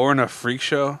or in a freak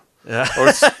show,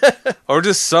 or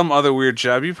just some other weird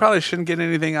job, you probably shouldn't get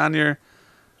anything on your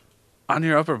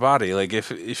upper body. Like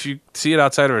if you see it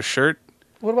outside of a shirt.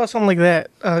 What about something like that?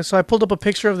 So I pulled up a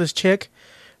picture of this chick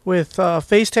with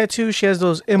face tattoos. She has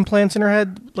those implants in her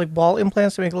head, like ball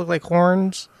implants to make it look like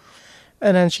horns.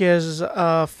 And then she has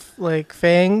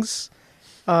fangs.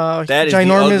 That is the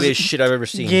ugliest shit I've ever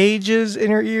seen. Gauges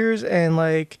in her ears and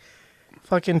like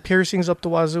fucking piercings up the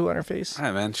wazoo on her face.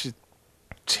 Hey, man, she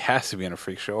has to be in a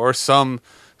freak show or some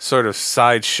sort of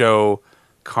sideshow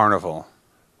carnival.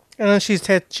 And then she's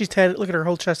tatted. Look at her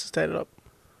whole chest is tatted up.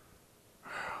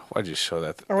 Why'd you show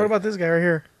that? Or what about this guy right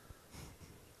here?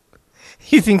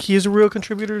 You think he is a real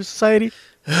contributor to society?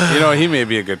 You know, he may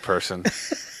be a good person.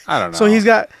 I don't know. So he's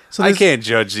got. So I can't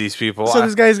judge these people. So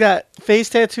this guy's got face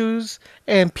tattoos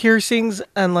and piercings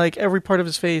on like every part of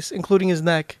his face, including his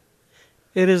neck.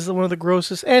 It is one of the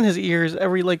grossest, and his ears.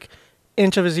 Every like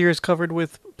inch of his ear is covered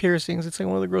with piercings. It's like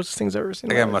one of the grossest things I've ever seen.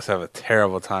 That guy must have a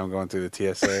terrible time going through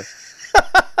the TSA.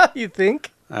 You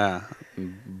think? Yeah,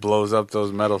 blows up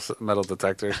those metal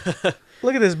detectors.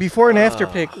 Look at this before and after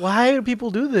pic. Why do people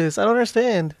do this? I don't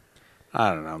understand.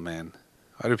 I don't know, man.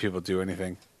 Why do people do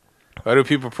anything? Why do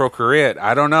people procreate?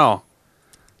 I don't know.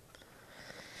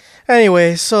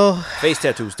 Anyway, so face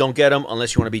tattoos, don't get them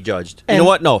unless you want to be judged. You know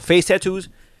what? No, face tattoos,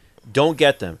 don't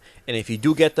get them. And if you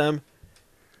do get them,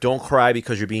 don't cry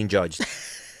because you're being judged.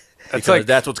 Because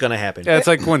that's what's going to happen. Yeah, it's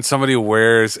like when somebody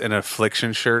wears an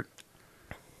Affliction shirt,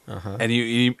 and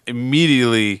you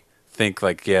immediately think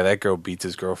like, yeah, that girl beats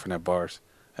his girlfriend at bars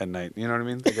at night. You know what I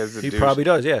mean? That guy's a He douche. probably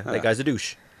does, yeah. That guy's a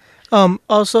douche.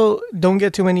 Also, don't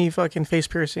get too many fucking face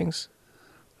piercings.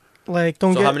 Like,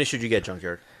 don't So get. how many should you get,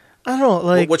 Junkyard? I don't know.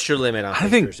 Like, What's your limit on I face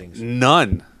think piercings?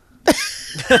 none.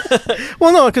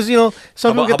 well, no, because you know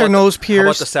some people get their nose How about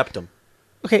pierced. the septum?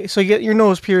 Okay, so you get your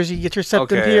nose pierced, you get your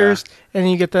septum Okay, pierced, and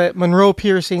then you get that Monroe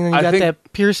piercing, and you I got think-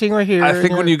 that piercing right here. I think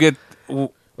and when your- you get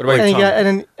What about your and you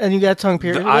tongue? got and you got tongue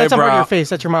piercing. The That's not part of eyebrow- your face.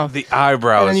 That's your mouth. the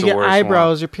eyebrow and then is you the get worst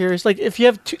eyebrows are pierced. Like if you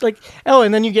have two, like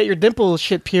and then you get your dimple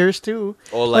shit pierced too.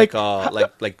 Or like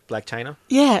Black China?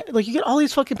 Yeah, like you get all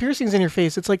these fucking piercings in your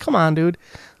face. It's like, come on, dude.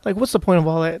 Like, what's the point of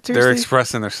all that? one. They're Seriously?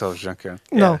 expressing themselves, Junkyard.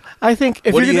 No, I think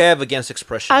if What do you're you gonna, have against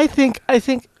expression? I think I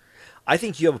think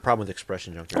you have a problem with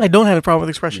expression, Junkyard. I don't have a problem with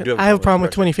expression. You do I have a problem with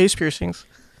too many face piercings.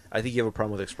 I think you have a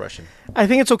problem with expression. I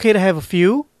think it's okay to have a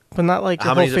few, but not like your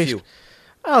How whole many is a face. few?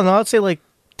 I don't know. I'd say like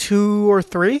 2 or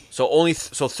 3. So only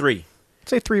so 3. I'd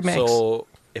say 3 max. So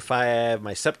if I have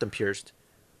my septum pierced,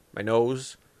 my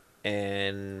nose,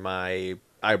 and my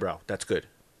eyebrow, that's good.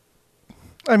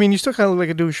 I mean, you still kind of look like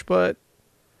a douche, but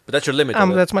But that's your limit.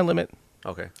 though. that's my limit.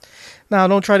 Okay. Now,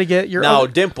 don't try to get your. Now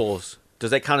other- dimples. Does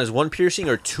that count as one piercing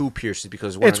or 2 piercings?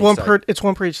 Because one it's on one each side? per. It's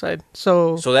one per each side.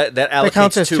 So. So that allocates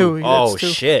counts as 2. 2. Yeah, Oh it's 2.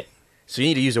 shit! So you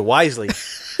need to use it wisely.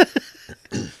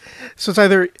 So it's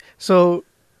either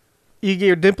you get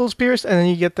your dimples pierced, and then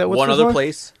you get that. What's One this other one?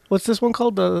 place. What's this one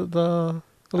called? The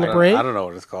I labret? don't know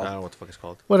what it's called. I don't know what the fuck it's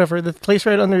called. Whatever. The place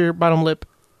right under your bottom lip.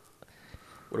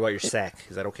 What about your sack?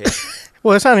 Is that okay?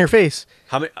 Well, it's on your face.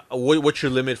 How many? What's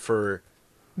your limit for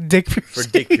Dick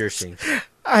piercing. dick piercing?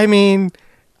 I mean,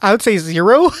 I would say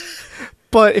 0.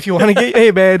 But if you want to get,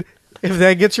 hey man, if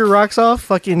that gets your rocks off,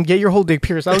 fucking get your whole dick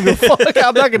pierced. I don't give a fuck.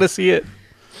 I'm not gonna see it.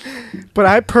 But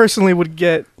I personally would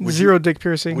get 0 dick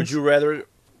piercings. Would you rather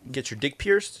get your dick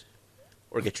pierced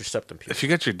or get your septum pierced? If you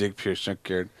got your dick pierced,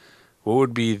 Junkyard, what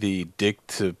would be the dick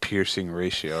to piercing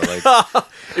ratio? Like, It'd how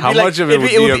be like- much of it it'd would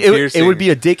be- be, it a would be- it would- piercing? It would be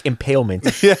a dick impalement.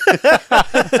 Well,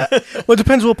 it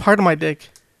depends what part of my dick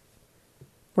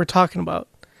we're talking about.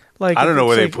 Like, I don't know if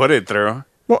where they it's like- put it through.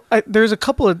 Well, there's a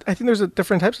couple of. I think there's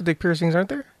different types of dick piercings, aren't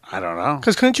there? I don't know.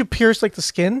 Because couldn't you pierce like the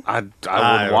skin? I I would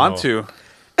don't want know.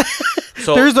 to.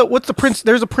 So There's the Prince.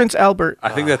 There's a Prince Albert. I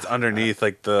think that's underneath,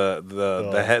 like the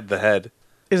head. The head.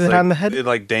 Is It's it like- on the head? It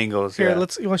like dangles. Here,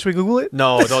 yeah. should we Google it?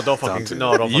 no, don't fucking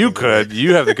no, don't. You fucking do could. that.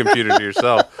 You have the computer to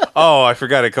yourself. Oh, I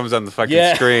forgot. It comes on the fucking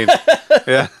Yeah. screen.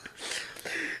 Yeah.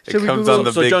 It Should we comes Google on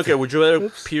the So big. Junkyard, would you rather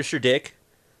pierce your dick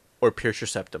or pierce your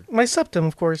septum? My septum,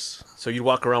 of course. So you'd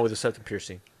walk around with a septum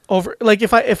piercing. Over like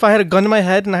if I had a gun to my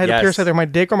head and I had Yes. to pierce either my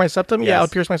dick or my septum, yeah, I Yes.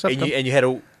 would pierce my septum. And you had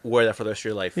to wear that for the rest of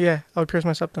your life. Yeah, I would pierce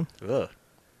my septum. Ugh.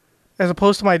 As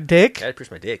opposed to my dick? I'd pierce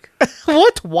my dick.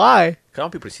 What? Why? I don't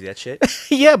want people to see that shit.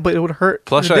 Yeah, but it would hurt.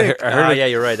 Plus, the I dick. heard. Yeah,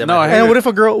 you're right. That No, might I hurt. And heard.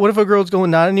 what if a girl's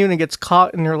going down on you and it gets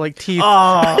caught in her like teeth?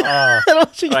 Oh,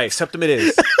 She- all right, septum it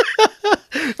is.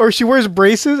 Or she wears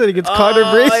braces and it gets caught in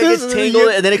her braces. It gets and then tangled, you-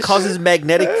 and then it causes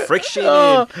magnetic friction,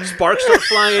 and sparks start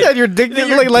flying. and your dick Then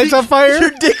gets like lights on fire.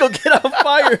 Your dick will get on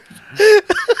fire.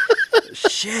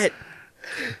 Shit.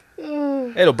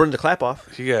 It'll burn the clap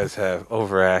off. You guys have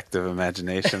overactive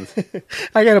imaginations.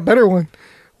 I got a better one.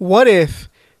 What if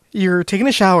you're taking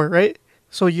a shower, right?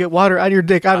 So you get water on your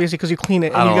dick, obviously, because you clean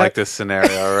it. I and don't you like this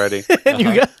scenario already.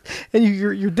 And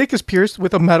your dick is pierced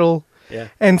with a metal. Yeah.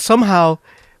 And somehow,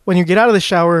 when you get out of the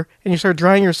shower and you start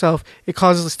drying yourself, it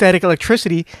causes static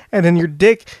electricity, and then your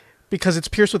dick because it's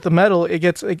pierced with the metal. It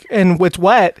gets and it's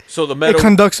wet. So the metal it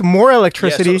conducts more Yeah,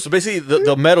 electricity. so basically,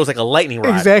 the metal is like a lightning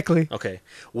rod. Exactly. Okay.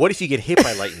 What if you get hit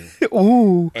by lightning?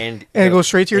 Ooh. And it goes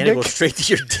straight to your dick. It goes straight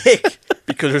to your dick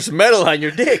because there's metal on your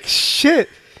dick. Shit.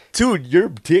 Dude, your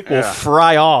dick will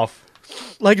fry off.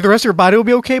 Like the rest of your body will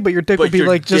be okay, but your dick will be your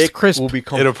like just dick crisp. will be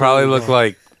It'll probably look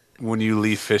like when you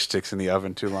leave fish sticks in the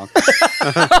oven too long.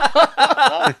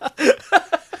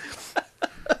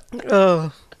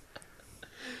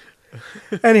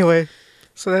 Anyway,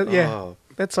 so that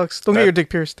that sucks. Don't get your dick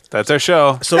pierced. That's our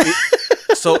show.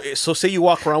 So say you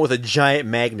walk around with a giant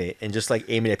magnet and just like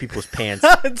aiming at people's pants.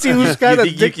 See who's got a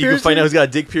dick You can find piercing? out who's got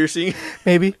a dick piercing.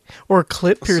 Maybe or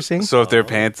clit piercing. So if their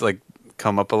pants like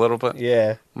come up a little bit,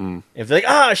 Yeah. If they're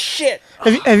like, shit.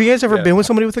 Have you guys ever Yeah. been with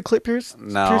somebody with a clit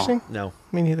No. piercing? No.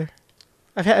 Me neither.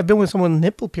 I've been with someone with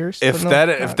nipple pierced. if but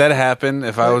no, that happened,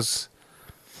 if I was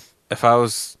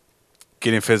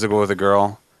getting physical with a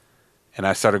girl and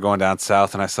I started going down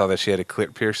south and I saw that she had a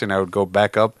clit piercing, I would go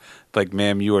back up like,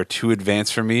 ma'am, you are too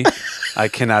advanced for me. I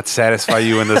cannot satisfy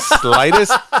you in the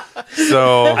slightest.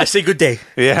 So I say good day.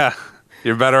 Yeah.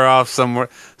 You're better off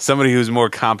somebody who's more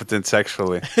competent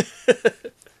sexually.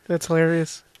 That's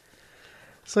hilarious.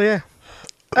 So yeah.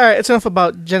 All right, it's enough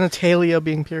about genitalia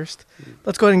being pierced.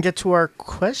 Let's go ahead and get to our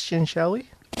question, shall we?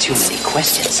 Too many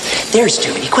questions. There's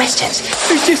too many questions.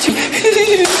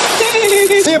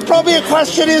 The appropriate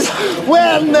question is,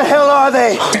 when the hell are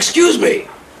they? Excuse me.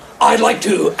 I'd like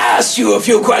to ask you a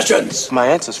few questions. My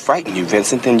answers frighten you,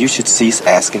 Vincent, then you should cease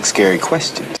asking scary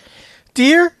questions.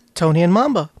 Dear Tony and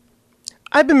Mamba,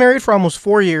 I've been married for almost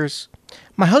 4 years.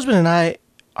 My husband and I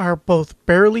are both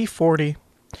barely 40.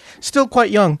 Still quite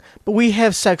young, but we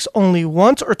have sex only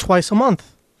once or twice a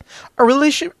month. Our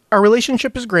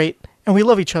relationship is great, and we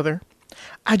love each other.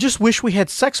 I just wish we had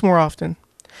sex more often.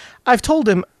 I've told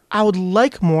him I would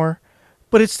like more,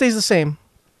 but it stays the same.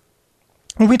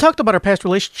 When we talked about our past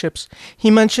relationships,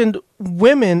 he mentioned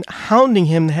women hounding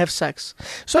him to have sex.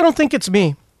 So I don't think it's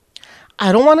me.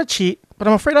 I don't want to cheat, but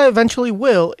I'm afraid I eventually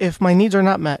will if my needs are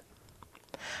not met.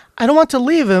 I don't want to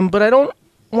leave him, but I don't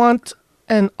want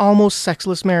an almost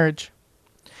sexless marriage.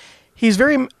 He's a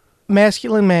very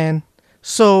masculine man,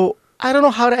 so I don't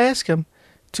know how to ask him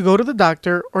to go to the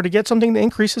doctor or to get something to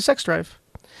increase his sex drive.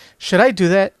 Should I do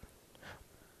that?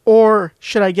 Or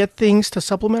should I get things to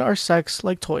supplement our sex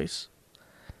like toys?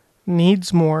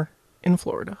 Needs more in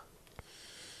Florida.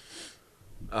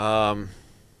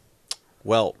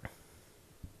 Well,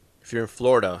 if you're in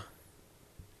Florida,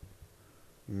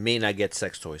 you may not get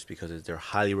sex toys because they're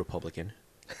highly Republican.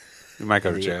 You might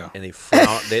go to jail. And they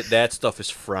frown, that stuff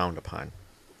is frowned upon.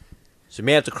 So you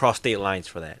may have to cross state lines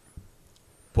for that.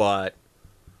 But,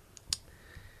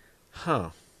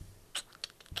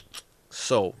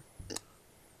 so,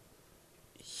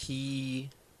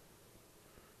 he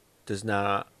does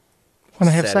not Want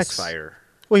to have sex? satisfy her.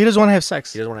 Well, he doesn't want to have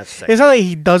sex. He doesn't want to have sex. It's not that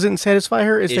he doesn't satisfy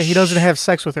her; it's that he Ish. doesn't have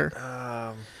sex with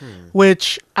her.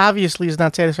 Which obviously is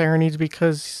not satisfying her needs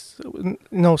because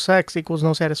no sex equals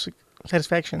no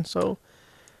satisfaction. So,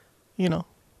 you know.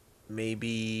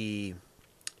 Maybe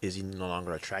is he no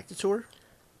longer attracted to her?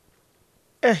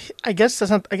 I guess that's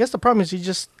not. I guess the problem is he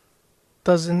just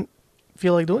doesn't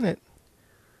feel like doing it.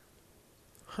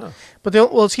 Huh. But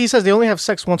he says they only have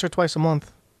sex once or twice a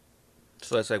month.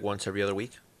 So that's like once every other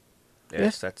week?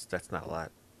 Yes, that's not a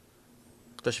lot.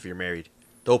 Especially if you're married.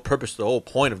 The whole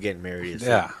point of getting married is,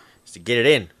 is to get it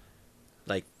in.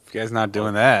 Like, if you guys not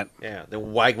doing that. Yeah,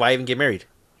 then why even get married?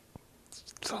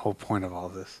 It's the whole point of all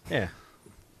this. Yeah.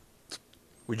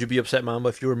 Would you be upset, Mamba,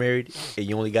 if you were married and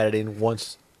you only got it in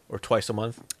once or twice a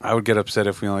month? I would get upset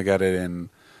if we only got it in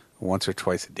once or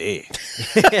twice a day.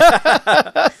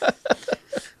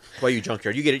 Why you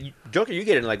junkyard? You get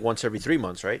it in like once every 3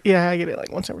 months, right? Yeah, I get it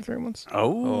like once every 3 months.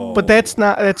 Oh. But that's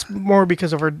more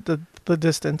because of the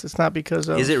distance. It's not because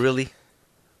of. Is it really?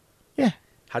 Yeah.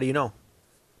 How do you know?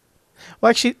 Well,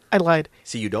 actually, I lied.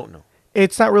 See, you don't know.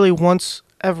 It's not really once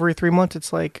every 3 months.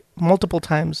 It's like multiple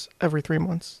times every 3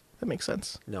 months. That makes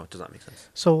sense. No, it does not make sense.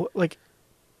 So like,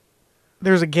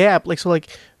 there's a gap. Like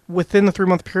within the 3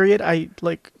 month period, I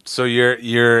like. So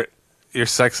your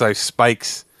sex life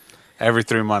spikes every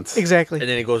 3 months. Exactly. And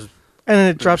then it goes. And then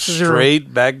it drops to 0.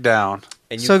 Straight back down.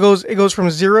 So it goes from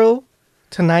 0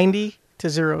 to 90 to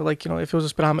 0. Like, if it was a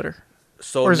speedometer.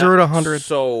 So or 0 to 100.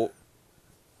 So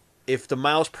if the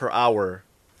miles per hour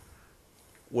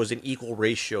was an equal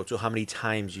ratio to how many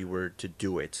times you were to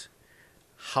do it,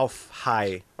 how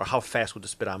high or how fast would the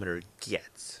speedometer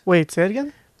get? Wait, say it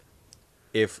again?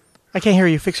 If I can't hear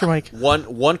you. Fix your mic.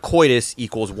 One coitus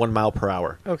equals 1 mile per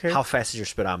hour. Okay. How fast is your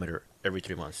speedometer every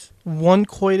 3 months? One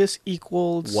coitus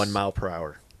equals 1 mile per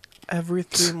hour. Every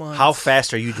 3 months. How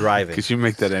fast are you driving? Could you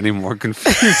make that any more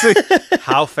confusing?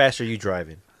 How fast are you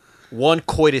driving? 1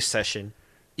 coitus session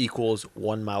equals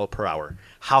 1 mile per hour.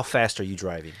 How fast are you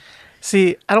driving?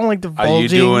 See, I don't like divulging. Are you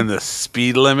doing the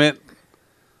speed limit?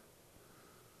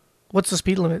 What's the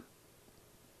speed limit?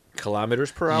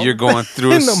 Kilometers per hour? You're going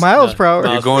through No, miles per hour.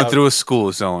 You're Miles going per through hour. a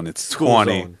school zone. It's School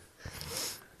 20. zone.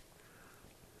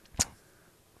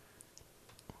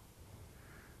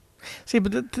 See,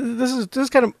 but this is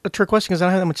kind of a trick question because I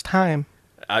don't have that much time.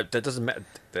 That doesn't matter.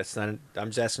 That's not. I'm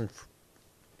just asking.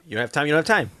 You don't have time. You don't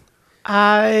have time.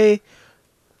 I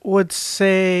would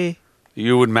say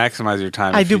You would maximize your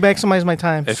time. I if do you, maximize my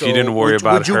time. If you didn't worry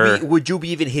about her. Would you be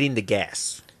even hitting the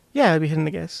gas? Yeah, I'd be hitting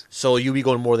the gas. So you'd be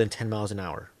going more than 10 miles an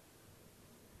hour.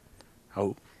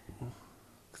 Oh.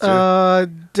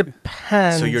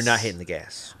 Depends. So you're not hitting the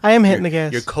gas. I am hitting the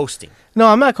gas. You're coasting. No,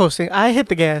 I'm not coasting. I hit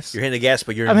the gas. You're hitting the gas,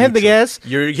 but you're. I'm in hitting the neutral. gas.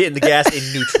 You're hitting the gas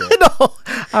in neutral. No,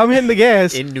 I'm hitting the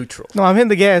gas. In neutral. No, I'm hitting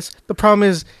the gas. The problem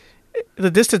is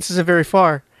the distance isn't very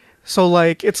far. So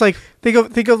like it's like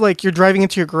think of like you're driving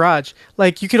into your garage.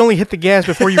 Like you can only hit the gas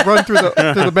before you run through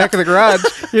the back of the garage.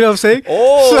 You know what I'm saying?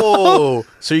 Oh,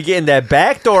 so you're getting that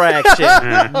backdoor action.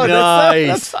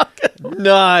 Nice,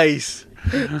 nice.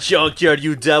 Junkyard,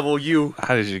 you devil, you.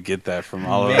 How did you get that from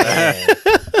all of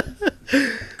that?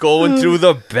 Going through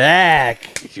the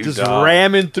back. You Just dog.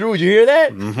 ramming through. You hear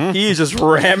that? Mm-hmm. He's just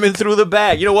ramming through the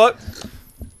back. You know what?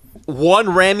 1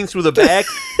 ramming through the back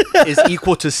is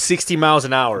equal to 60 miles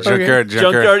an hour.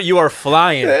 Junkyard, you are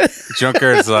flying.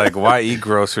 Junkyard's like, why eat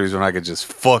groceries when I could just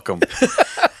fuck them?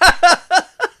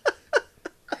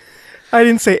 I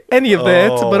didn't say any of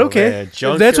that, Oh, but okay. man.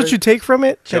 If that's what you take from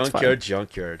it, that's fine.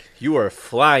 Junkyard. You are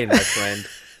flying, my friend.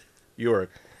 You are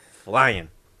flying.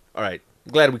 All right.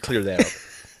 I'm glad we cleared that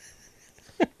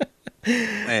up.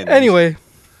 Man, Anyway,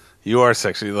 you are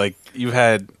sexually like you've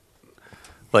had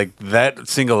like that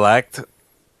single act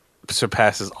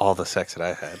surpasses all the sex that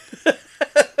I had.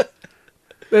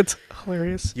 that's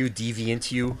hilarious. You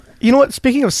deviant, you. You know what?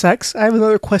 Speaking of sex, I have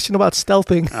another question about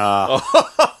stealthing.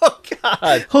 Oh,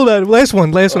 God. Hold on. Last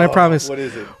one, I promise. What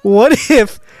is it? What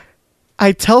if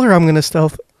I tell her I'm going to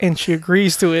stealth and she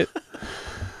agrees to it?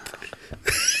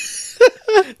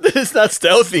 It's not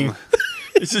stealthing.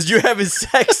 It's just you having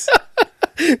sex.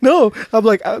 No, I'm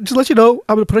like, I'll just let you know,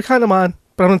 I'm going to put a condom on,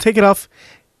 but I'm going to take it off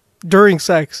during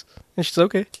sex. And she's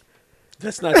okay.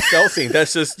 That's not stealthing.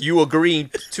 That's just you agreeing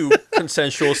to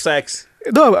consensual sex.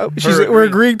 No, we're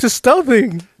agreeing to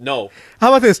stealthing. No. How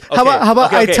about this? How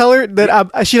about I tell her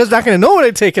that she's not going to know when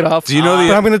I take it off. Do you know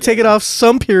but I'm going to take it off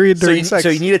some period during sex. So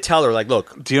you need to tell her, like,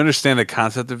 look. Do you understand the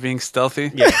concept of being stealthy?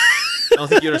 Yeah. I don't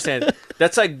think you understand.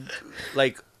 That's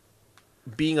like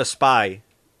being a spy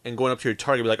and going up to your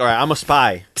target and be like, all right, I'm a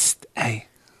spy. Psst, hey,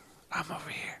 I'm over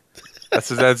here. That's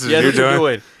what Yeah, you're that's what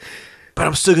doing? But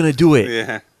I'm still going to do it.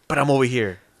 Yeah. But I'm over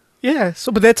here. Yeah,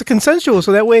 but that's a consensual.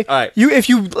 So that way, All right. that's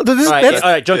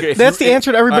Junker, that's the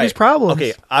answer to everybody's problems.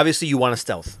 Okay, obviously you want to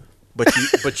stealth, but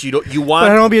you don't. You But want. I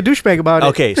don't want to be a douchebag about it.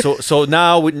 Okay, so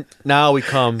now we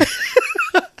come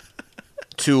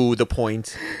to the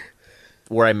point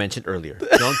where I mentioned earlier.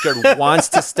 Junkyard wants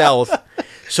to stealth,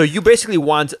 so you basically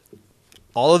want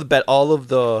all of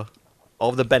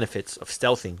the benefits of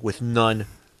stealthing with none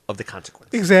of the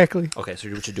consequences. Exactly. Okay, so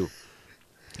here's what you do: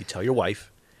 you tell your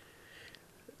wife,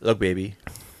 "Look, baby,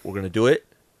 we're gonna do it."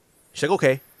 She's like,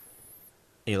 "Okay," and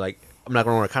you're like, "I'm not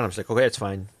gonna wear a condom." She's like, "Okay, it's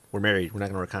fine. We're married. We're not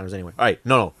gonna wear condoms anyway." All right,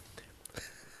 no.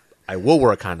 I will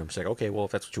wear a condom. She's like, "Okay, well,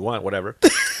 if that's what you want, whatever."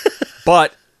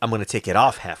 But I'm gonna take it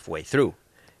off halfway through.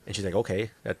 And she's like,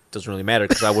 okay, that doesn't really matter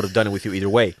because I would have done it with you either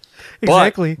way.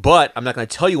 Exactly. But I'm not going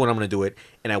to tell you when I'm going to do it,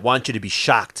 and I want you to be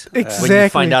shocked when you Exactly.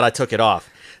 find out I took it off.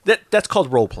 That's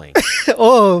called role playing,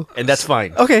 Oh, and that's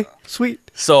fine. okay, sweet.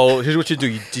 So here's what you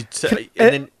do: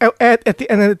 and then At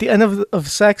the end of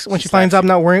sex, when she finds out I'm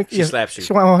not wearing, She slaps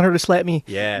you. I want her to slap me.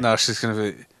 yeah, No, she's gonna be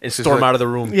and she's storm like, out of the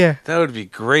room. Yeah. That would be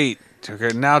great. Okay,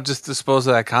 now just dispose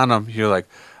of that condom. You're like,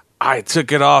 I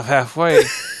took it off halfway,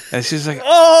 and she's like,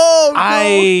 Oh,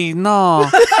 I know.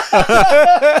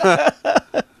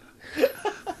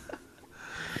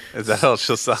 Is that how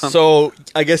she'll sound? So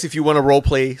I guess if you want to role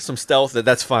play some stealth,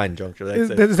 that's fine, Junker. Is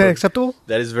that acceptable?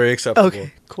 That is very acceptable.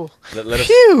 Okay, cool. Let us.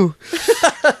 Phew.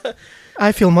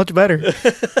 I feel much better.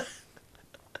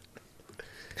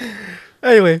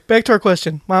 Anyway, back to our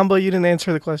question. Mamba, you didn't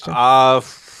answer the question. I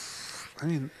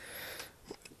mean,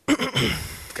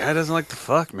 guy doesn't like to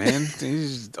fuck, man.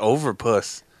 He's over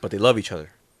puss. But they love each other.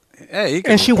 Yeah, he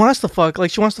can. And she wants to fuck.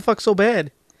 Like, she wants to fuck so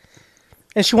bad.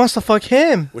 And she wants to fuck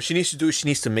him. What she needs to do is she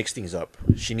needs to mix things up.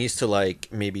 She needs to, like,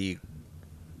 maybe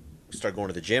start going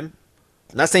to the gym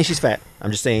Not saying she's fat.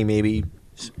 I'm just saying maybe.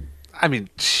 I mean,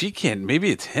 she can't.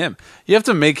 Maybe it's him. You have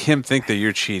to make him think that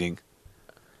you're cheating.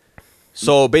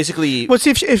 So basically, Well,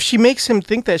 see, if she makes him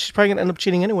think that, she's probably gonna end up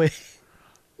cheating anyway.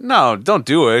 No, don't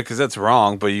do it because that's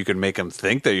wrong. But you can make him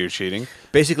think that you're cheating.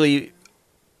 basically,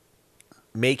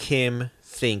 make him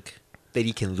think that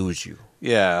he can lose you.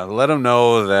 Yeah, let him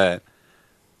know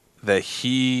that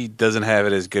he doesn't have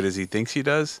it as good as he thinks he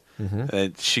does. Mhm.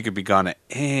 That she could be gone at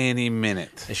any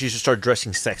minute. And she should start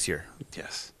dressing sexier.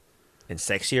 Yes. And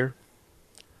sexier.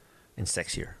 And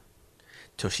sexier.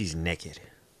 Till she's naked.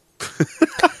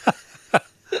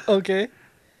 Okay.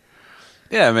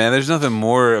 Yeah, man. There's nothing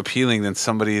more appealing than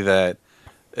somebody that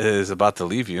is about to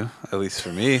leave you. At least for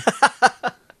me.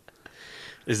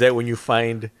 Is that when you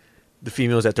find the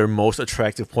females at their most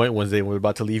attractive point when they were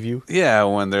about to leave you? Yeah,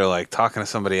 when they're like talking to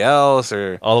somebody else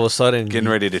or all of a sudden getting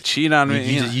ready to cheat on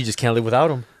me. You just can't live without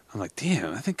them. I'm like,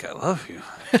 damn, I think I love you.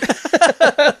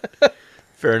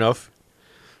 Fair enough.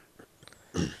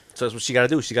 So that's what she got to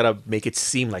do. She got to make it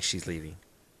seem like she's leaving.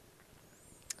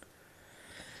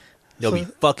 They'll be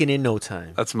fucking in no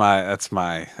time. That's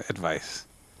my advice.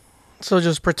 So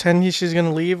just pretend she's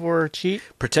gonna leave or cheat.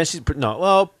 Pretending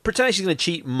she's gonna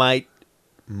cheat might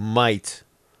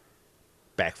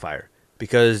backfire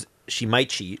because she might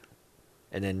cheat,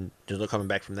 and then there's no coming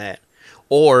back from that.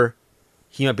 Or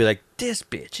he might be like, "This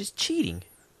bitch is cheating.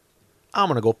 I'm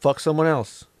gonna go fuck someone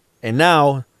else." And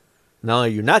now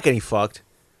you're not getting fucked,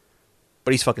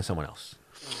 but he's fucking someone else.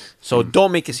 So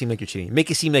don't make it seem like you're cheating.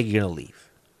 Make it seem like you're gonna leave.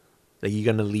 Like you're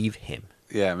gonna leave him.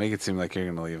 Yeah, make it seem like you're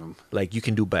gonna leave him. Like you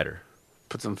can do better.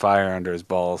 Put some fire under his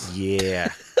balls.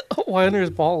 Yeah. Why under his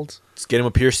balls? Just get him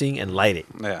a piercing and light it.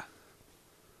 Yeah.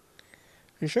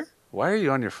 You sure? Why are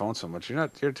you on your phone so much? You're a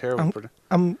terrible person.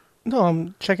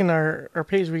 I'm checking our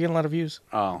page. We get a lot of views.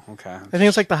 Oh, okay. I think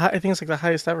it's like the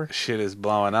highest ever. Shit is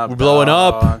blowing up. We're blowing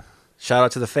dog. up. Shout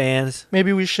out to the fans.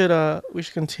 Maybe we should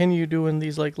continue doing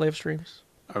these like live streams.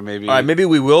 Or maybe All right, maybe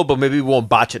we will, but maybe we won't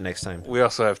botch it next time. we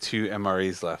also have 2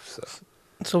 MREs left.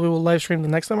 So we will live stream the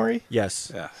next MRE.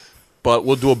 Yes. Yes. But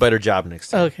we'll do a better job next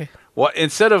time. Okay. Well,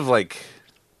 instead of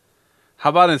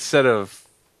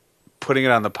putting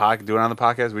it on the doing it on the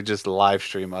podcast, we just live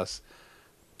stream us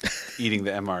eating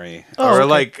the MRE or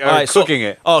Alright, cooking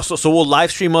it. Oh, so we'll live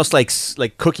stream us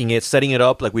like cooking it, setting it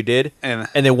up like we did, And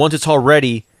then once it's all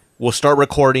ready, we'll start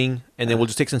recording, and then we'll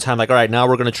just take some time. Like, all right, now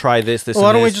we're gonna try this. Well, why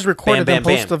and don't we this. just record Bam, it then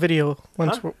bam, post bam. the video? Why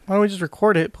don't we just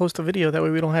record it, post the video? That way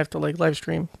we don't have to like live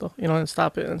stream, and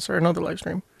stop it and start another live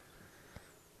stream.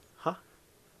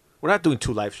 We're not doing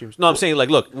 2 live streams. No, I'm saying like,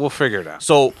 look, we'll figure it out.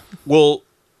 So we'll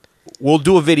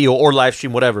do a video or live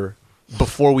stream, whatever,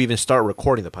 before we even start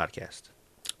recording the podcast.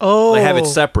 Oh, Like have it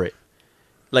separate.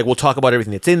 Like we'll talk about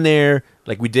everything that's in there,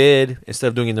 like we did. Instead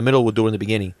of doing it in the middle, we'll do it in the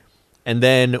beginning. And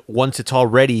then once it's all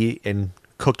ready and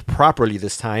cooked properly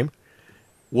this time,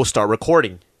 we'll start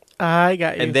recording. I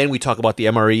got you. And then we talk about the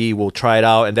MRE. We'll try it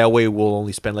out, and that way we'll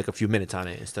only spend like a few minutes on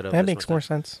it instead of that makes more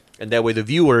sense. And that way the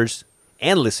viewers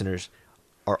and listeners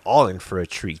are all in for a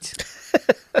treat.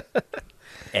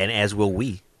 And as will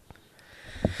we.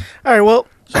 All right. Well,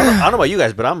 So I don't know about you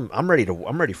guys, but I'm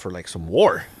ready for like some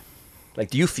war.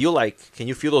 Like, can you feel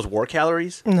those war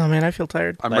calories? no, man, I feel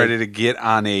tired. I'm ready to get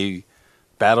on a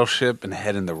battleship and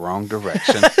head in the wrong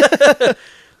direction.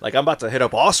 Like I'm about to hit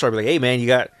up All-Star. Be like, hey man,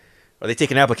 are they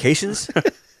taking applications?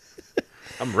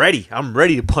 I'm ready. I'm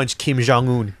ready to punch Kim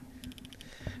Jong-un.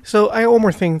 So I got one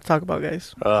more thing to talk about,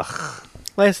 guys. Ugh.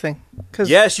 Last thing,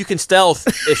 Yes, you can stealth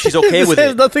if she's okay this with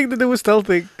has it. nothing to do with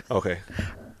stealthing, Okay.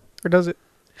 or does it?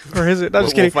 Or is it? No,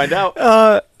 just We'll kidding. find out.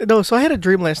 No, so I had a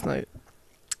dream last night.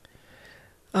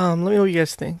 Let me know what you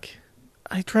guys think.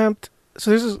 I dreamt. So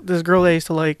there's this girl that I used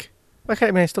to like.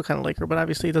 I still kind of like her, but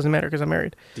obviously it doesn't matter because I'm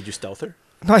married. Did you stealth her?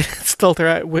 No, I didn't stealth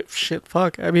her. Shit,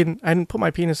 fuck. I mean, I didn't put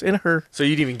my penis in her. So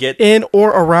you didn't even get in or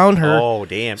around her. Oh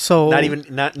damn! So not if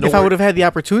I nowhere- would have had the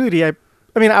opportunity, I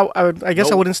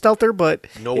guess I wouldn't stealth her, but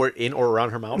nowhere in or around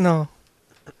her mouth. no.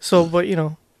 So, but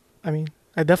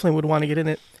I definitely would want to get in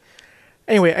it.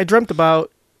 Anyway, I dreamt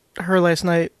about her last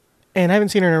night, and I haven't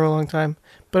seen her in a real long time.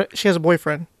 But she has a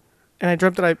boyfriend, and I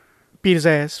dreamt that I beat his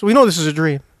ass. So we know this is a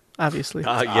dream, obviously.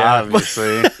 Yeah,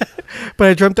 obviously. But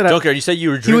I dreamt that Junkyard, you said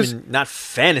you were dreaming, not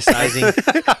fantasizing.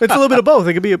 It's a little bit of both.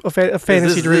 It could be a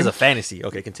fantasy this dream. is a fantasy.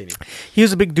 Okay, continue. He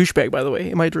was a big douchebag, by the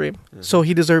way, in my dream. So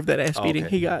he deserved that ass beating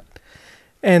he got.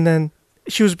 And then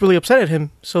she was really upset at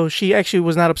him. So she actually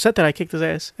was not upset that I kicked his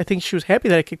ass. I think she was happy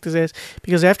that I kicked his ass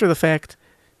because after the fact,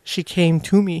 she came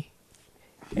to me.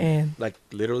 And Like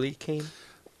literally came?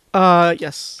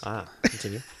 yes.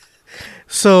 Continue.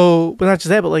 So, but not just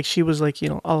that, but like she was like,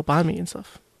 all up on me and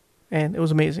stuff. And it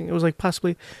was amazing. It was like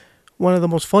possibly one of the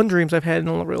most fun dreams I've had in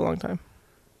a real long time.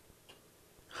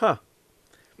 Huh.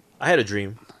 I had a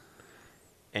dream.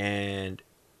 And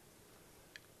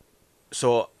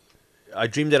so I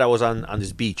dreamed that I was on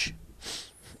this beach.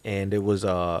 And it was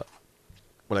like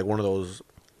one of those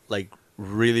like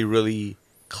really, really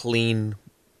clean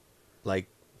like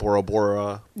Bora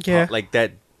Bora. Yeah. Like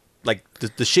that, like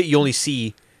the shit you only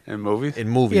see in movies.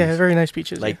 Yeah, very nice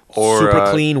beaches. Like Or,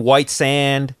 super clean white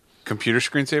sand. Computer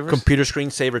screensavers? Computer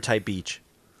screensaver type beach.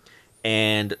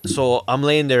 And so I'm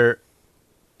laying there,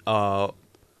 like,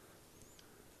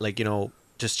 you know,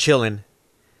 just chilling.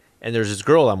 And there's this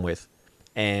girl I'm with.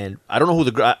 And I don't know who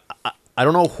the girl, I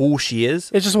don't know who she is.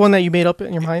 It's just one that you made up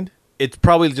in your mind? It's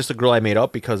probably just a girl I made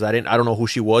up because I don't know who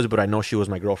she was, but I know she was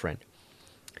my girlfriend.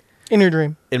 In your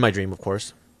dream? In my dream, of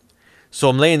course. So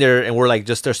I'm laying there and we're like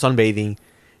just there sunbathing.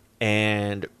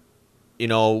 And, you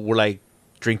know, we're like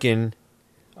drinking.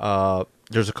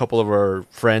 There's a couple of our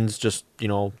friends just, you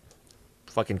know,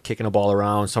 fucking kicking a ball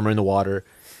around. Some are in the water.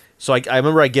 So I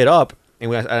remember I get up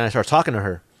and I start talking to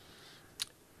her.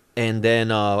 And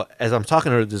then as I'm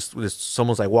talking to her, this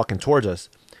someone's like walking towards us.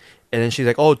 And then she's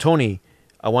like, "Oh, Tony,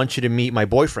 I want you to meet my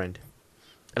boyfriend."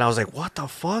 And I was like, "What the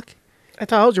fuck?" I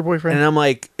thought I was your boyfriend. And I'm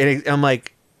like,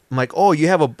 "Oh, you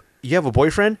have a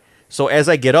boyfriend?" So as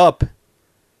I get up,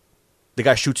 the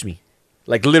guy shoots me.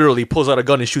 Like literally pulls out a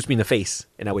gun and shoots me in the face,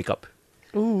 and I wake up.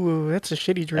 Ooh, that's a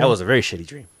shitty dream. That was a very shitty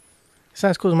dream. It's not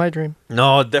as cool as my dream.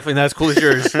 No, definitely not as cool as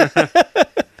yours.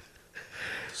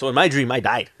 So in my dream, I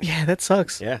died. Yeah, that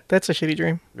sucks. Yeah. That's a shitty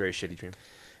dream. Very shitty dream.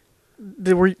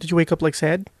 Did you wake up like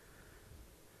sad?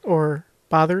 Or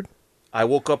bothered? I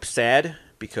woke up sad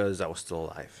because I was still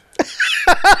alive.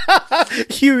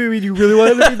 You really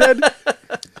wanted to be dead?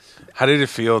 How did it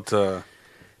feel to,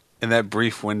 in that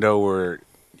brief window where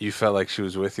you felt like she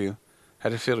was with you, how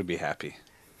did it feel to be happy?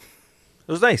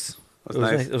 It was nice. It was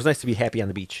nice? It was nice to be happy on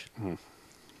the beach. And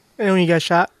when you got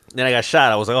shot? Then I got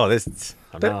shot. I was like, "Oh, I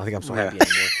don't think I'm so happy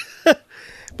anymore."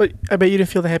 But I bet you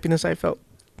didn't feel the happiness I felt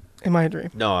in my dream.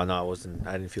 No, I wasn't.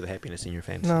 I didn't feel the happiness in your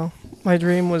fantasy. No, my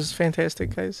dream was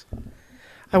fantastic, guys.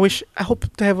 I hope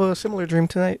to have a similar dream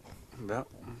tonight. Yeah.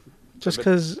 Just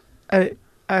because I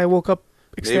woke up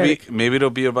ecstatic. Maybe it'll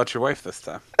be about your wife this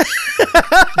time.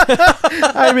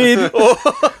 I mean,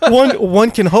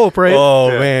 one can hope, right?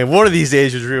 Oh man, one of these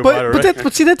days you dream about it. Right?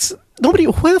 But see, that's nobody.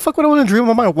 Why the fuck would I want to dream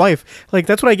about my wife? Like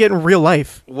that's what I get in real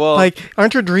life. Well, like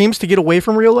aren't your dreams to get away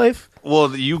from real life?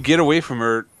 Well, you get away from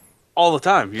her all the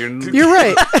time. You're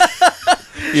right.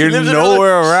 You're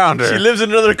nowhere around her. She lives in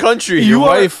another country. Your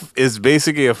wife is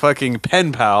basically a fucking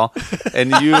pen pal,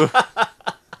 and you.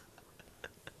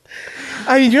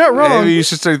 I mean, you're not wrong. Maybe you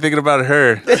should start thinking about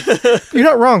her. You're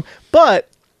not wrong, but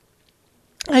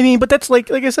I mean, but that's like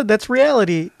I said, that's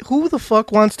reality. Who the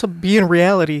fuck wants to be in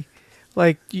reality?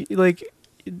 Wouldn't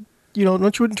you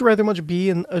rather much be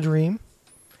in a dream?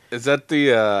 Is that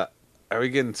the? Are we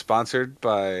getting sponsored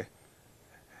by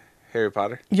Harry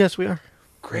Potter? Yes, we are.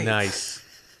 Great. Nice.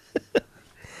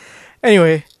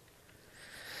 Anyway.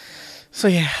 So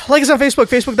yeah, like us on Facebook,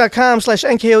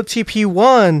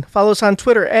 facebook.com/NKOTP1. Follow us on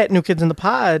Twitter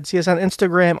 @NewKidsInThePod. See us on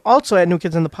Instagram, also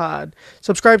 @NewKidsInThePod.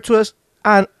 Subscribe to us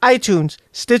on iTunes,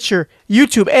 Stitcher,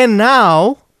 YouTube, and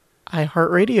now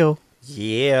iHeartRadio.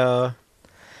 Yeah.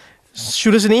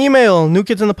 Shoot us an email,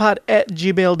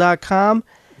 newkidsinthepod@gmail.com.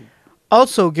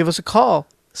 Also, give us a call,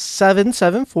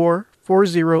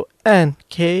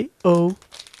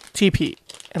 774-40-NKOTP,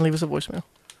 and leave us a voicemail.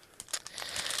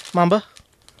 Mamba?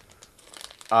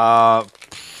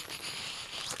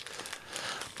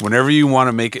 Whenever you want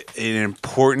to make an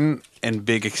important and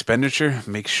big expenditure,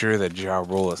 make sure that Ja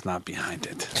Rule is not behind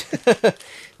it.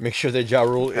 Make sure that Ja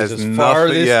Rule is Has as nothing-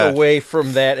 farthest yeah. away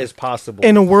from that as possible.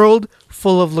 In a world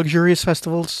full of luxurious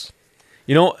festivals,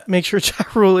 You know, make sure Ja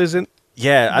Rule isn't.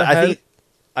 yeah, the head.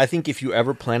 I think if you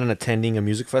ever plan on attending a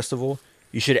music festival,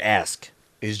 you should ask: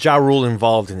 is Ja Rule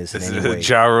involved in this in Is any way?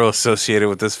 Ja Rule associated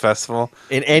with this festival?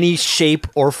 In any shape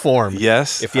or form?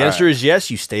 Yes. If the All answer right. is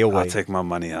yes, you stay away. I'll take my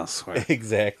money elsewhere.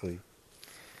 Exactly.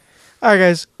 All right,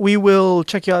 guys, we will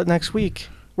check you out next week.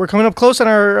 We're coming up close on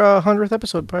our 100th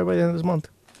episode, probably by the end of this month.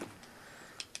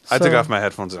 I took So- off my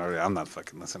headphones already. I'm not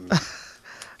fucking listening. All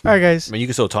right, guys. I mean, you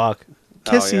can still talk.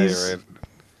 Kisses. Oh, yeah, you're right.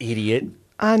 Idiot.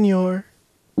 On your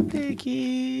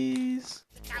dickies.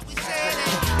 At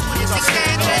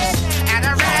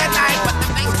a red light, but the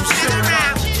things you sit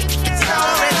around.